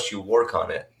about how much you work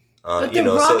on it. But the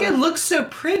rocket looks so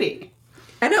pretty.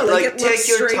 I know, like, it take looks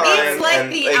your straight- time It's like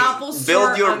and the Apple Store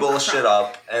build your on bullshit crack.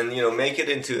 up, and make it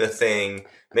into a thing,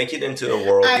 make it into a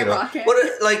world. iRocket.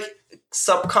 Like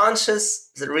subconscious?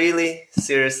 Really?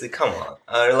 Seriously? Come on.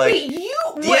 Like, Wait, you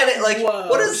DNA, like, whoa,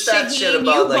 what is that Shaheen, shit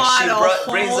about? you Like, she bought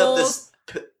a brings whole- up this.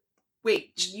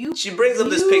 Wait, She brings up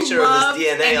this you picture of loved,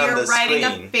 this DNA and on you're the writing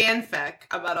screen. a fanfic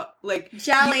about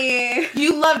Jelly.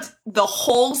 You loved the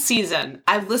whole season.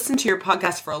 I've listened to your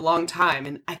podcast for a long time,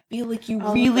 and I feel like you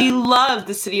really loved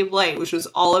the City of Light, which was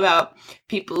all about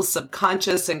people's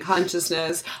subconscious and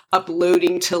consciousness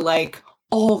uploading to like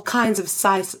all kinds of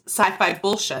sci-fi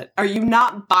bullshit. Are you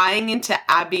not buying into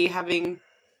Abby having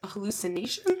a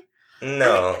hallucination?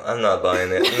 No, I'm not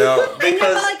buying it. No, I know,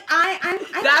 because but like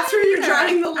I That's where you're either.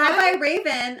 drawing the line? I buy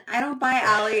Raven. I don't buy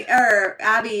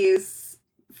Abby's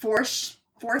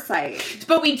foresight.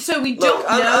 But we don't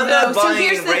I'm know not though. So buying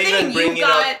here's the Raven thing: you bringing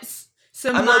got. up- So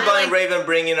I'm not my, buying like, Raven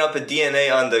bringing up a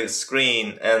DNA on the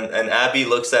screen, and Abby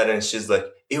looks at it and she's like,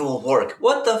 "It will work."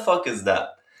 What the fuck is that?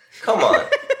 Come on.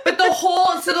 But the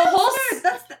whole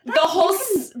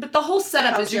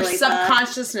setup is your Calculate that.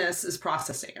 subconsciousness is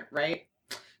processing it, right?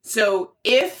 So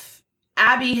if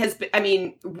Abby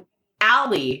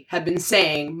Allie had been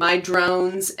saying my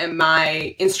drones and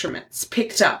my instruments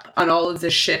picked up on all of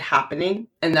this shit happening,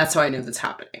 and that's how I know that's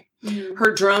happening.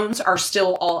 Her drones are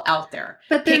still all out there,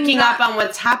 But they're picking not- up on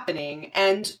what's happening,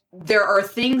 and there are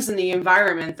things in the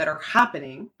environment that are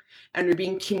happening and are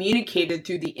being communicated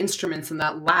through the instruments in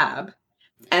that lab.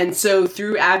 And so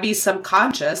through Abby's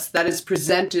subconscious, that is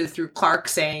presented through Clark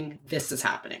saying, this is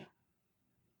happening.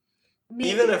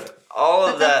 Even if all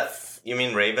of But that, that's- you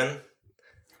mean Raven?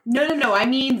 No. I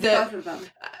mean Both of them.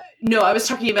 No, I was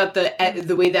talking about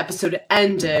the way the episode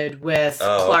ended with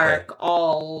Clark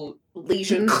all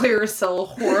lesion. Clearasil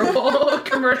horrible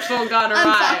commercial gone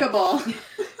awry. Unfuckable.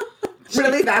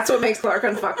 Really, that's what makes Clark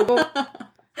unfuckable.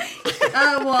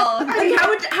 Well, I mean,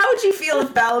 how would you feel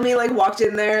if Bellamy like walked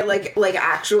in there like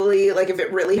actually like if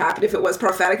it really happened, if it was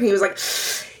prophetic, and he was like,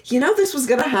 this was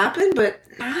gonna happen, but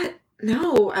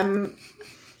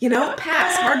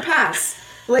hard pass.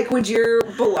 Like, would your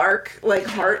Balark like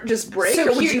heart just break, or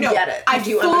would you get it? I Would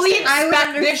you fully understand? I would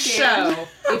expect this understand.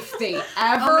 show, if they ever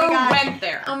Oh my God. went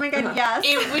there, oh my god, yes.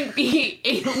 it would be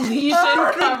a lesion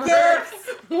Oh, the covered gifts.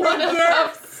 one of The them,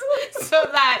 gifts. so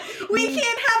that We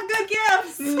can't have good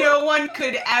gifts. no one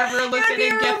could ever look It would at be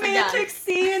a a gift romantic again.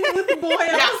 scene with boils.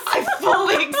 Yeah, I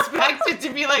fully expect it to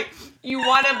be like, you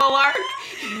want a Balark?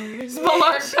 Here's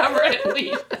Balark covered in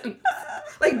lesions.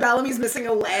 Like Bellamy's missing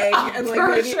a leg, and like for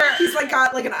maybe sure. he's like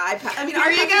got like an iPad. I mean,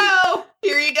 Here you go.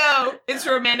 Here you go. It's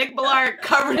romantic Balark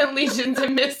covered in lesions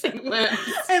and missing limbs.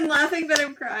 I'm laughing, but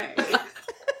I'm crying.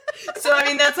 So, I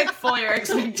mean, that's like full your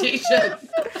expectation.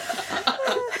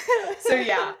 So,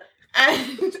 yeah.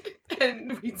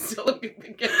 And we'd still look at the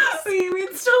gifts.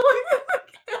 We'd still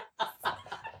look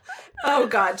Oh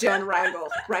God, Jen, wrangle.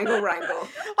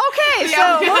 Okay, so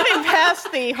Yeah. moving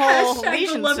past the whole Hashtag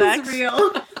lesion love sex. is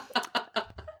real.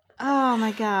 Oh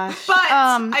my gosh. But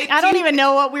I don't even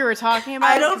know what we were talking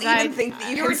about. I don't 'cause even think that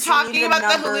you You can were see talking about the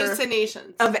number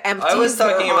hallucinations. of empties. I was that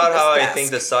are talking on about this how I desk. think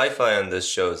the sci-fi on this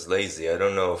show is lazy. I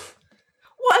don't know if...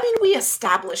 Well, I mean, we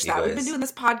establish that? You We've been guys- doing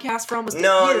this podcast for almost a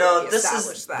No, year. no, We this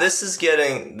established that.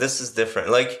 is different.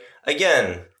 Like,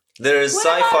 again, there is What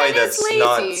about sci-fi it is that's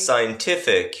not lazy?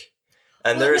 scientific,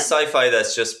 and there is sci-fi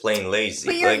that's just plain lazy.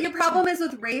 But Like, your problem is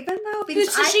with Raven, though? Because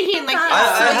It's just Shaheen, like, I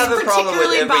So have it's a problem with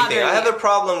particularly everything. bothering I have you. a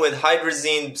problem with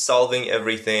hydrazine solving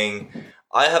everything.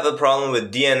 I have a problem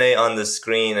with DNA on the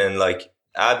screen and like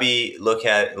Abby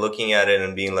looking at it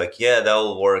and being like, "Yeah, that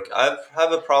will work." I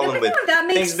have a problem with that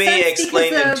makes things being sense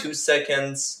explained because in of- 2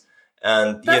 seconds,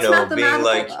 and That's being mathematical,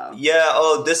 like, though. "Yeah,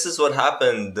 oh, this is what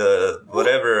happened."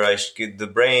 Whatever the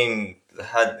brain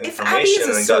had If Abby information is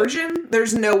a and got. surgeon,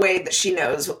 there's no way that she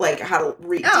knows like how to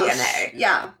read Oh, DNA.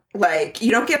 yeah. Like,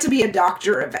 you don't get to be a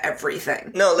doctor of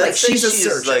everything. No, let's like, say she's a she's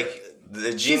surgeon. like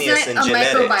the genius in not a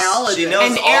genetics. microbiologist. She knows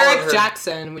And all of Eric her.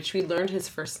 Jackson, which we learned his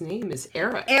first name is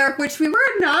Eric. Eric, which we were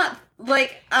not,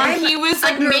 like, And he was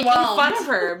like making underwhelmed. fun of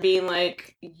her, being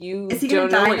like, "You Is he gonna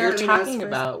don't know die what now you're that we know his talking first-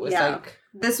 about." Was Yeah. like,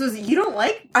 This was, you don't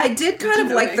like... I did kind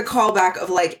of like the Genomics. callback of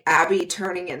like Abby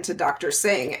turning into Dr.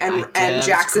 Singh I and did, that was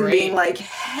Jackson great. being like,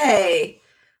 "Hey,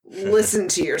 listen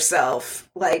to yourself.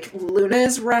 Like, Luna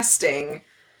is resting.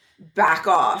 Back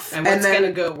off." and what's then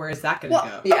gonna go? Where is that gonna Well,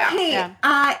 go? Yeah. okay, Yeah.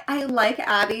 I like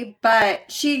Abby,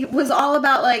 but she was all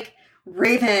about, like,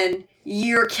 Raven,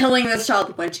 you're killing this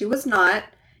child, when she was not.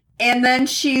 And then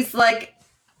she's like,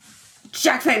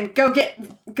 Jackson, go get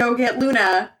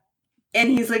Luna. And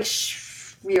he's like,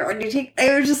 shh, we already take...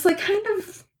 They were just, like, kind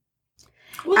of...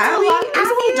 Well, Abby, it's there's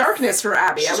a little is- darkness for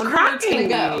Abby. I She's wonder where it's gonna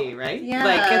cracking go. me, right? Yeah.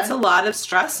 Like it's a lot of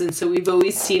stress, and so we've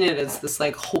always seen it as this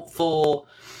like hopeful,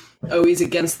 always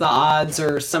against the odds,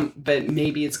 or some. But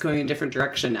maybe it's going a different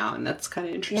direction now, and that's kind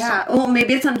of interesting. Yeah, well,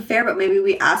 maybe it's unfair, but maybe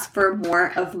we ask for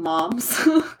more of moms.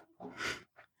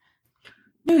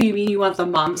 No, you mean you want the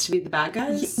moms to be the bad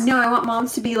guys? No, I want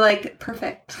moms to be, like,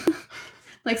 perfect.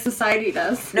 Like society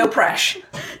does. No pressure.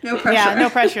 No pressure. Yeah, no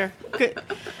pressure. Good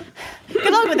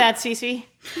luck with that, Cece.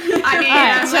 I mean,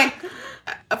 Alright, I'm so-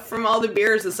 like, from all the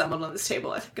beers assembled on this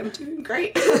table, I think I'm doing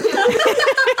great.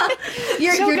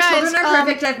 Your So, guys, children are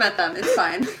perfect. I've met them. It's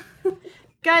fine.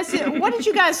 Guys, what did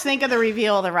you guys think of the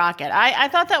reveal of the rocket? I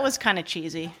thought that was kind of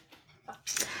cheesy.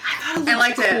 I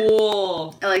liked it.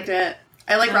 Cool. I liked it.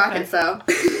 I like rockets, though.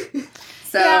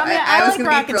 So Yeah, I mean, I was like gonna be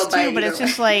rockets thrilled by too, but either it's way.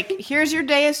 just like, here's your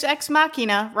Deus Ex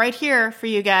Machina right here for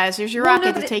you guys. Here's your Well, rocket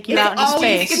no, to but take you it's out into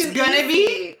always space. It's gonna be.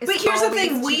 easy. But It's here's the always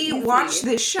thing: too we easy. watch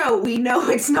this show. We know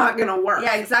it's not going to work.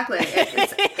 Yeah, exactly.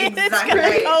 It's It's exactly gonna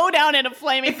right. go down in a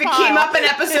flaming If it pile. came up in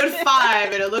episode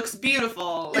 5 and it looks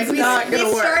beautiful, Like It's we not gonna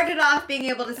work. started off being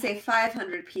able to say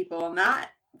 500 people, and that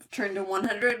turned to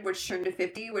 100, which turned to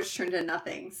 50, which turned to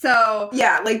nothing. So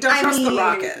Yeah, like don't I trust mean, the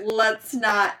rocket. let's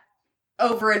not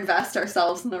overinvest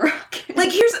ourselves in the rocket.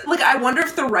 Like I wonder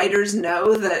if the writers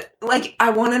know that. Like, I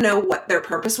want to know what their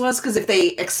purpose was, because if they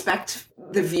expect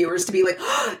the viewers to be like,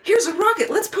 oh, "Here's a rocket,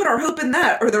 let's put our hope in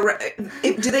that," or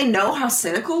do they know how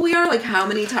cynical we are? Like how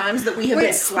many times that we have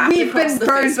been slapped We've across been the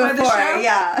burned face by the before, show?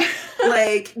 yeah.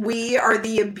 Like we are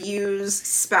the abused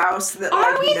spouse that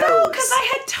are like we knows. though? Because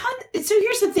I had tons. So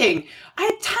here's the thing: I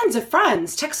had tons of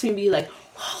friends text me and be like,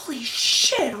 "Holy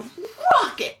shit, a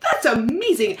rocket! That's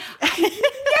amazing! I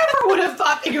never would have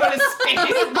thought they'd go to space."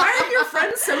 Why are your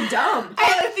friends so dumb?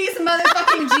 All of these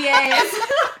motherfucking GAs.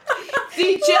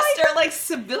 They just are like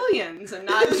civilians and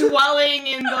not dwelling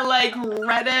in the like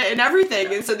Reddit and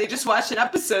everything, and so they just watch an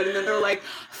episode and then they're like,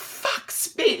 "Fuck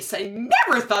space! I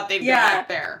never thought they'd Yeah. go back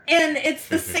there." And it's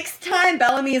the 6th time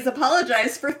Bellamy has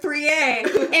apologized for 3A,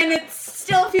 and it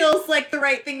still feels like the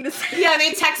right thing to say. Yeah,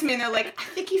 they text me and they're like, "I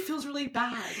think he feels really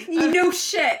bad." You know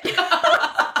shit.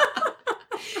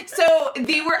 So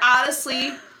they were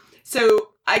honestly, so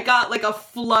I got like a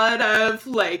flood of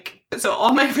like, so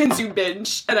all my friends do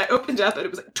binge, and I opened up and it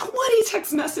was like 20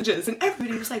 text messages, and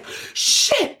everybody was like,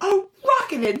 "Shit, a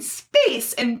rocket in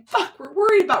space, and fuck, we're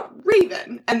worried about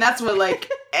Raven." And that's what like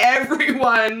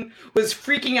everyone was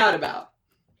freaking out about.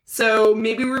 So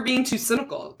maybe we're being too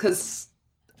cynical, because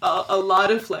a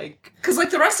lot of like, Because like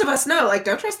the rest of us know, like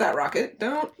don't trust that rocket.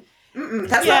 Don't.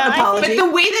 That's Yeah, not an I- apology. but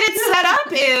the way that it's set up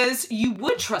is you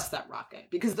would trust that rocket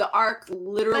because the arc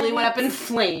literally went up in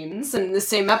flames, and in the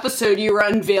same episode you were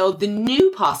unveiled the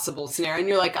new possible scenario, and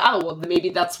you're like, "Oh, well, maybe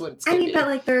that's what it's I going to mean, be." but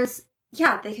like there's,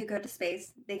 yeah, they could go to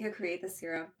space, they could create the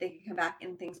serum, they could come back,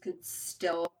 and things could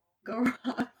still go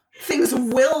wrong. Things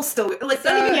will still like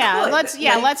not even Yeah, could.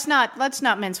 let's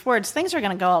not mince words. Things are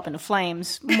going to go up into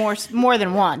flames more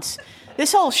than once.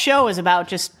 This whole show is about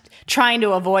just trying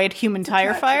to avoid human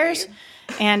tire fires,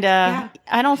 and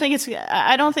I don't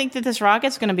think that this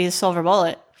rocket's going to be the silver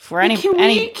bullet for any.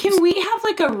 Can we have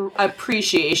like a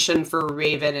appreciation for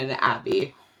Raven and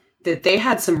Abby, that they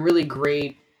had some really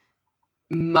great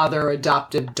mother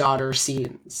adoptive daughter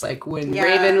scenes, like when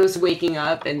Raven was waking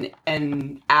up and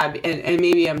Abby and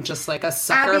maybe I'm just like a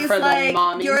sucker Abby's for like, the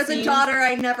mommy you're scenes. the daughter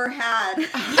I never had.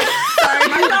 Sorry,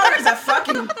 my daughter's a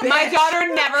fucking bitch. My daughter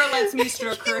never lets me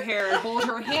stroke her hair and hold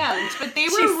her hand, but they were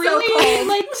She's so really cold.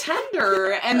 like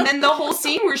tender. And then the whole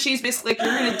scene where she's basically like,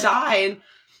 you're gonna die, and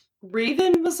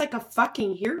Raven was like a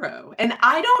fucking hero. And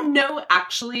I don't know,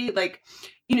 actually, like,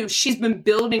 you know, she's been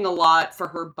building a lot for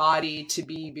her body to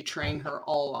be betraying her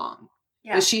all along.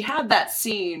 Yeah. But she had that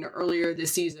scene earlier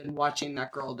this season watching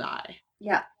that girl die.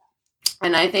 Yeah.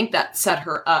 And I think that set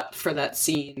her up for that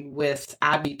scene with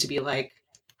Abby to be like,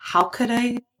 how could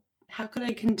I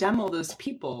condemn all those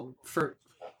people for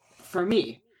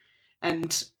me?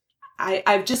 And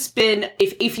I've just been,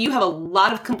 if you have a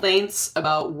lot of complaints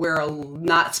about where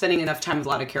not spending enough time with a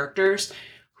lot of characters,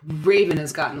 Raven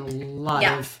has gotten a lot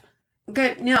of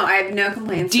good. No, I have no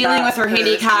complaints. dealing with her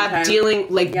handicap,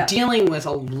 dealing with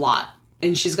a lot,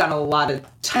 and she's got a lot of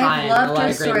time. I loved a lot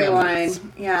her of great moments.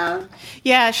 storyline.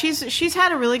 Yeah, she's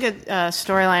had a really good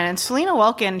storyline, and Selena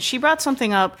Welkin, she brought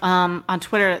something up on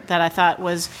Twitter that I thought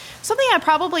was something I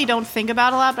probably don't think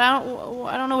about a lot, but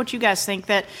I don't know what you guys think,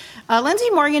 that Lindsay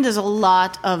Morgan does a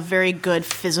lot of very good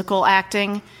physical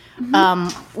acting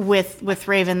with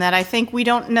Raven that I think we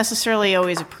don't necessarily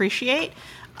always appreciate.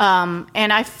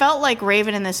 And I felt like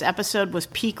Raven in this episode was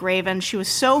peak Raven. She was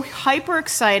so hyper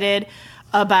excited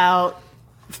about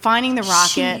finding the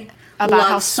rocket, about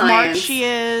how smart she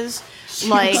is.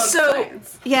 Like, so,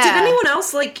 yeah. Did anyone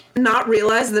else like not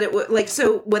realize that it would like?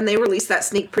 So when they released that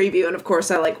sneak preview, and of course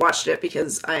I like watched it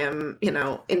because I am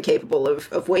incapable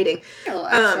of waiting.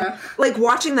 Like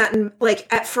watching that, and like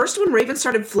at first when Raven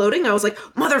started floating, I was like,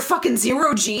 motherfucking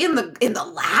 0G in the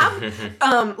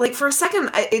lab. Like for a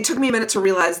second, it took me a minute to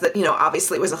realize that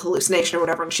obviously it was a hallucination or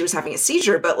whatever, and she was having a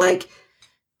seizure. But like,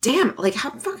 damn, like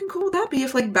how fucking cool would that be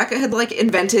if like Becca had like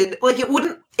invented, like it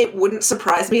wouldn't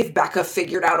surprise me if Becca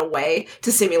figured out a way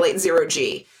to simulate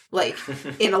 0G like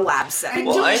in a lab setting.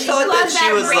 Well, I thought that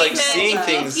she was like seeing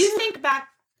things. If you think back,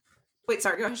 Wait,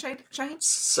 sorry, go ahead, Shaheen.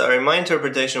 Sorry, my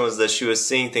interpretation was that she was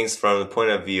seeing things from the point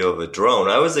of view of a drone.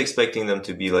 I was expecting them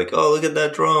to be like, oh, look at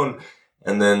that drone.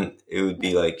 And then it would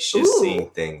be like she's seeing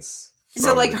things.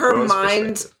 So like her drone's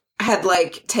mind perspective. had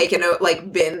like taken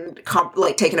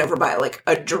over by like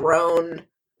a drone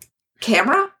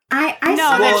camera. I No,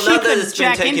 saw that Well, she not that could it's been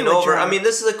jack taken into a over. drone. I mean,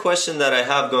 this is a question that I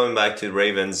have going back to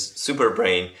Raven's super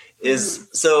brain. Is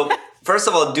so. First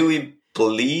of all, do we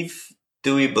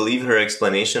believe her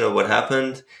explanation of what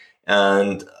happened?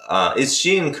 And is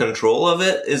she in control of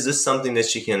it? Is this something that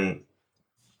she can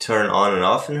turn on and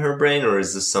off in her brain, or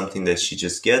is this something that she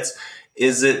just gets?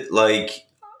 Is it like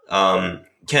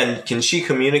can she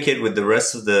communicate with the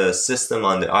rest of the system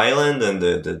on the island and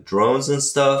the drones and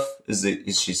stuff?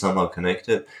 Is she somehow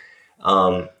connected?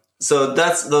 So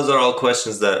those are all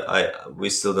questions that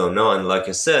we still don't know. And like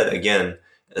I said, again,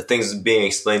 things being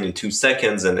explained in 2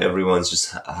 seconds, and everyone's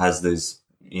just has these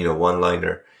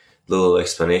one-liner little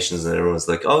explanations, and everyone's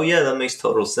like, oh yeah, that makes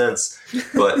total sense.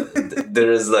 But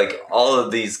there is like all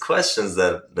of these questions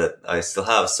that I still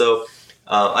have. So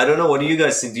I don't know, what do you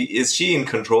guys think? Is she in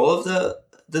control of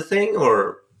the thing,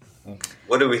 or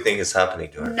what do we think is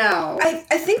happening to her? No.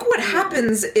 I think what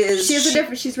happens is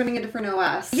she's running a different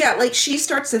OS. Yeah, like she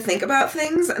starts to think about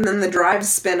things, and then the drives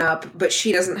spin up, but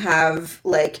she doesn't have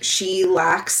she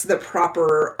lacks the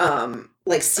proper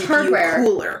CPU hardware.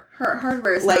 cooler. Her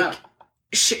hardware is Like not.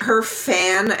 her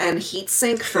fan and heat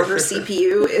sink for her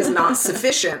CPU is not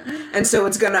sufficient, and so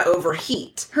it's gonna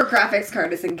overheat. Her graphics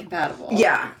card is incompatible.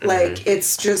 Yeah, like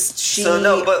it's just she. So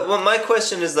no, but my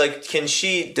question is like, can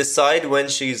she decide when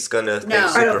she's gonna think No.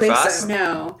 super I don't think so. fast?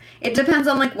 No. It depends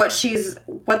on like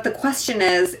what the question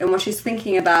is and what she's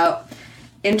thinking about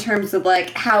in terms of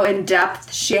like how in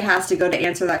depth she has to go to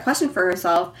answer that question for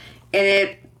herself.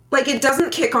 And it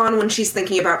doesn't kick on when she's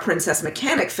thinking about Princess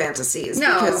Mechanic fantasies.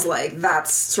 No. Because,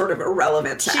 that's sort of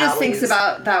irrelevent to she just Allie's. thinks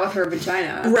about that with her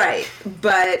vagina. Right.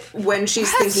 But when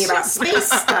she's thinking about space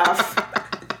stuff,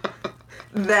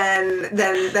 then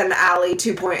Allie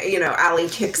 2.0, Allie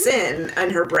kicks in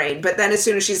her brain. But then as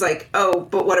soon as she's like, oh,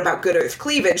 but what about good Earth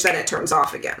cleavage, then it turns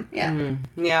off again. Yeah.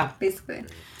 yeah. Basically.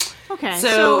 Okay.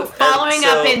 So following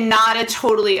up in not a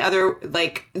totally other,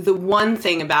 like the one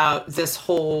thing about this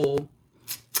whole,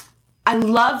 I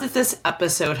love that this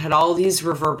episode had all these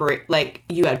reverberate, like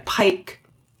you had Pike,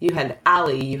 you had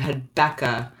Allie, you had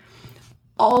Becca,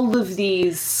 all of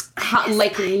these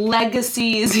like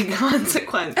legacies and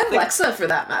consequences. And Lexa, for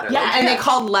that matter. Yeah, and they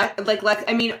called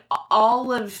I mean,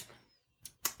 all of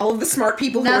All of the smart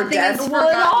people who are Nothing dead. is Well,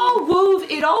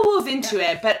 it all wove into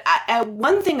it. But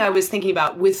one thing I was thinking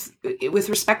about with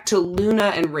respect to Luna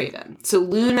and Raven. So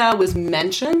Luna was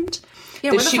mentioned.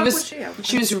 Yeah, that where the she fuck was was she?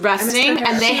 she was resting, her.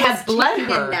 and they had bled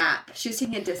taking a her nap. She was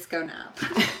taking a disco nap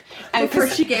and before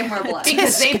she gave more blood.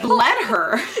 because they bled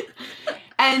her.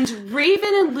 And Raven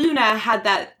and Luna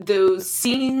had those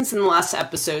scenes in the last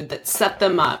episode that set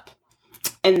them up.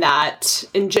 And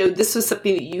Joe, this was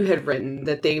something that you had written,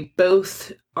 that they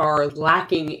both are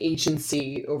lacking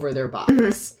agency over their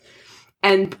bodies.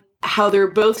 And how they're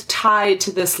both tied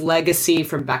to this legacy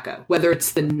from Becca, whether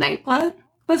it's the Nightblood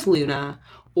with Luna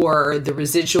or the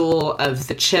residual of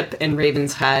the chip in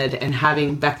Raven's head and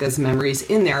having Becca's memories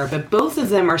in there. But both of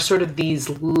them are sort of these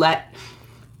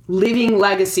living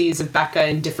legacies of Becca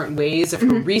in different ways of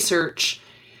her research,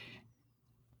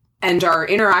 and are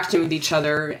interacting with each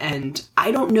other. And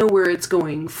I don't know where it's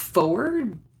going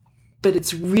forward, but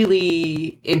it's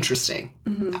really interesting.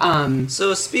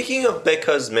 So speaking of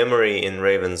Becca's memory in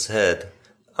Raven's head,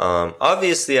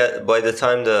 obviously by the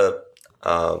time the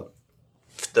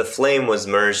flame was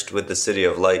merged with the City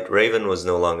of Light, Raven was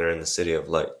no longer in the City of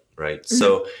Light, right? Mm-hmm.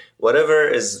 So whatever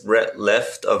is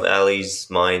left of Allie's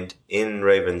mind in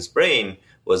Raven's brain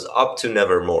was up to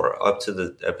Nevermore, up to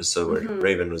the episode where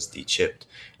Raven was de-chipped.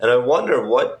 And I wonder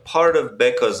what part of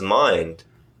Becca's mind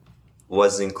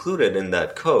was included in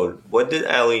that code. What did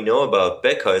Allie know about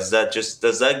Becca? Does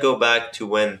that go back to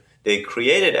when they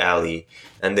created Allie?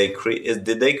 And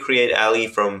did they create Allie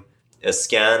from a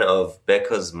scan of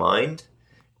Becca's mind?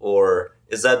 Or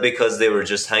is that because they were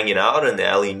just hanging out and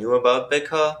Allie knew about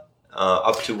Becca?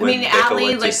 Up to when Becca Allie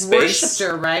went to space. worshipped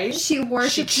her, right? She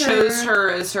worshipped She her. chose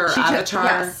her as her avatar.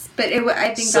 Yes, but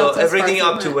I think So that's as everything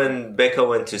far as up to it went. when Becca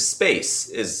went to space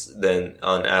is then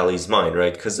on Allie's mind,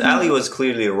 right? Because Allie was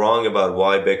clearly wrong about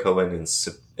why Becca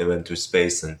went to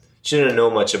space, and she didn't know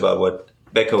much about what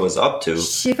Becca was up to.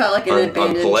 She felt like an on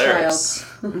abandoned Polaris,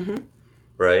 child.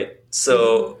 right?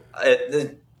 So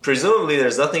presumably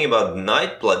there's nothing about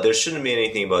Nightblood. There shouldn't be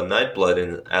anything about Nightblood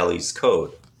in Allie's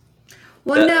code.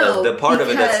 Well, no, the part of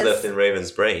it that's because- left in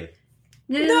Raven's brain.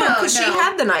 No, because she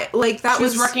had the night. Like, that She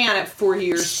was working on it 4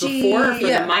 years before for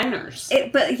the miners.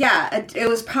 It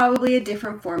was probably a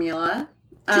different formula.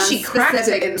 She cracked it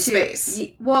specific in to- space.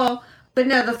 Well, but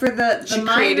no, for the She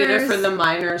miners, created it for the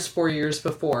miners 4 years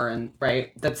before, and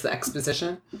right, that's the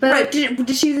exposition. But Right. did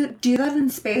she do that in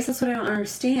space? That's what I don't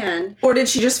understand. Or did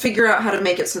she just figure out how to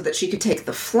make it so that she could take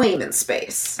the flame in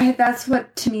space? That's what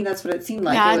it seemed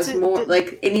like. Yeah, It was more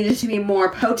like it needed to be more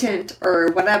potent or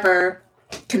whatever.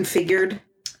 Configured?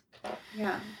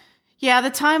 Yeah. Yeah,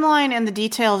 the timeline and the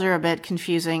details are a bit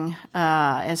confusing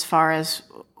as far as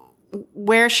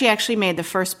where she actually made the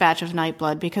first batch of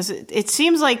Nightblood, because it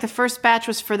seems like the first batch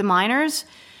was for the miners.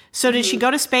 So did she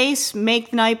go to space,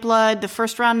 make the Nightblood, the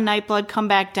first round of Nightblood, come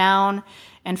back down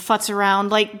and futz around?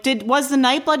 Like, was the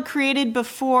Nightblood created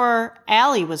before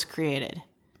Allie was created?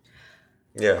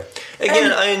 Yeah.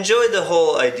 Again, I enjoyed the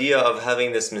whole idea of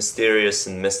having this mysterious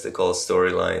and mystical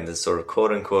storyline, this sort of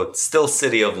quote-unquote still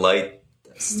City of Light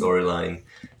storyline.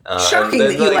 Shocking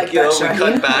and that you like that, we Shaheen.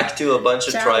 cut back to a bunch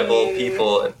of tribal Shaheen.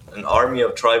 people, an army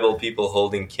of tribal people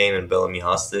holding Kane and Bellamy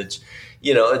hostage.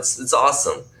 It's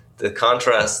awesome. The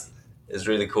contrast is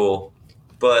really cool.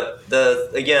 But the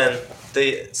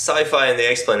sci-fi and the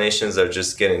explanations are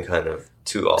just getting kind of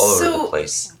too all over the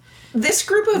place. This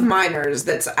group of miners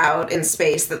that's out in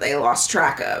space that they lost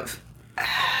track of,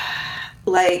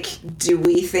 like, do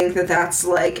we think that that's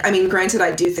like... I mean, granted,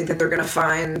 I do think that they're going to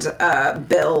find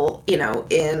Bill, in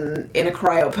a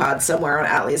cryopod somewhere on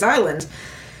Allie's Island.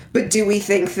 But do we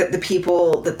think that the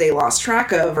people that they lost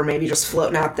track of are maybe just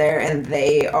floating out there and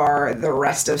they are the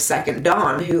rest of Second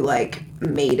Dawn who, like,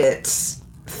 made it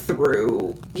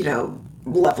through,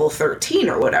 level 13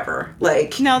 or whatever?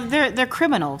 Like... No, they're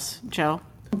criminals, Joe.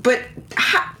 But,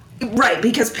 right,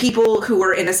 because people who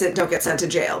are innocent don't get sent to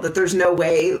jail. That there's no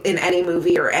way in any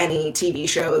movie or any TV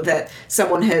show that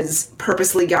someone has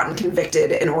purposely gotten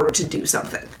convicted in order to do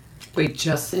something. Wait,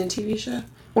 just in a TV show?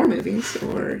 Or movies,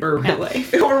 or real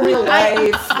life? Or real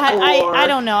life, I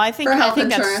don't know. I think For health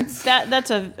that's insurance.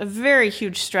 that's a very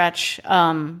huge stretch,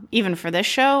 even for this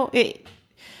show.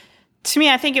 To me,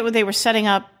 I think they were setting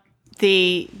up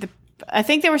I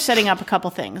think they were setting up a couple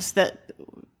things that.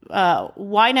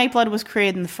 Why Nightblood was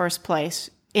created in the first place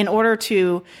in order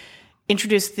to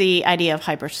introduce the idea of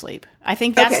hypersleep. I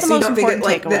think that's the most important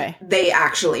takeaway. That they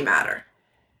actually matter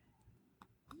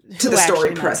to Who the story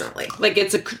actually presently. Like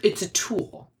it's a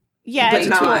tool. Yeah, But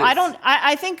it's a tool. not-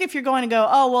 I think if you're going to go,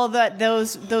 oh well,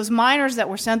 those miners that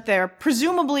were sent there,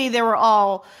 presumably they were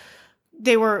all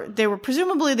they were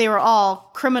presumably they were all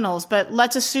criminals, but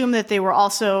let's assume that they were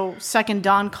also Second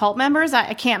Dawn cult members.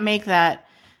 I can't make that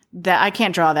I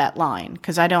can't draw that line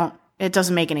because it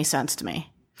doesn't make any sense to me.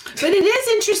 But it is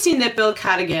interesting that Bill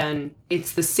Cadigan,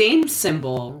 it's the same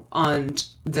symbol on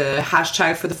the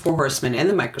hashtag for the Four Horsemen and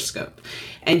the microscope.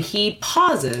 And he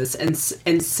pauses and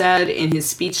said in his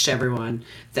speech to everyone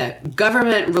that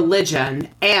government, religion,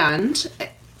 and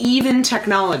even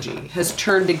technology has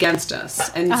turned against us.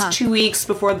 And it's 2 weeks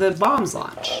before the bombs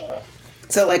launch.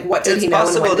 So, like, what did he know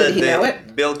and when did he know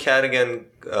it? Bill Cadigan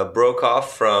broke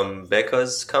off from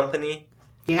Becca's company.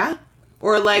 Yeah.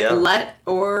 Or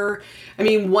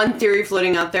one theory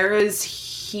floating out there is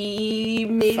he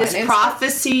made his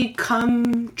prophecy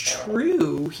come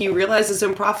true. He realized his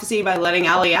own prophecy by letting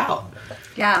Allie out.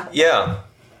 Yeah. Yeah.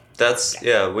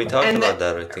 We talked about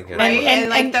that, I think. Right?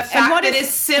 And the fact that his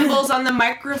symbols on the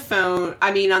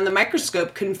on the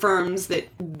microscope confirms that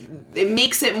it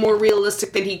makes it more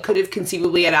realistic that he could have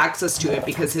conceivably had access to it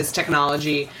because his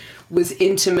technology was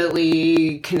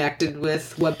intimately connected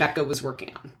with what Becca was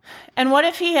working on. And what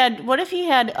if he had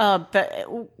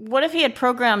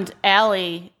programmed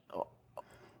Allie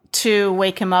to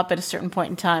wake him up at a certain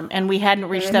point in time, and we hadn't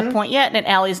reached that point yet, and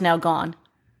Allie's now gone,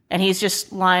 and he's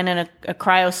just lying in a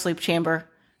cryo sleep chamber.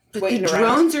 But the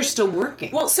drones are still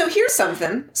working. Well, so here's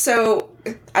something. So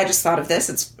I just thought of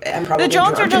this. I'm probably the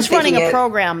drones are just running a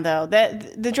program, though.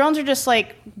 The drones are just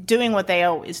like doing what they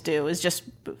always do, is just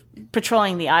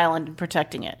patrolling the island and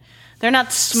protecting it. They're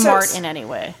not smart in any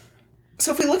way.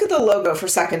 So if we look at the logo for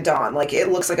Second Dawn, like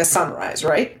it looks like a sunrise,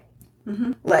 right?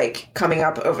 Mm-hmm. Like coming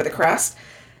up over the crest.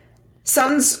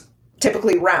 Sun's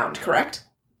typically round, correct?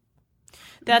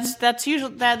 That's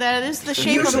usually that is the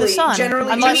shape of the sun.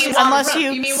 Generally, unless you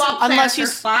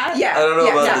flat. Yeah, I don't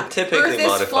know about the typically Earth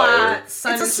modifier. Is flat,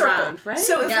 sun it's a is circle, round, right?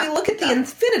 So if we look at the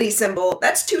infinity symbol,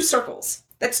 that's 2 circles.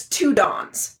 That's 2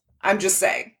 dawns. I'm just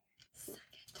saying.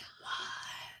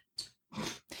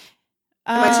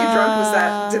 Am I too drunk? Was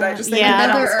that? Did I just think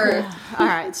another Earth? Cool. All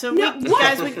right, so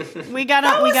we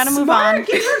gotta move on.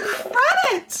 Give her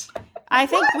credit. I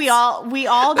think we all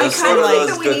I just kind of like think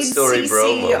that we need story,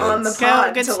 CC on the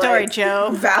pod good to story,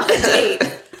 Joe. Validate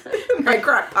my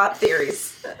crackpot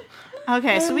theories.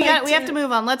 Okay, so we have to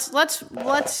move on. Let's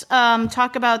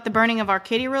talk about the burning of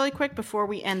Arcadia really quick before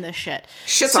we end this shit.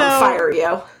 Shit's on fire,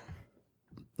 yo.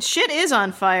 Shit is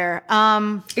on fire.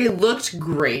 It looked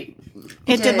great.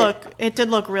 It did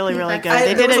look really, really good.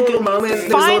 They did a good moment. Finally,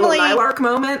 there was a little Nylark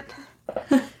moment.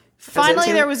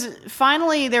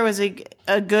 Finally, there was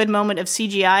a good moment of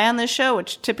CGI on this show,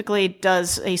 which typically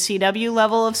does a CW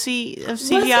level of CGI.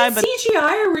 Was it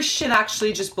CGI or was shit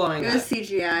actually just blowing up? It was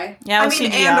CGI. Yeah, it was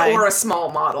CGI. and or a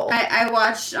small model. I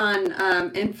watched on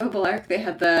Infobalark. They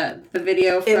had the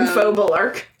video from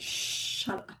Infobalark.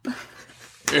 Shut up.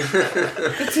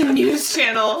 It's a news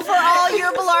channel for all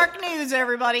your Balark news,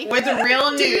 everybody. With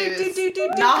real news,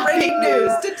 not fake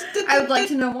news. I would like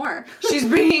to know more. She's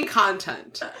bringing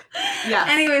content. Yeah.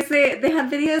 Anyways, they had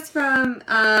videos from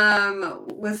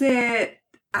was it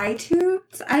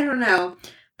iTunes? I don't know,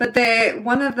 but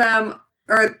one of them,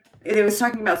 or it was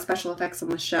talking about special effects on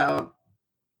the show,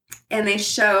 and they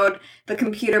showed the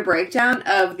computer breakdown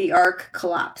of the Ark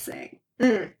collapsing.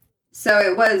 Mm. So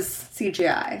it was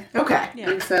CGI. Okay. Yeah.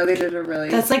 And so they did a really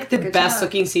That's like the best job.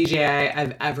 looking CGI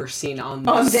I've ever seen on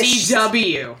the this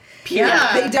CW.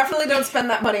 Yeah. They definitely don't spend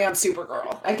that money on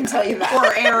Supergirl. I can tell you that. Or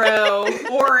Arrow.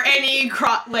 Or any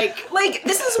like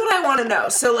this is what I want to know.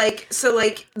 So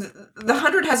the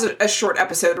 100 has a short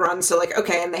episode run. So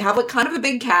okay, and they have kind of a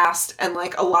big cast and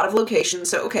a lot of locations.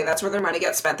 So okay, that's where their money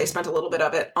gets spent. They spent a little bit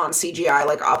of it on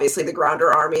CGI. Obviously the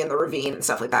Grounder Army and the Ravine and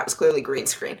stuff like that was clearly green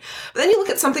screen. But then you look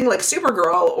at something like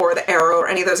Supergirl or the Arrow or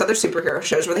any of those other superhero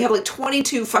shows where they have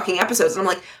 22 fucking episodes, and I'm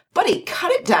like, buddy,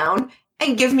 cut it down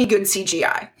and give me good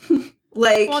CGI.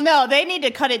 Well, no, they need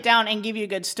to cut it down and give you a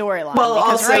good storyline. Well,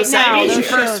 because also right now those first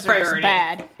shows are priority.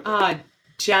 bad.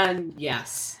 Jen,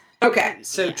 yes. Okay.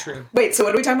 So true. Wait, so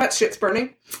what are we talking about? Shit's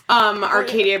burning?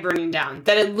 Arcadia burning down.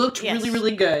 That it looked really,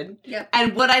 really good. Yep.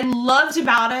 And what I loved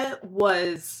about it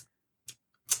was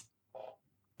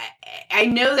I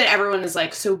know that everyone is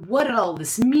like, so what did all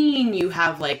this mean? You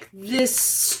have this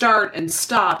start and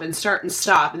stop and start and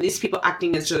stop, and these people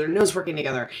acting as each other, nose working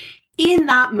together. In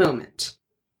that moment,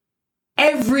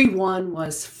 everyone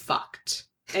was fucked.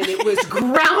 And it was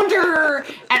Grounder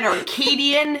and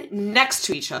Arcadian next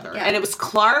to each other. Yeah. And it was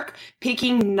Clark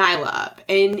picking Nyla up,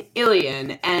 and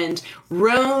Ilian, and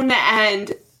Roan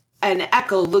and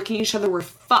Echo looking at each other, we're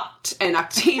fucked. And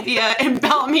Octavia and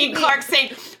Bellamy and Clark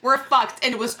saying, we're fucked.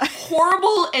 And it was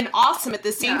horrible and awesome at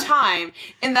the same time.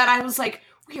 In that I was like,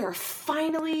 we are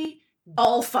finally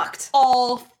All fucked.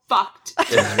 all fucked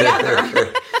together.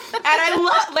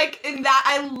 And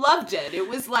I loved it. It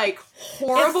was like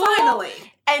horrible. And finally.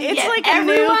 And It's yet like a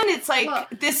everyone, new- it's like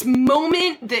this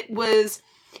moment that was,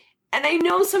 and I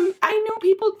know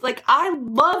people, like, I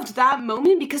loved that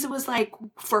moment because it was like,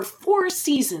 for 4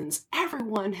 seasons,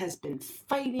 everyone has been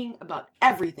fighting about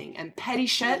everything and petty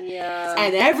shit. Yeah.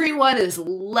 And everyone is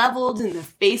leveled in the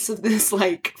face of this,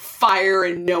 like, fire,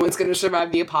 and no one's going to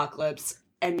survive the apocalypse.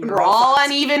 And we're all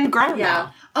on even ground Yeah.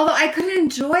 now. Although I couldn't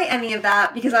enjoy any of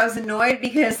that because I was annoyed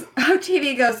because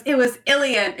Octavia goes, it was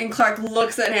Ilian, and Clark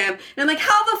looks at him, and I'm like,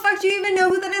 how the fuck do you even know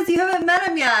who that is? You haven't met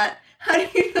him yet. How do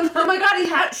you know? Oh my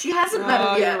god, she hasn't met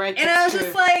him yet. You're right. And I was that's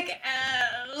just true. like,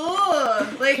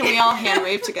 ugh. Like, Can we all hand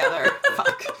wave together?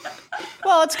 Fuck.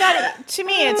 Well, it's got to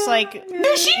me. It's like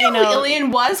No, she knew who Ilian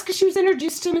was because she was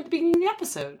introduced to him at the beginning of the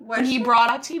episode when he brought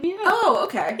Octavia. Oh,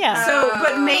 okay. Yeah. So,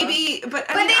 but maybe, but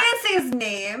I but mean, they didn't say his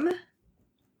name.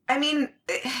 I mean,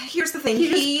 here's the thing. He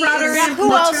just He brought her is in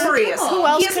who else? notorious. Who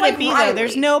else He's could like it be though? Riley.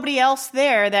 There's nobody else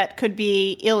there that could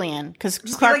be Ilian because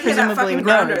Just Clark like, yeah, that presumably fucking would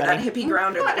know grounder, that everybody. hippie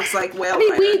grounder that looks like whale I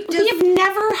mean, fighter. we have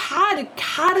never had a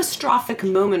catastrophic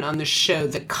moment on the show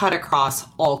that cut across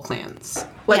all clans.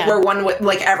 Like Yeah. where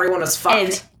like everyone was fucked.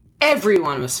 And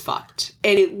everyone was fucked.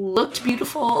 And it looked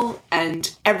beautiful, and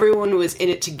everyone was in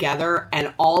it together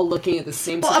and all looking at the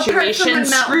same Well, apart from situation when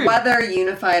Mount screwed. Weather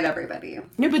unified everybody.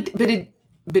 No, but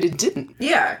it didn't.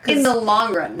 yeah, 'cause- In the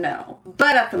long run, no.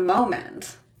 But at the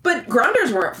moment. but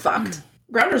grounders weren't fucked.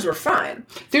 Grounders were fine.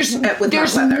 There's with Mount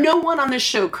Weather. no one on the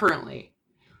show currently,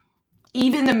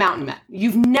 even the Mountain Men.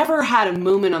 You've never had a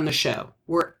moment on the show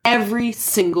where every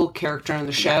single character on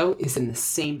the show is in the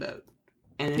same boat.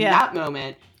 And in Yeah. that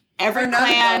moment, every Another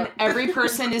clan, boat. every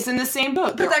person is in the same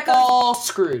boat. They're that goes- all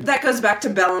screwed. That goes back to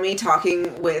Bellamy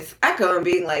talking with Echo and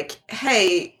being like,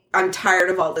 hey, I'm tired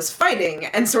of all this fighting.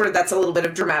 And sort of that's a little bit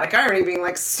of dramatic irony, being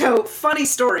like, so funny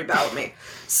story, Bellamy.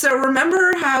 So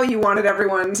remember how you wanted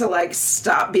everyone to, like,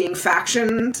 stop being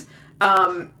factioned?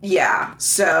 Yeah,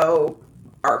 so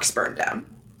Ark's burned down.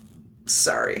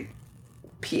 Sorry.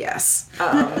 P.S.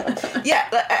 Yeah,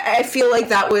 I feel like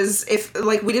that was, if,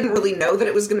 like, we didn't really know that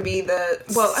it was going to be the,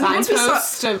 well, I mean, once we saw,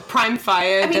 Signpost of Prime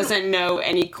Fire mean, doesn't know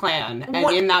any clan. And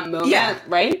what- in that moment, yeah.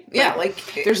 right? Yeah, like-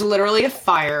 there's literally a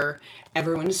fire,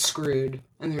 everyone is screwed,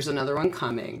 and there's another one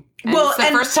coming. And well, it's the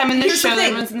and first time in this here's the show that thing.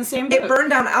 everyone's in the same boat. It burned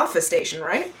down Alpha Station,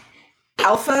 right?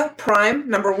 Alpha, Prime,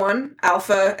 number 1,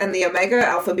 Alpha and the Omega,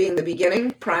 Alpha being the beginning,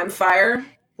 Prime Fire,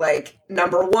 like,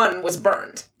 number 1 was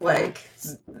burned. Like,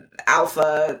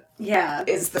 Alpha Yeah.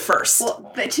 is the first.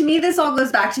 Well, but to me, this all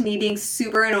goes back to me being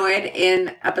super annoyed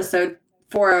in episode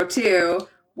 402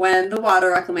 when the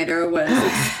water reclamator was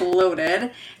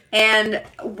exploded. And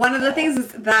one of the things is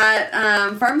that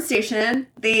farm station,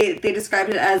 they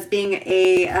described it as being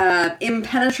a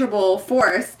impenetrable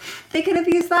force. They could have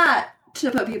used that to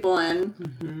put people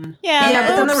in. Yeah, But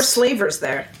then there were oops. slavers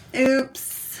there.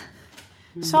 Oops.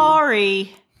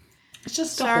 Sorry. It's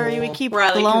just a Sorry, we hole. keep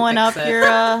Riley can blowing up fix it.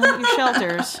 your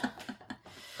shelters.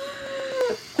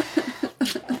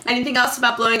 Anything else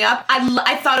about blowing up?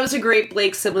 I thought it was a great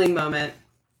Blake sibling moment.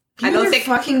 I don't think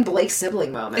fucking Blake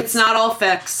sibling moments. it's not all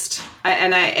fixed,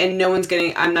 and no one's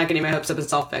getting. I'm not getting my hopes up.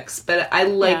 It's all fixed, but I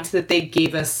liked that they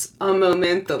gave us a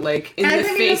moment that, like, in And I the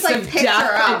think it face just, like, of picked her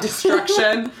death up. and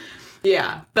destruction.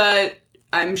 Yeah, but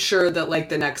I'm sure that, like,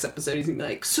 the next episode he's gonna be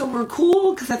like, "So we're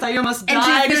cool?" Because I thought you almost And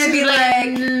died. she's gonna be like,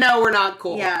 "No, we're not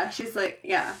cool." Yeah, she's like,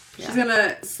 yeah. She's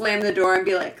gonna slam the door and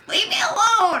be like, leave me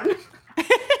alone!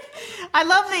 I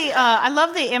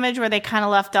love the image where they kind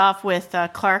of left off with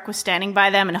Clark was standing by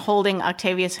them and holding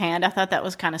Octavia's hand. I thought that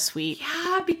was kind of sweet.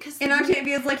 Yeah, because And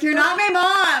Octavia's like, you're not my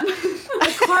mom!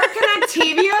 Clark and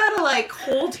Octavia to, like,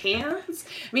 hold hands.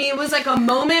 I mean, it was like a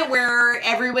moment where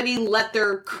everybody let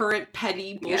their current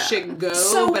petty bullshit go,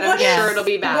 but I'm what sure if- it'll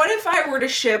be back. What if I were to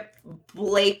ship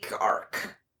Blake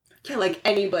Ark? Yeah, like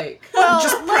any Blake. Well,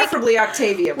 Just preferably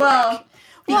Octavia Blake. Well,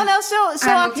 Well, no, so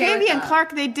I'm okay with Octavia and that.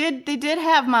 Clark they did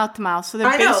have mouth to mouth, so they're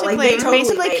I know, like, basically they totally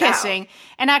basically made out. kissing.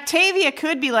 And Octavia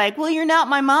could be like, "Well, you're not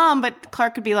my mom," but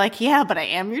Clark could be like, "Yeah, but I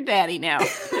am your daddy now."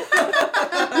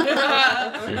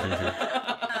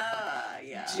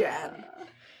 Jen.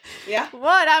 Yeah.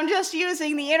 What? I'm just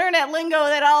using the internet lingo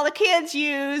that all the kids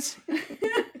use.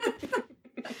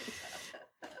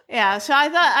 Yeah, so I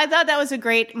thought that was a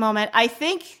great moment. I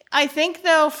think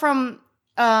though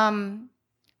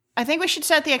I think we should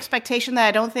set the expectation that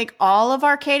I don't think all of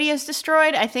Arcadia is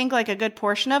destroyed. I think like a good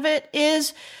portion of it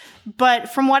is. But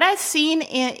from what I've seen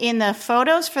in the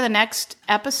photos for the next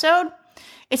episode,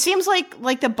 it seems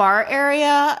like the bar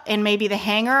area and maybe the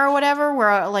hangar or whatever,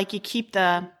 where like you keep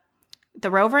the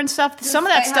the rover and stuff. Just Some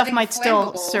of that by stuff having might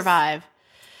still flammables. survive.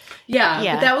 Yeah,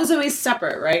 Yeah. but that was always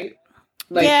separate, right?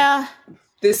 Like, Yeah.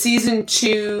 the season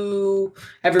 2,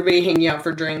 everybody hanging out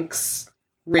for drinks,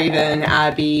 Raven,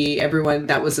 Abby, everyone,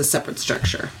 that was a separate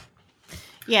structure.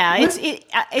 Yeah,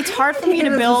 it's hard for me It to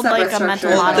was a build separate like a structure. mental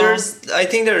Well, model. I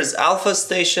think there's Alpha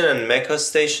Station and Mecha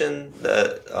Station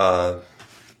that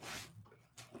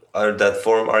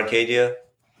form Arcadia.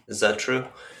 Is that true?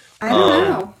 I don't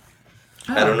know.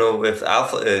 I don't know if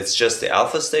it's just the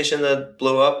Alpha Station that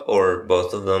blew up, or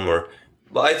both of them, or.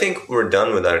 But I think we're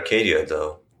done with Arcadia,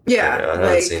 though. Yeah, I haven't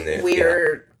like seen it.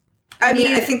 we're. I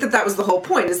mean, I think that was the whole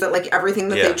point. Is that like everything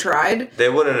that they tried? They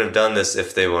wouldn't have done this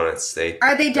if they wanted to stay.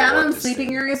 Are they down want on to sleeping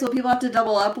stay. areas? Will people have to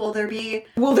double up? Will there be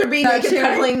naked sharing?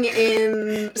 cuddling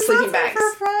in sleeping bags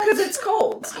for friends. because it's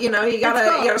cold? You know, you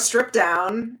gotta strip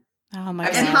down. Oh my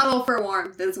And And god. huddle for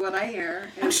warmth is what I hear.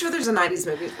 I'm sure there's a '90s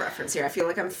movie reference here. I feel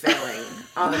like I'm failing.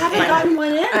 On Haven't gotten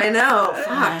one in. I know.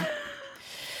 Fuck.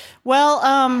 Well,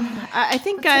 I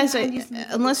think, guys,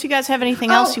 unless you guys have anything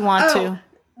else you want to.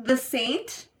 The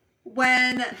Saint,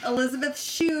 when Elizabeth's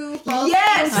shoe falls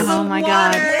Yes! into the Oh my water,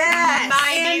 God. Yes!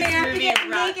 and they have to get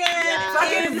naked.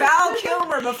 Fucking Val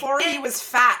Kilmer before he was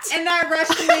fat. And that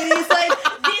Russian lady's like,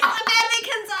 these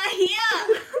Americans are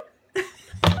here.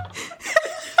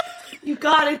 You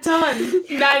got it done.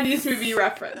 90s movie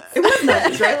reference. It was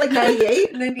 90s, right? Like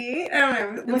 98? 98? I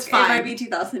don't know. It's It fine. might be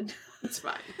 2000. It's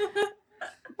fine.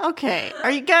 Okay,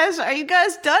 are you guys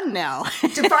done now?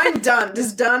 Define done.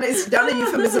 Is done a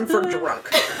euphemism for drunk?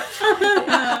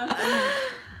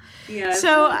 Yeah.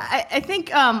 So I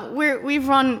think we've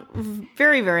run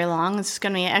very, very long. This is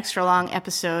going to be an extra long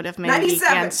episode of Maybe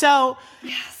 97. Weekend. So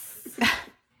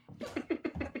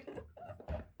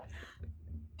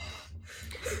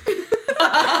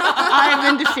I have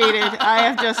been defeated.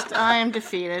 I am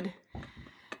defeated.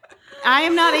 I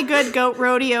am not a good goat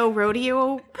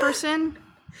rodeo person.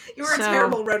 You were So- a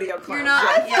terrible rodeo clown. You're not.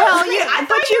 Right? Yeah. Well, I but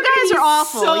thought you were gonna guys be are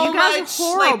awful. so You guys are much,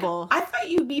 horrible. I thought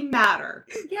you'd be madder.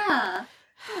 Yeah.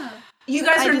 You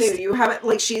guys I are just- new. You haven't,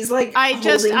 like, she's, like, I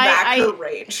holding back her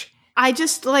rage. I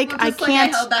just like Just I like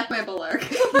can't I held back my bulwark.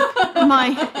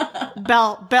 my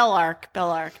Bellark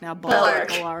now Bellark.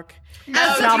 Bellark. No,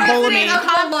 Now Bullamy.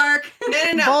 Bulwark.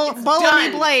 No. It's Bullamy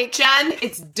done. Blake. Jen,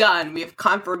 it's done. We have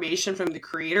confirmation from the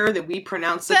creator that we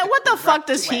pronounced it. What the fuck correct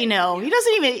does he way. know? He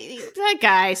doesn't even. That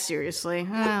guy, seriously.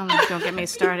 Don't get me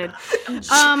started.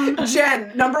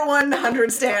 Jen, number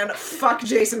 100 stan, fuck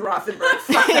Jason Rothenberg.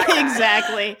 Fuck that guy.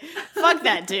 Exactly. Fuck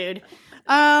that dude.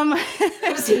 What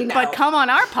does he know? But come on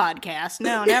our podcast.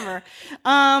 No, never.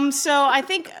 So I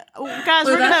think, guys, Well,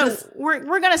 we're gonna that's just- we're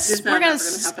gonna not never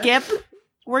skip. gonna happen.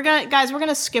 We're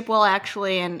gonna skip Well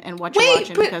Actually and what Wait, you're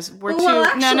watching but- because we're but too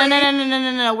Well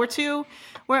no.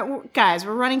 We're guys,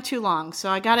 we're running too long. So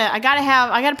I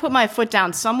gotta put my foot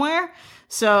down somewhere.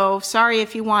 So sorry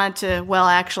if you wanted to Well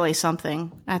Actually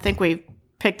something. I think we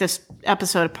picked this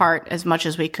episode apart as much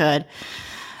as we could.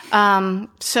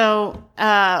 So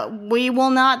we will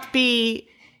not be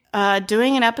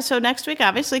doing an episode next week,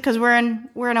 obviously, because we're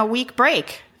in a week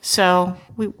break. So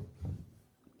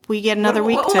we get another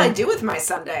week What to. will I do with my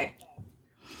Sunday?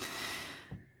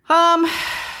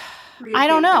 I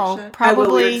don't know. I will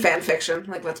Probably. read fan fiction.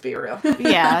 Like, let's be real.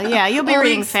 Yeah. You'll be Only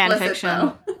reading fan explicit, fiction.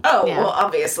 though. Oh, Yeah. well,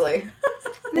 obviously.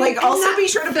 Like, also be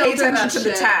sure to pay filter attention that to the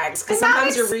shit. tags, because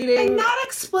sometimes you're And reading... not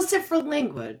explicit for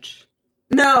language.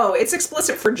 No, it's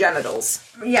explicit for genitals.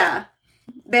 Yeah.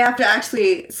 They have to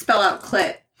actually spell out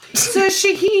clit. So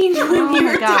Shaheen, when Oh my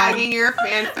you're God. tagging your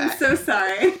I'm fanfic, so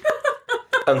sorry.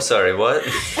 I'm sorry, what?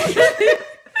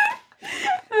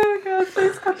 Oh god,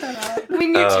 please cut that out.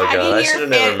 when you're Oh tagging god, I your should have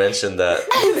never fan, mentioned that.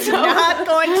 It's not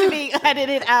going to be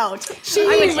edited out. Shaheen, I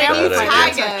would when you amplify tag that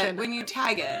it, section. when you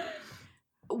tag it,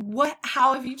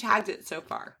 how have you tagged it so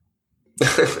far?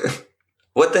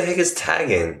 What the heck is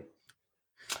tagging?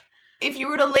 If you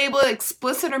were to label it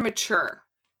explicit or mature,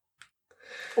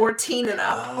 Or teen and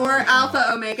up. Or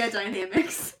alpha omega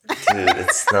dynamics. Dude,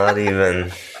 it's not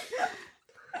even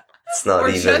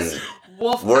or just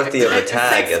wolf worthy of a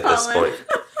tag Sex at this pollen. point.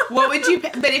 What would you?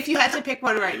 But if you had to pick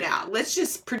one right now, let's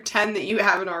just pretend that you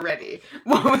haven't already.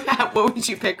 What would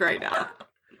you pick right now?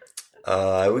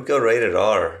 I would go rated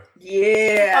R.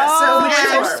 Yeah, Oh, so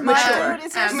mature, mature. smart. Mature.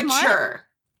 Is that smart? Mature.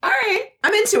 All right.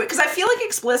 I'm into it, because I feel like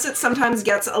explicit sometimes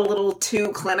gets a little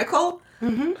too clinical.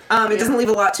 Mm-hmm. It doesn't leave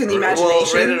a lot to the imagination.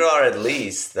 Well, rated R at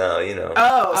least. Now you know.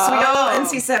 Oh, so we got a Oh.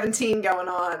 little NC-17 going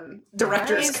on.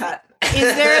 Director's Nice. cut.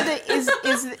 Is there the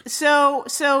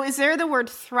is there the word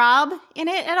throb in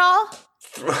it at all?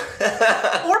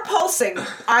 Or pulsing.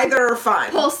 Either are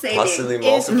fine. Pulsating. Possibly Is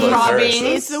multiple throbbing.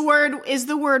 occurrences. is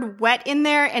the word wet in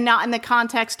there and not in the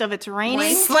context of it's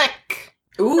raining? Slick.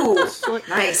 Ooh,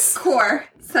 nice. Core.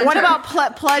 Center. What about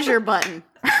pleasure button?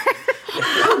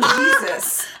 Oh,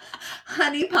 Jesus.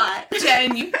 honey pot?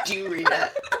 Jen, you do read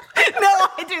it. No,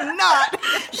 I do not.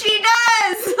 She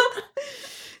does.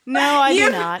 No, I do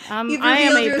You've- not. you've I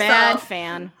am a revealed bad yourself.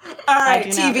 fan. All I right, do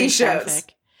not TV read shows. fanfic.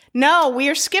 No, we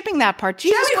are skipping that part.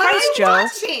 Jesus What Christ, are you Joe.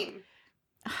 watching?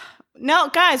 No,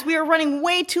 guys, we are running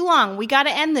way too long. We got to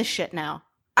end this shit now.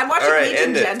 I'm watching All right, Legion,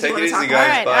 end it. Jen. Do you Take it want to easy, talk guys. All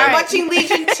right, Bye. all I'm right. watching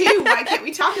Legion 2. Why can't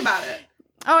we talk about it?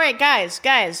 All right, guys.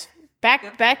 Back.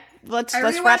 Let's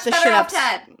Everyone wrap watch this Better shit Off up.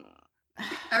 Ted.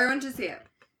 Everyone should see it.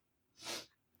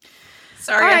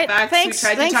 Sorry, All right, FX. thanks- We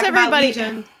tried thanks, to talk everybody. about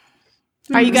Legion.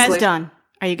 Are you guys Seriously. done?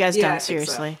 Are you guys Yeah, I done? think so.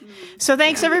 Seriously. So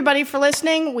thanks everybody for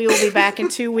listening. We will be back in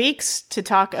 2 weeks to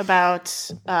talk about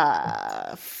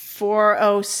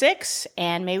 406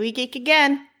 and May We Geek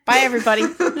Again. Bye everybody.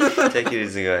 Take it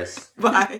easy, guys. Bye.